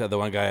mimed the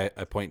one guy.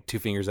 I point 2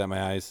 fingers at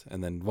my eyes,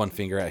 and then 1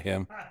 finger at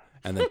him,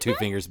 and then 2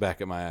 fingers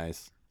back at my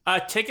eyes.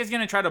 Tick is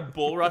gonna try to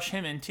bull rush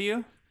him into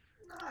you.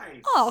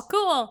 Oh,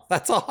 cool.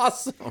 That's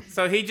awesome.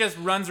 So he just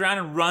runs around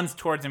and runs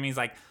towards him. He's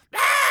like,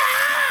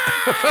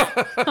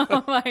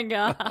 Oh my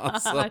gosh.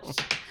 Awesome.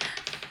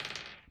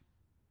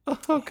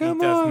 Oh, he come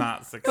does on.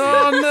 not succeed.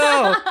 Oh,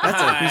 no.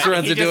 He just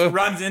runs he into just him.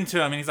 runs into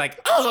him and he's like,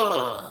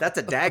 oh, That's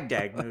a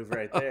dag move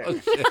right there.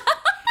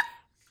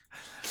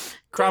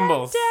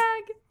 crumbles.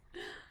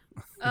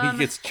 Dag. He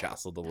gets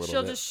jostled a little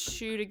She'll bit. just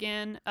shoot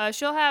again.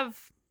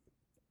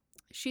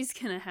 She's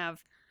gonna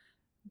have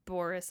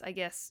Boris, I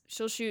guess.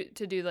 She'll shoot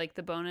to do like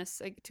the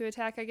bonus to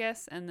attack, I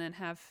guess, and then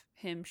have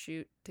him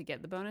shoot to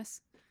get the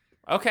bonus,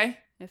 Okay.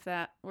 if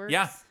that works.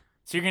 Yeah.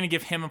 So you're gonna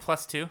give him a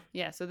 +2.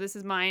 Yeah, so this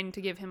is mine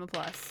to give him a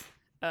plus.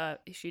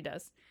 She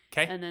does.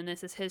 Okay. And then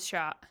this is his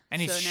shot.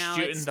 And he's so now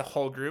shooting it's- the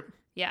whole group.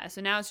 Yeah,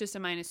 so now it's just a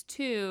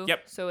 -2.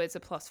 Yep. So it's a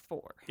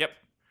 +4. Yep.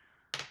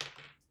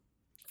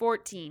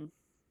 14.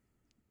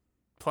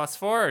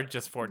 +4 or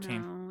just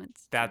 14? No,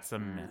 it's That's a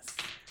miss.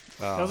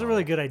 That was a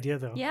really good idea,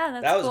 though. Yeah,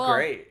 that's That was cool.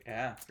 great.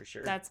 Yeah, for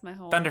sure. That's my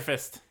whole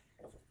Thunderfist.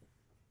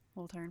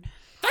 whole turn.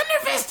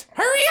 Thunderfist,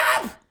 hurry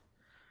up!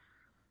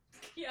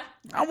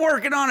 I'm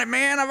working on it,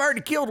 man. I've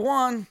already killed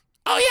one.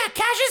 Oh yeah,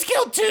 Cash has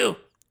killed 2.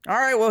 All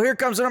right, well, here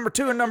comes number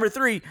 2 and number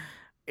 3.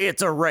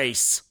 It's a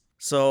race.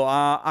 So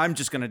I'm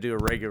just going to do a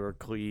regular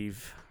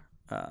cleave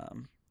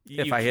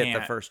if You I hit the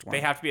can't. first one. They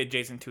have to be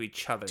adjacent to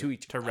each other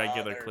to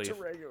regular there, cleave. to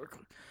regular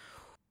cleave.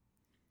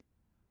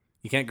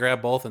 You can't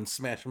grab both and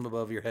smash them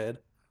above your head.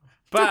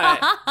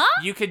 But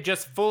you could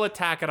just full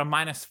attack at a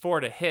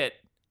 -4 to hit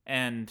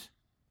and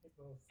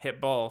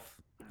hit both.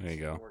 There you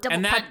go. Double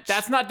and punch.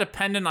 that's not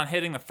dependent on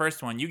hitting the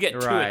first one. You get 2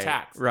 Right,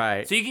 attacks.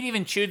 right. So you could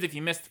even choose if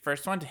you missed the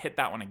first one to hit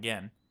that one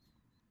again.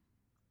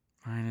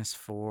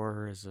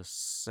 -4 is a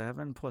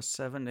 7 +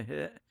 7 to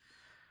hit.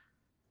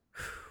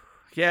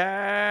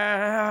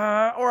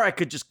 Yeah, or I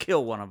could just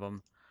kill one of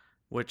them,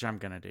 which I'm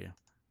going to do.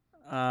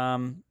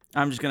 I'm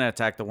just going to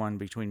attack the one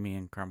between me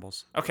and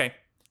Crumbles. Okay.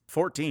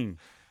 14.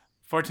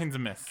 14's a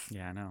miss.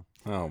 Yeah, I know.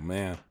 Oh,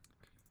 man.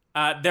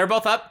 They're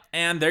both up,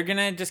 and they're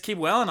gonna just keep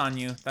wailing on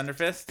you,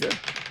 Thunderfist. Good.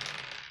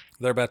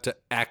 They're about to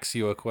ask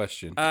you a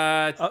question.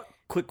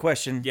 Quick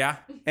question. Yeah.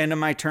 End of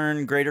my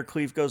turn, Greater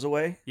Cleave goes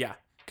away. Yeah.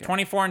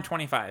 24 and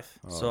 25.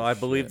 So I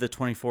believe the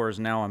 24 is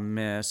now a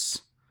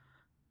miss,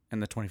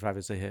 and the 25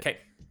 is a hit. Okay.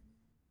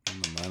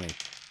 On the money.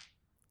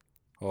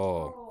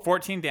 Oh,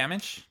 14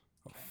 damage.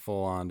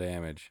 full on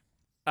damage.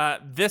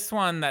 This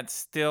one that's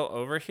still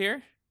over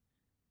here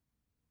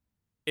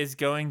is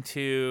going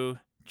to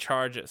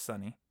charge at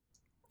Sunny.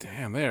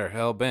 Damn, they're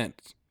hell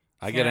bent.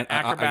 I He's get gonna an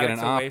I get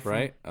acrobatics an away op, from-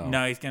 right? Oh.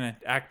 No, he's gonna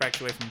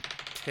acrobatics away from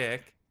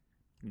Tick.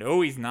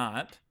 No, he's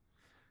not.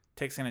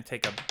 Tick's gonna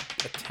take a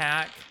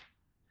attack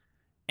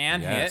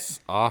and yes.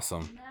 hit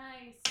Awesome.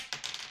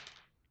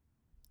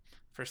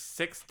 for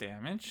 6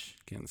 damage.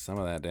 Getting some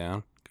of that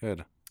down.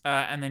 Good.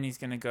 And then he's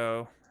gonna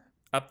go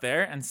up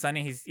there, and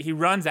Sunny he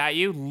runs at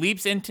you,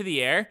 leaps into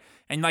the air,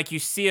 and like you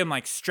see him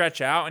like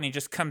stretch out, and he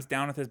just comes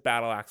down with his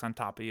battle axe on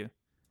top of you.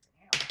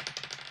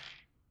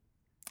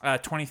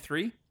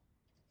 23.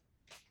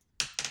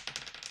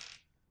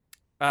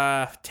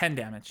 10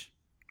 damage.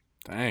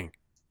 Dang.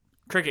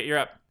 Cricket, you're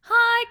up.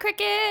 Hi,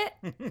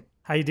 Cricket.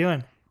 How you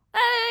doing?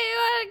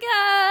 Oh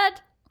my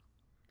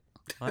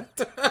god.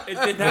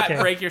 Did that Okay.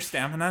 break your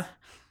stamina?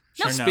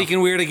 Sure, no.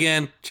 Speaking weird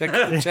again. Check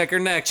her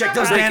neck. Check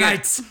those Cricket.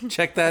 nanites.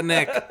 Check that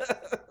neck.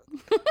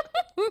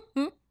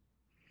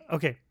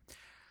 Okay.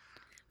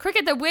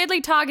 Cricket, they're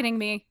weirdly targeting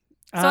me.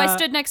 So I Uh,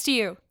 stood next to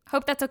you.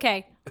 Hope that's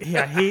okay.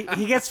 Yeah,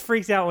 he gets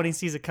freaked out when he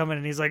sees it coming,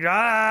 and he's like,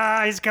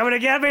 "Ah, he's coming to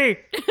get me!"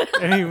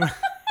 And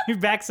he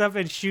backs up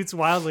and shoots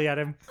wildly at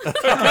him.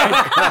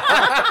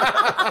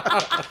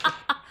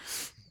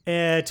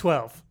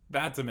 12.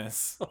 That's a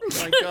miss. Oh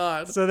my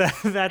god. So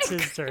that's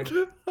his turn.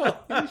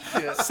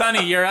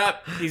 Sunny, you're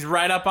up. He's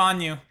right up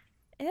on you.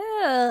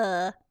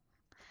 Ew.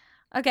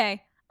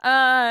 Okay.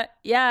 Yeah,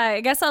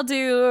 I guess I'll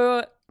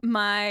do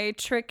my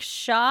trick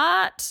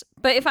shot.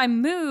 But if I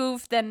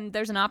move, then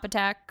there's an op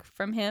attack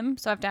from him,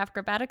 so I have to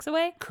acrobatics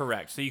away.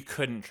 Correct. So you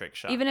couldn't trick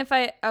shot. Even if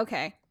I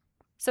okay.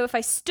 So if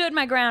I stood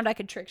my ground, I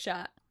could trick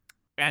shot.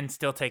 And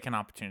still take an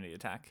opportunity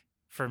attack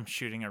from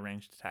shooting a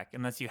ranged attack.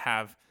 Unless you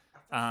have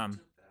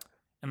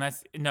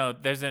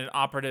there's an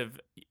operative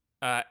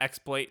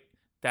exploit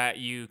that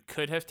you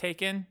could have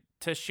taken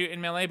to shoot in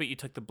melee, but you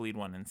took the bleed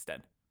one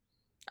instead.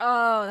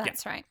 Oh,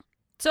 that's right.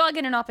 So I'll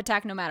get an op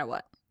attack no matter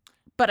what.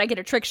 But I get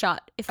a trick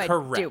shot if I do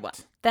one.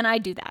 Correct. Then I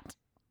do that.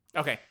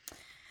 Okay.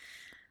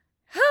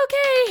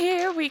 Okay,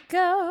 here we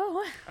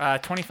go.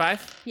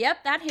 25.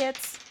 Yep, that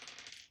hits.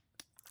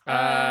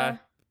 32.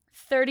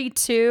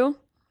 32.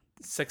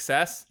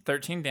 Success.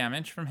 13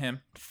 damage from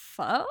him.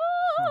 Fuck.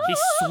 He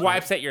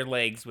swipes at your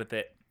legs with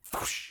it.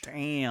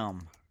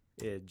 Damn.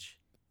 Edge.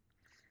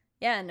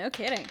 Yeah, no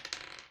kidding.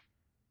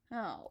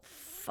 Oh,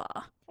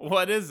 fuck.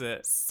 What is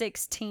it?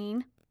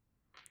 16.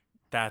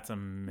 That's a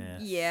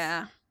miss.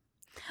 Yeah.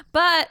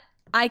 But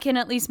I can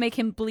at least make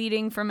him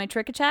bleeding from my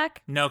trick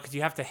attack. No, because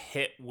you have to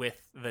hit with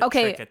the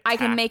Okay, trick attack. I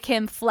can make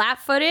him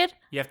flat-footed.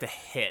 You have to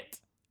hit.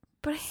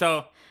 But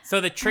So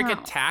the trick Oh.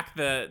 attack,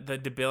 the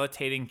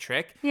debilitating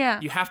trick, Yeah.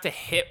 you have to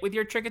hit with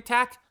your trick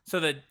attack. So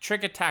the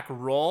trick attack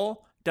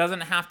roll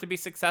doesn't have to be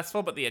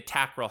successful, but the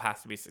attack roll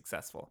has to be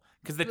successful.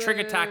 Because the trick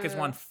attack is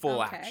one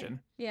full Okay.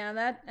 action. Yeah,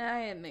 that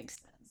makes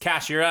sense.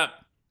 Cash, you're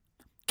up.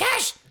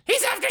 Cash!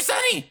 He's after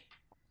Sunny!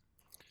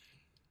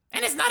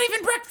 And it's not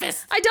even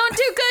breakfast! I don't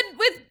do good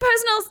with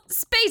personal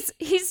space.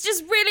 He's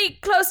just really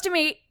close to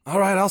me. All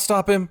right, I'll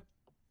stop him.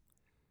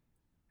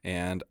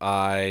 And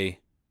I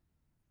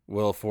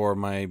will, for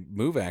my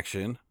move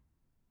action,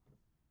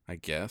 I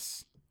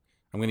guess,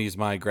 I'm going to use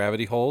my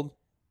gravity hold.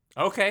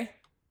 Okay.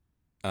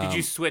 Did Um,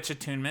 you switch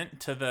attunement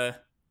to the...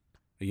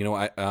 You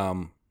know,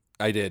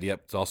 I did.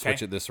 Yep. So I'll switch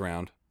Okay. it this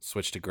round.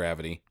 Switch to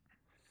gravity.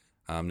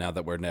 Now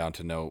that we're down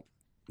to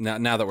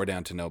now that we're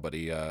down to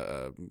nobody,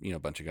 a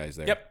bunch of guys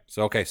there. Yep.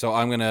 So okay, so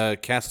I'm gonna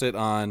cast it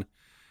on.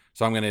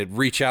 So I'm gonna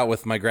reach out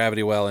with my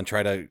gravity well and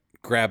try to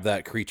grab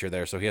that creature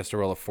there. So he has to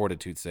roll a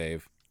Fortitude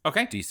save,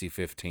 Okay. DC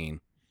 15.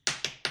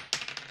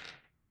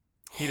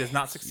 He does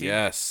not succeed.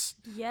 Yes.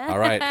 Yes. All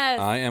right.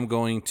 I am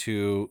going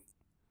to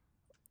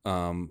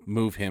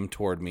move him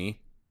toward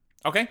me.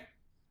 Okay.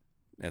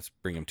 Let's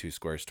bring him 2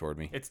 squares toward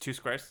me. It's 2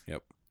 squares.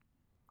 Yep.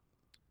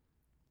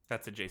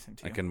 That's adjacent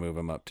to I you. can move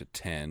him up to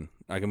 10.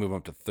 I can move him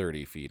up to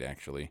 30 feet,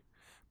 actually.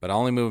 But I'll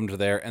only move him to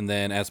there, and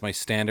then as my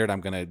standard,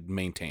 I'm going to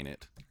maintain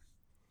it.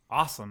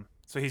 Awesome.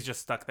 So he's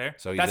just stuck there.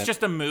 So That's then-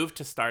 just a move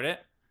to start it.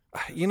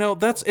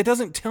 It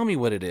doesn't tell me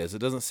what it is. It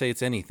doesn't say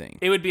it's anything.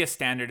 It would be a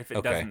standard if it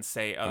Okay. doesn't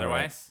say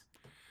otherwise.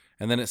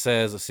 And then it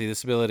says, let's see,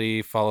 this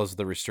ability follows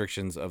the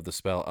restrictions of the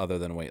spell other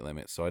than weight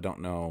limit. So I don't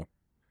know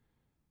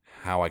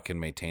how I can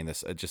maintain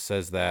this. It just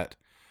says that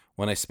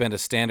when I spend a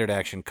standard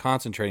action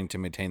concentrating to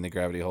maintain the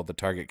gravity hold, the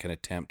target can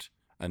attempt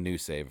a new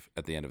save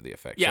at the end of the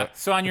effect. Yeah.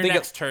 So on your think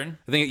next turn,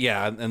 I think,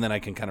 yeah, and then I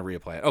can kind of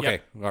reapply it.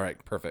 Okay. All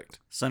right. Perfect.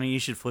 Sonny, you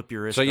should flip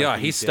your wrist. So, like yeah,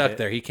 you he's did stuck it.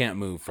 there. He can't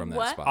move from that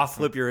What? spot. awesome.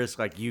 Flip your wrist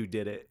like you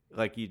did it.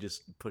 Like you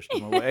just pushed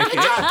him away.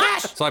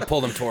 So I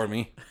pulled him toward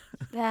me.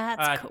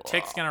 That's cool.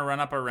 Tick's gonna run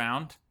up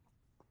around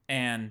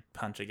and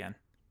punch again.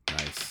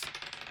 Nice.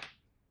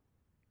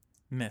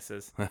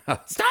 Misses.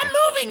 Stop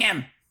moving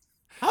him.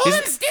 Hold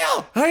him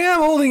still. I am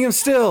holding him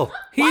still.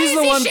 He's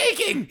the one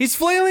shaking? He's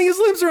flailing his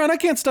limbs around. I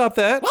can't stop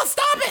that. Well,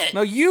 stop it.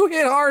 No, you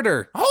hit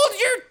harder. Hold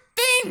your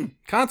thing.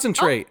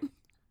 Concentrate.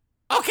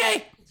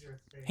 Okay.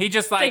 He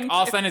just like Thank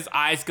all of a you. sudden his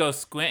eyes go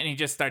squint and he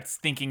just starts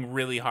thinking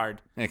really hard.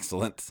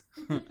 Excellent.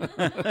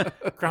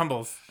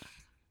 Crumbles.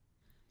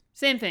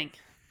 Same thing.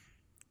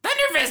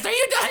 Thunderfist, are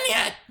you done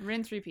yet?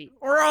 Rinse, repeat.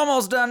 We're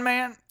almost done,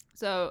 man.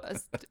 So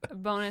a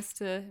bonus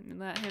to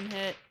let him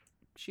hit.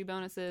 She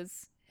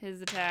bonuses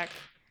his attack.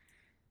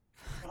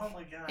 Oh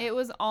my god. It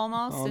was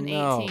almost Oh, an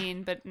no.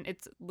 18, but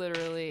it's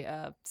literally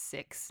a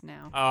 6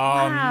 now. Oh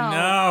Wow.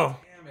 no.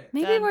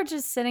 Maybe Done. we're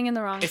just sitting in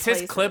the wrong Is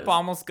places. his clip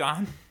almost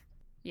gone?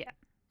 Yeah.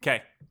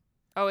 Okay.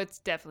 Oh, it's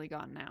definitely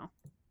gone now.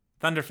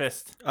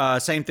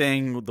 Thunderfist. Same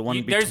thing with the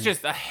one. There's between-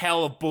 just a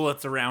hell of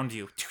bullets around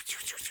you.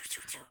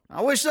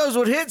 I wish those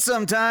would hit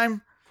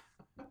sometime.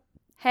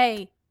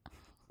 Hey,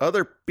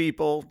 Other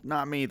people,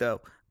 not me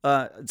though.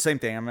 Same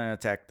thing. I'm gonna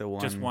attack the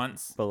one Just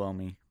once. below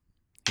me.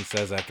 He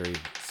says after he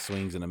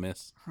swings and a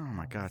miss. Oh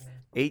my god.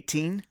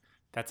 18.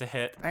 That's a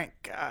hit. Thank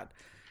God.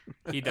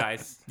 He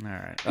dies. All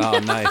right. Oh,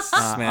 nice.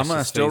 I'm Smash gonna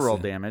his still face roll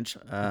in. damage.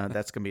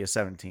 That's gonna be a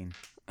 17.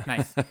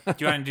 Nice. Do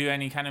you want to do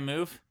any kind of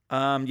move?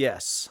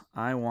 Yes,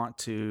 I want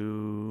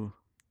to.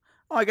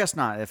 Oh, I guess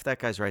not. If that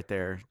guy's right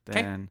there,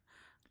 'Kay. then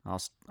I'll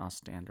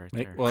stand right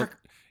there. Well,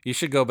 you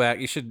should go back.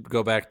 You should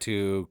go back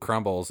to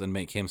Crumbles and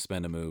make him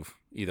spend a move,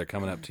 either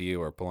coming up to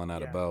you or pulling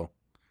out a Yeah. bow.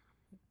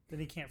 Then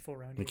he can't full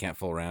round He you. can't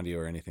full round you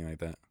or anything like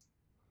that.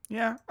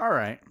 Yeah. All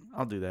right.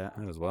 I'll do that.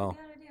 That as well.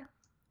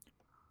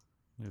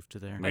 Move to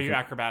there. Are you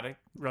acrobatic?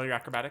 Roll your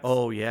acrobatics.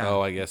 Oh yeah.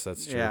 Oh, I guess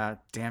that's true. Yeah.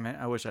 Damn it.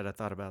 I wish I'd have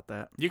thought about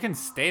that. You can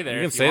stay there. You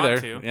can if stay you there.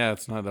 want to. Yeah,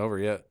 it's not over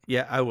yet.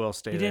 Yeah, I will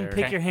stay You there. didn't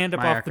pick Okay. your hand up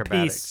My off the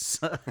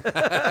piece.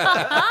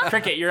 acrobatics.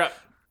 Cricket, you're up.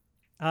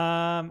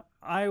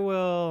 I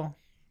will,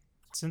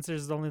 since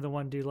there's only the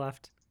one dude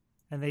left,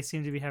 and they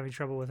seem to be having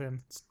trouble with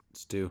him.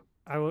 Stew.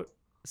 I will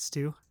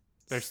Stu.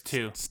 There's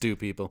 2. Stew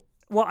people.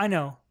 Well, I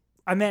know.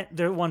 I meant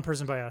the one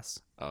person by us.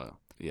 Oh,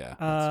 yeah.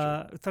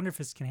 That's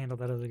Thunderfist can handle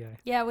that other guy.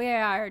 yeah, we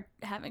are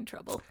having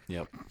trouble. true.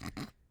 Yep.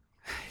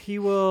 He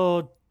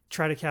will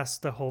try to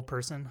cast the whole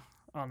person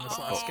on this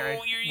last guy.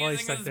 Oh, you're while he's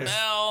using stuck a there.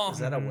 spell. Is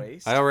that a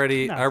waste? I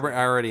already No.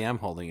 am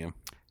holding him.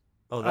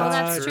 Oh, that's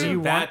that's true. Do you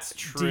want? That's Do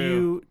true.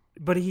 you?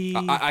 But he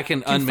I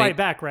can can fight unmain.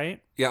 back,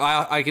 right?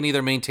 Yeah, I can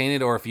either maintain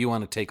it or if you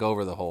want to take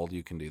over the hold,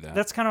 you can do that.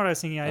 That's kind of what I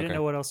was thinking. I didn't Okay.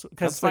 know what else That's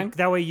because fine. like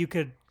that way you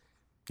could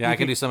yeah, you I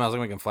can could- do something else.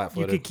 Like we can flat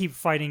you foot could it. keep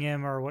fighting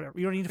him or whatever.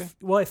 You don't need to.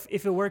 Well,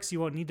 if it works, you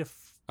won't need to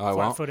Oh, I flat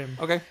won't? foot him.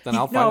 Okay, then He-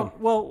 I'll fight no, him.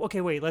 well,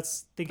 okay, wait.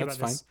 Let's think That's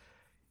about this.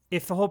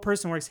 If the whole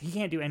person works, he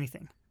can't do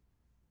anything.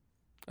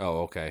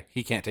 Oh, okay.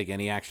 He can't take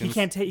any actions. He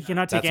can't take. He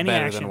cannot take That's any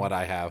better action. than what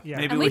I have. Yeah.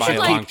 Maybe And we we By should a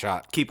like- long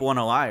shot. keep one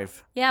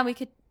alive. Yeah, we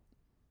could.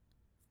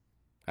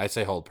 I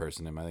say hold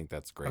person him. I think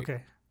that's great.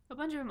 Okay. A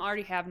bunch of them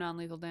already have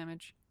non-lethal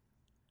damage.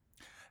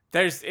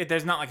 There's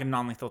not like a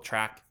non-lethal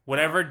track.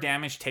 Whatever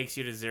damage takes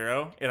you to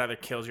 0, it either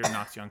kills you or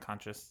knocks you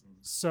unconscious.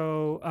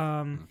 So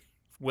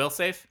Will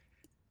save?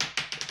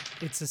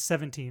 it's a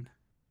 17.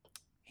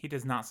 He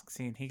does not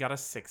succeed. He got a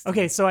 6.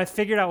 Okay, so I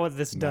figured out what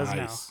this does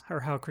Nice. now, or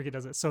how Cricket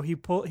does it. So he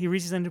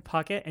reaches into a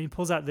pocket and he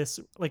pulls out this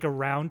like a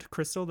round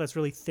crystal that's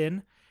really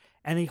thin,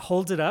 and he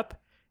holds it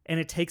up, and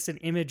it takes an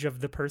image of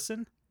the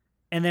person,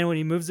 and then when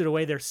he moves it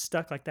away, they're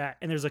stuck like that,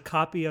 and there's a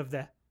copy of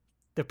the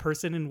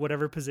person in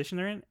whatever position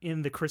they're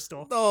in the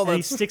crystal. Oh, and he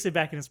that's- sticks it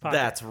back in his pocket.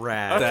 That's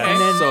rad. Okay. That's And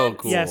then- so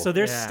cool. Yeah, so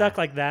they're Yeah. stuck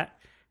like that.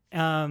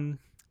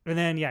 And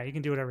then you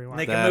can do whatever you want.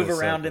 They can That move is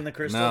so around cool. in the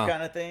crystal No.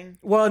 kind of thing.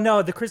 Well,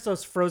 no, the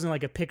crystal's frozen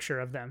like a picture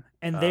of them,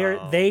 and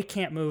they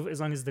can't move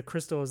as long as the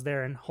crystal is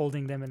there and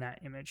holding them in that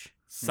image.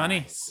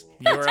 Sunny, Nice.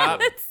 you're up.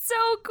 That's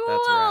so cool.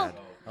 That's rad.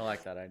 I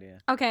like that idea.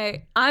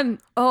 Okay,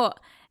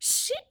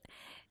 she.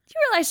 You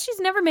realize she's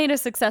never made a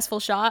successful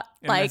shot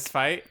In like this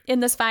fight,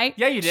 in this fight.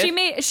 Yeah, you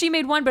did. She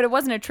made one, but it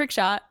wasn't a trick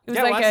shot. It was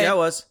Yeah, it like was. a Yeah, it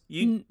was.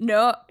 You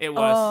no. It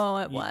was. Oh,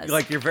 it you- was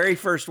like your very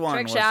first one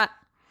trick was shot.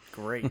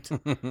 great.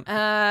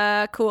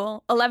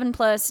 Cool. 11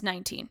 plus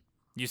 19.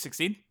 you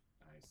succeed.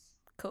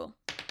 Cool.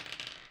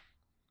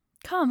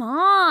 Come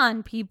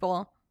on,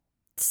 people.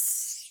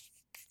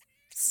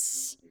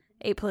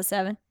 8 plus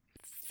 7.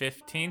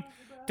 15.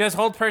 Does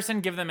hold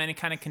person give them any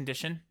kind of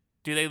condition?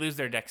 Do they lose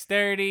their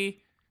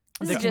dexterity?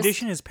 This The is just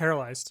condition is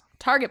paralyzed.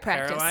 target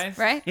practice, Paralyzed?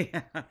 right?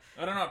 Yeah.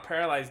 I don't know what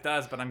paralyzed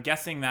does, but I'm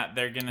guessing that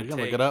they're gonna You can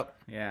take. look it up.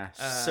 Yeah.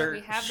 We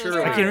have those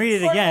surely, I can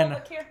read it again.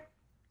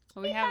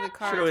 Well, we have the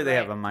cards. surely they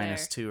have a right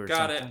 -2 or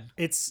Got something.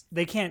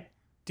 They can't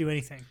do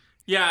anything.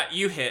 Yeah,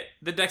 you hit.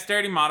 The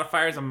dexterity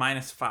modifier is a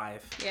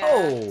 -5. Yeah.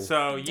 Oh.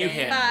 So you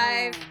hit.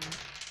 5,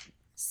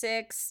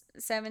 6,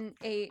 7,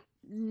 8,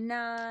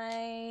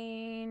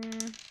 9,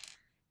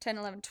 10,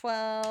 11,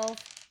 12,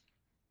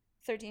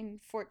 13,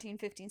 14,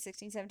 15,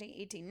 16, 17,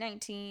 18,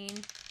 19,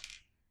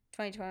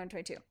 20, 21,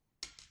 22.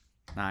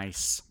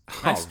 Nice.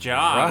 Nice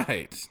job.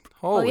 Right.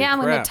 Well, Holy yeah,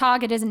 when the crap.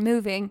 target isn't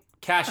moving.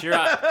 Cash, you're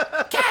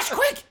up. Cash,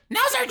 quick!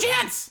 Now's our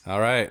chance! All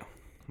right.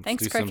 Let's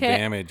Thanks, do some Cricket.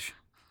 damage.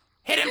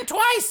 Hit him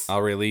twice!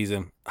 I'll release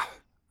him.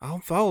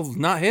 I'll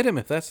not hit him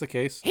if that's the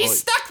case. He's I'll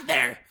stuck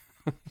there!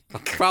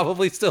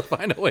 probably still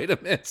find a way to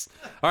miss.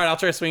 All right, I'll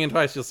try swinging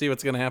twice. You'll see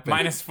what's going to happen.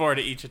 -4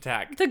 to each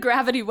attack. The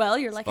gravity well,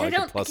 you're like, Oh, I like a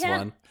don't, I plus can't.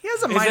 one. He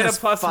has a Is it a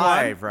 +1?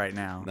 -5 right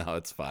now. No,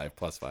 it's 5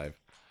 plus 5.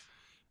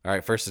 All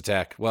right, first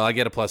attack. Well, I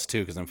get a +2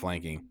 because I'm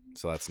flanking,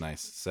 so that's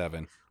nice.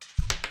 7.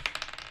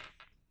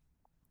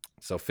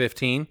 So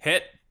 15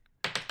 Hit.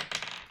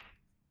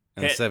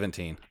 and Hit.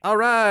 17. All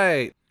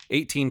right,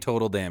 18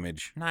 total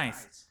damage.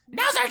 Nice.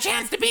 Now's our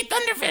chance to beat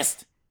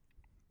Thunderfist!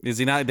 Is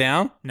he not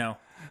down? No.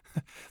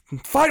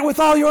 Fight with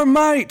all your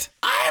might.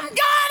 I'm got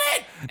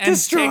it! And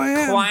Destroy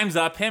Tick him. climbs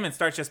up him and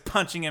starts just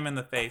punching him in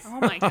the face. Oh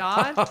my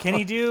god. Can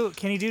he do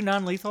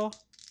non-lethal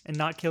and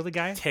not kill the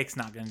guy? Tick's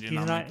not gonna do He's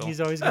non-lethal.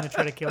 He's always gonna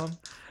try to kill him.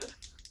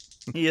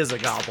 He is a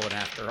goblin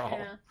after all.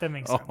 Yeah. That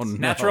makes Oh sense. no.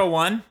 Natural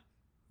 1?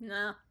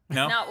 No,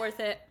 No? not worth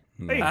it.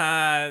 No. Hey.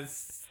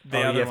 The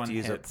Oh, other you have one to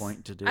use hits. a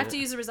point to do I have it. to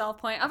use a resolve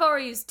point. I've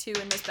already used 2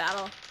 in this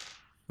battle.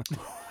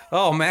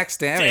 Oh, max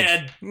damage.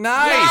 Dead.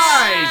 Nice.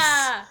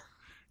 Yeah!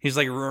 He's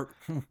like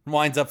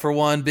winds up for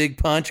one big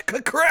punch.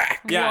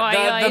 Crack.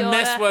 Yeah, the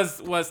miss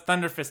Yoda. was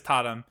Thunderfist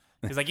taught him.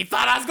 He's like, you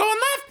thought I was going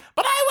left,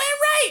 but I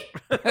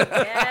went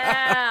right!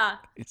 Yeah.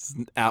 It's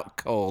out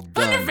cold.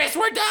 Done. Thunderfist,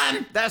 we're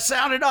done! That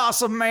sounded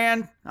awesome,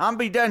 man. I'll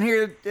be done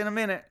here in a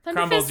minute.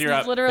 Crumbles, Thunderfist you're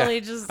up.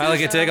 literally just. I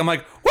like it. Take. I'm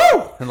like,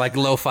 woo, and like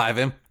low five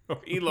him.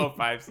 Elo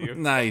 5s you.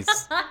 Nice.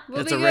 We'll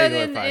It's be a good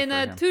regular in, 5 in for a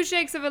him. 2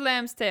 shakes of a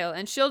lamb's tail,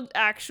 and she'll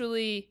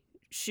actually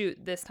shoot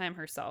this time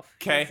herself.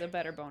 'Kay. It's a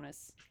better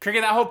bonus.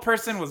 Cricket, that whole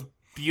person was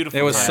beautiful.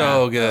 It was man.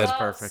 so good. Oh,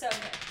 perfect. so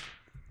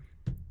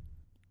good.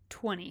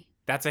 20.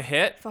 That's a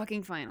hit.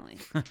 Fucking finally.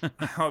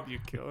 I hope you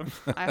kill him.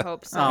 I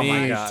hope so. Oh my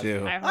Me God.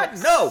 too. I What?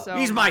 hope No, so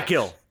he's my much.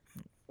 kill.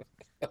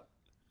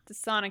 The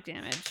sonic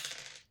damage.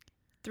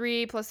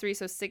 3 plus 3,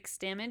 so 6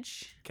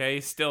 damage. Okay,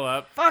 he's still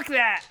up. Fuck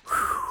that!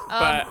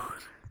 But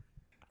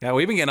Yeah,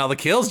 we've been getting all the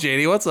kills,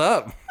 JD. What's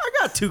up? I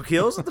got 2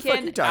 kills. What the fuck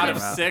Can- you out talking of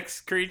about?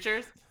 6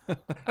 creatures,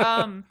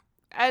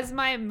 As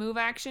my move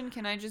action,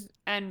 can I just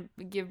and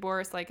give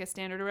Boris like a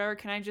standard or whatever?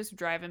 Can I just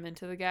drive him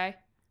into the guy?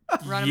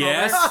 Run him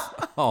yes.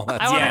 over. Oh,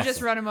 that's I want to Yes.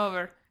 just run him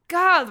over.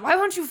 God, why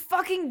won't you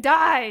fucking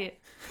die?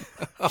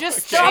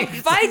 Just stop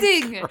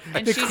fighting!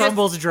 And The she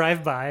crumbles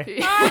drive by.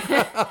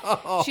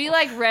 she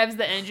like revs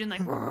the engine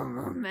like,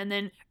 and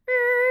then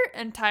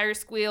and tires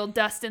squeal,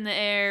 dust in the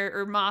air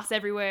or moss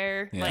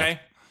everywhere, Yeah. like Okay.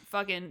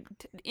 fucking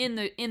in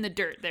the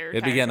dirt there.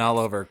 It'd be getting all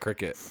over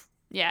Cricket.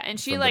 Yeah, and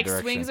she from the like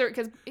direction. swings her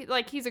because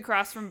like he's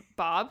across from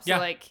Bob, so Yeah.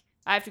 like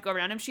I have to go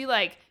around him. She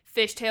like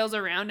fishtails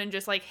around and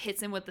just like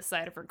hits him with the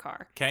side of her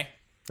car. Okay.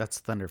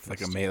 That's Thunderfist.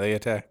 Like a melee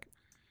attack.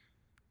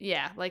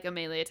 Yeah, like a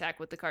melee attack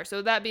with the car.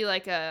 So that'd be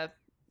like a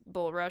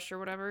bull rush or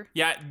whatever.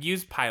 Yeah,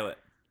 use pilot.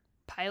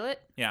 Pilot.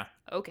 Yeah.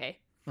 Okay,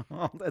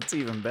 Oh, that's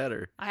even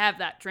better. I have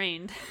that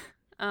trained.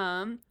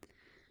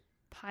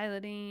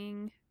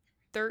 Piloting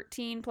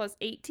 13 plus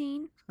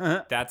 18.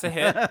 That's a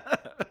hit.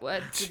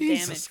 What's the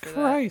Jesus damage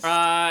for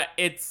Christ.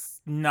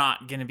 It's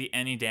not gonna be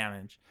any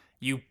damage.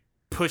 You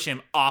push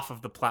him off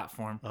of the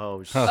platform.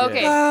 Oh, shit. that?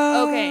 Okay,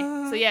 okay.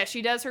 So yeah,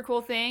 she does her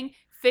cool thing.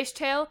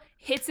 Fishtail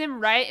hits him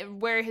right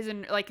where his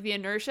like the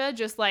inertia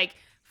just like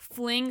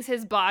flings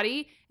his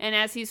body, and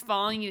as he's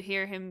falling, you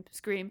hear him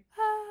scream.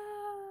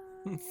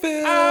 "Ah."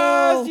 Phil!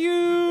 As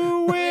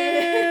you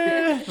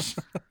wish.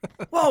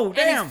 Whoa, And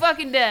damn. he's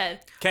fucking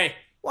dead. Okay.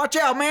 Watch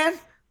out, man.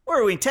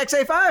 Where are we in Tex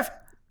A5?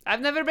 I've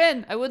never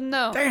been. I wouldn't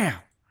know. Damn.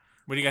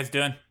 What are you guys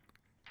doing?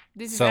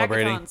 This is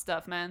Celebrating. hackathon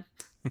stuff, man.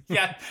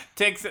 Yeah,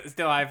 Tick's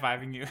still high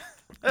fiving you.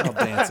 Oh,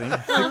 dancing.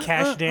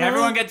 Cash dance.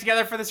 Everyone get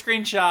together for the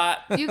screenshot.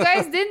 You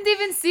guys didn't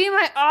even see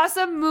my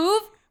awesome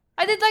move.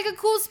 I did like a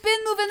cool spin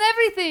move and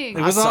everything.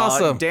 It was I saw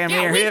awesome. It. Damn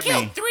Yeah, near we hit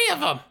killed me. 3 of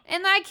them.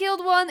 And I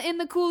killed one in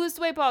the coolest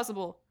way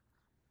possible.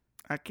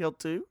 I killed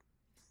 2.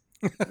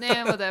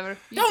 Nah, whatever.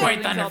 You Don't kill worry,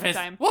 things all the Thunderfist.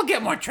 time. We'll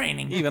get more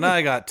training. Even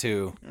I got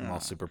 2. I'm all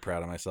super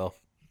proud of myself.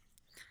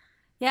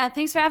 Yeah,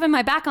 thanks for having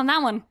my back on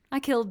that one. I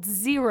killed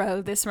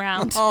 0 this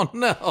round. Oh,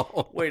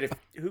 no. Wait,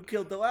 who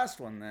killed the last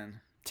one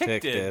then?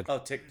 Tick did. Oh,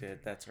 Tick did.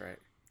 That's right.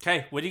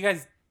 Okay, what are you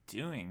guys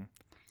doing?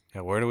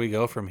 Yeah, where do we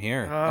go from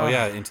here? Oh,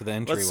 yeah, into the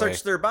entryway. Let's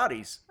search their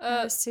bodies.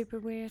 That was super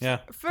weird. Yeah.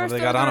 What First they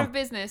got on order of 'em?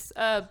 business.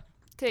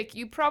 Tick,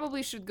 you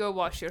probably should go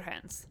wash your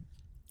hands.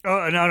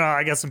 Oh, no,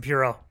 I got some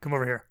Purell. Come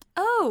over here.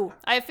 Oh,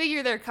 I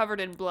figure they're covered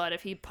in blood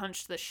if he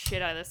punched the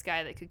shit out of this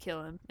guy that could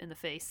kill him in the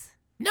face.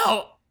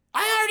 No,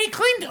 I already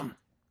cleaned them.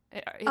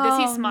 Does he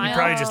Oh, smile? You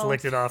probably just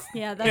licked it off.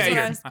 yeah, that's Yeah, what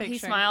you're I was fine. picturing. He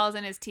smiles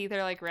and his teeth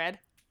are like red.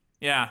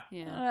 Yeah.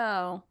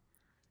 Yeah.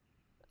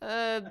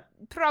 Oh.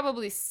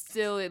 Probably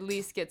still at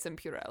least get some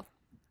Purell.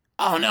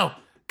 Oh no,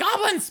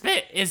 Goblin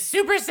Spit is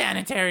super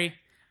sanitary.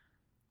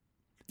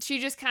 She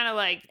just kind of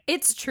like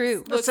It's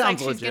true. looks like sounds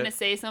she's legit. gonna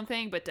say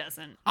something but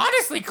doesn't.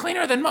 Honestly,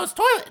 cleaner than most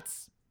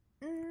toilets.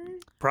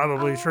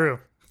 Probably true.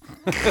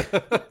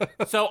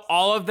 So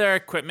all of their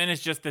equipment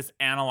is just this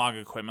analog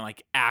equipment,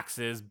 like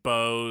axes,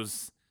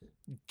 bows,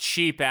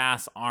 cheap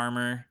ass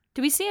armor.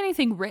 Do we see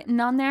anything written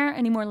on there?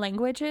 Any more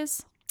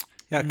languages?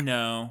 Yeah.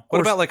 No. What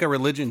about like a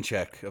religion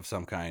check of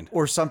some kind?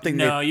 Or something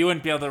No, you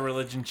wouldn't be able to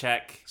religion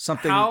check.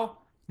 Something- How?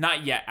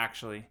 Not yet,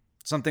 actually.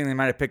 something they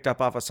might have picked up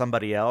off of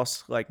somebody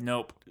else. Like,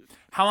 Nope.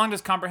 How long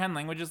does comprehend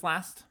languages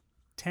last?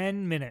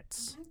 10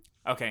 minutes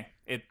Okay,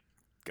 it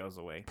goes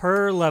away.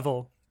 per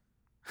level.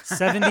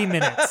 70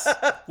 minutes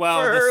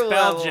Well, Per the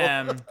spell level.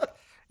 gem.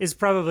 is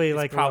probably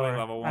like probably lower.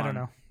 level I don't 1.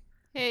 know.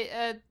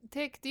 Hey,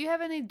 Tick, do you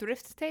have any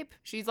drift tape?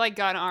 She's like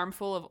got an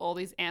armful of all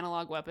these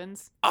analog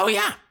weapons. Oh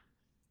yeah,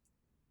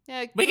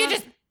 Yeah, we you could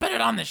just put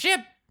it on the ship.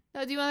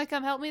 do you want to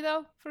come help me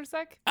though for a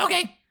sec?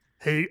 Okay.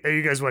 Hey,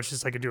 you guys watch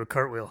this. I could do a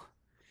cartwheel.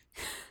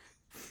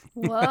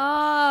 Whoa.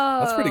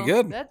 That's pretty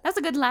good. That's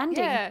a good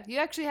landing. Yeah, you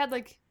actually had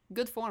like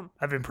good form.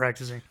 I've been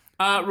practicing.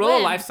 Roll a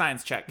When? life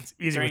science check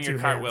easy during with your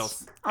 2 cartwheels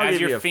hands. I'll as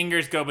give you your a-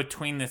 fingers go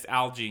between this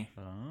algae.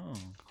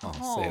 I'll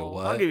say Oh,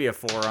 what? I'll give you a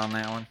 4 on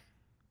that one.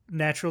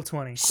 Natural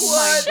 20.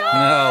 What?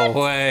 No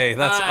way.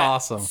 That's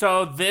awesome.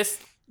 So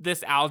this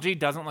algae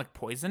doesn't look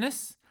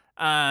poisonous.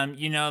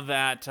 You know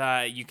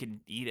that you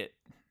can eat it.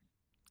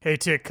 Hey,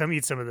 Tick, come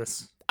eat some of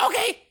this.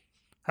 Okay.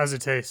 How's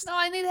it taste? No,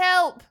 I need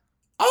help.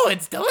 Oh,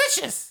 it's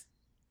delicious.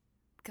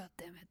 God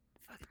damn it,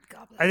 fucking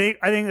goblin.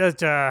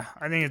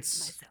 I think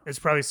it's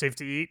probably safe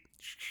to eat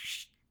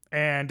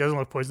and doesn't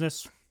look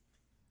poisonous.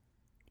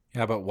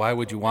 Yeah, but why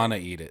would you want to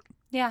eat it?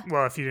 Yeah.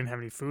 Well, if you didn't have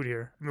any food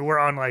here, I mean, we're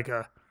on like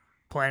a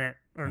planet,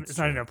 or That's it's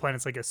not true. even a planet;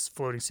 it's like a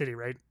floating city,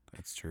 right?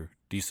 That's true.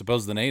 Do you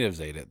suppose the natives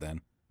ate it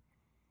then?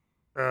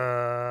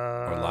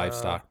 Or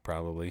livestock,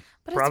 probably.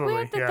 But Probably, it's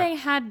weird that yeah. they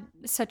had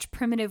such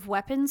primitive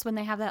weapons when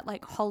they have that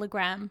like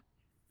hologram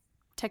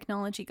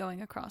technology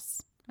going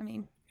across. I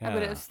mean, I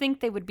would Yeah. think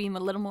they would be a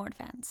little more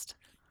advanced.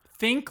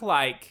 Think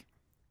like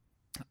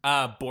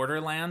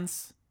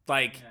Borderlands.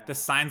 Like the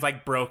sign's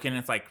like broken.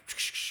 It's like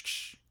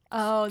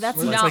Oh, that's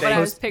Well, it's not like what I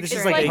post- was this is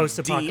picturing. like Like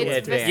post-apocalyptic.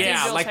 It's yeah,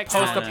 vestigial like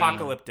technology.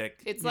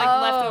 post-apocalyptic. It's like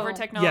Oh. leftover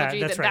technology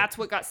that's that right. that's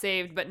what got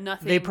saved, but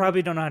nothing. They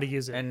probably don't know how to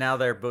use it. And now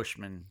they're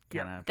Bushmen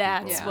kind of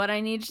That's Yeah. what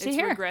I needed to It's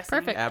hear. regressing.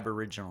 Perfect.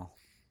 Aboriginal.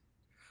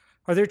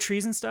 Are there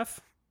trees and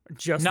stuff? Or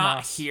just Not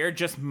moss? here,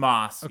 just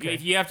moss. Okay.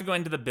 You have to go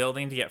into the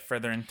building to get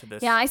further into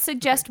this. Yeah, I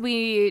suggest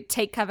we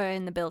take cover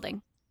in the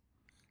building.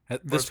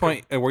 At this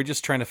point, we're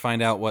just trying to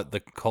find out what the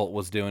cult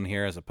was doing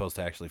here as opposed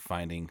to actually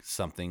finding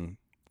something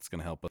that's going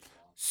to help us.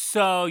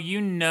 So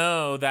you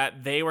know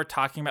that they were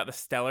talking about the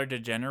stellar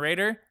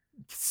degenerator,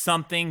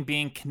 something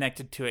being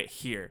connected to it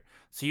here.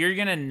 So you're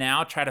gonna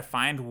now try to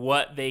find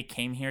what they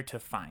came here to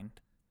find.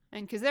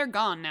 and because they're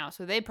gone now,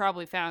 so they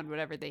probably found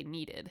whatever they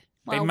needed.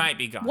 They might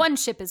be gone. One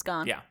ship is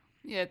gone. Yeah.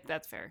 Yeah,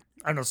 that's fair.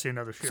 I don't see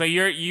another ship. So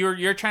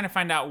you're trying to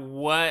find out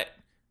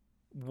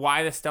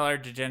why the stellar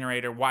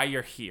degenerator, why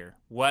you're here,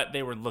 what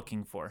they were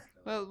looking for.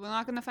 Well, we're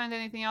not gonna find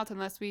anything out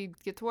unless we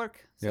get to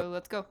work. So Yep.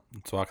 let's go.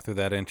 Let's walk through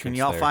that entrance. Can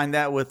y'all there. find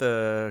that with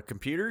a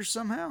computer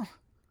somehow?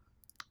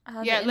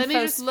 Yeah, The let me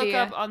just look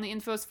infosphere. up on the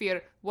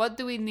infosphere. What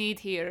do we need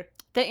here?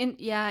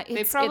 Yeah,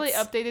 They probably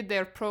updated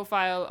their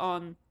profile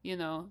on,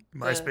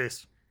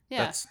 MySpace.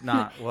 Yeah. That's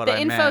not what The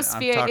I meant.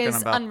 infosphere I'm talking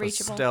is about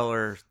unreachable. the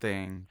stellar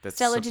thing that's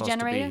Stellar supposed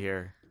degenerator? to be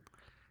here.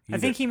 I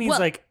think he means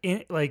Well-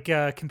 like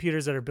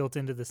computers that are built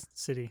into the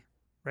city,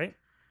 right?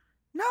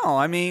 No,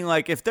 I mean,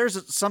 like, if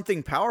there's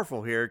something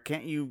powerful here,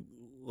 can't you,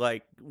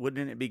 like,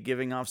 wouldn't it be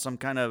giving off some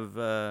kind of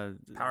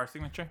Power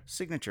signature?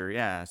 signature?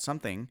 Yeah,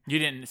 something. You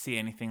didn't see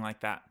anything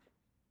like that.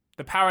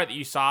 The power that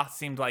you saw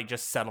seemed like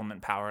just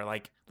settlement power,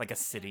 like a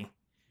city.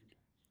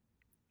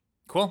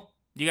 Cool.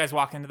 You guys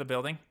walk into the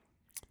building.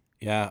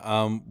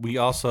 Yeah. We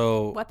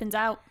also weapons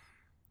out.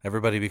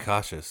 everybody be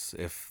cautious.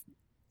 If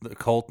the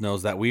cult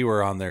knows that we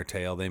were on their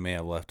tail, they may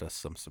have left us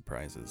some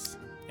surprises.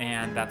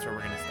 And that's where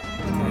we're going to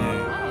stop.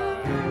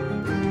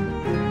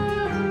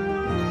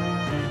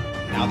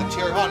 Now that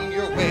you're on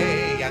your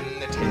way and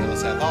the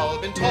tales have all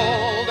been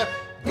told,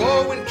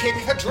 go and kick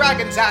a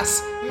dragon's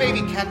ass,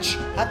 maybe catch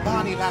a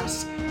bonny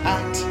lass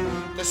at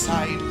the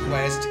side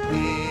quest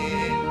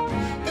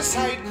inn. The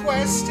side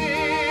quest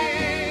inn.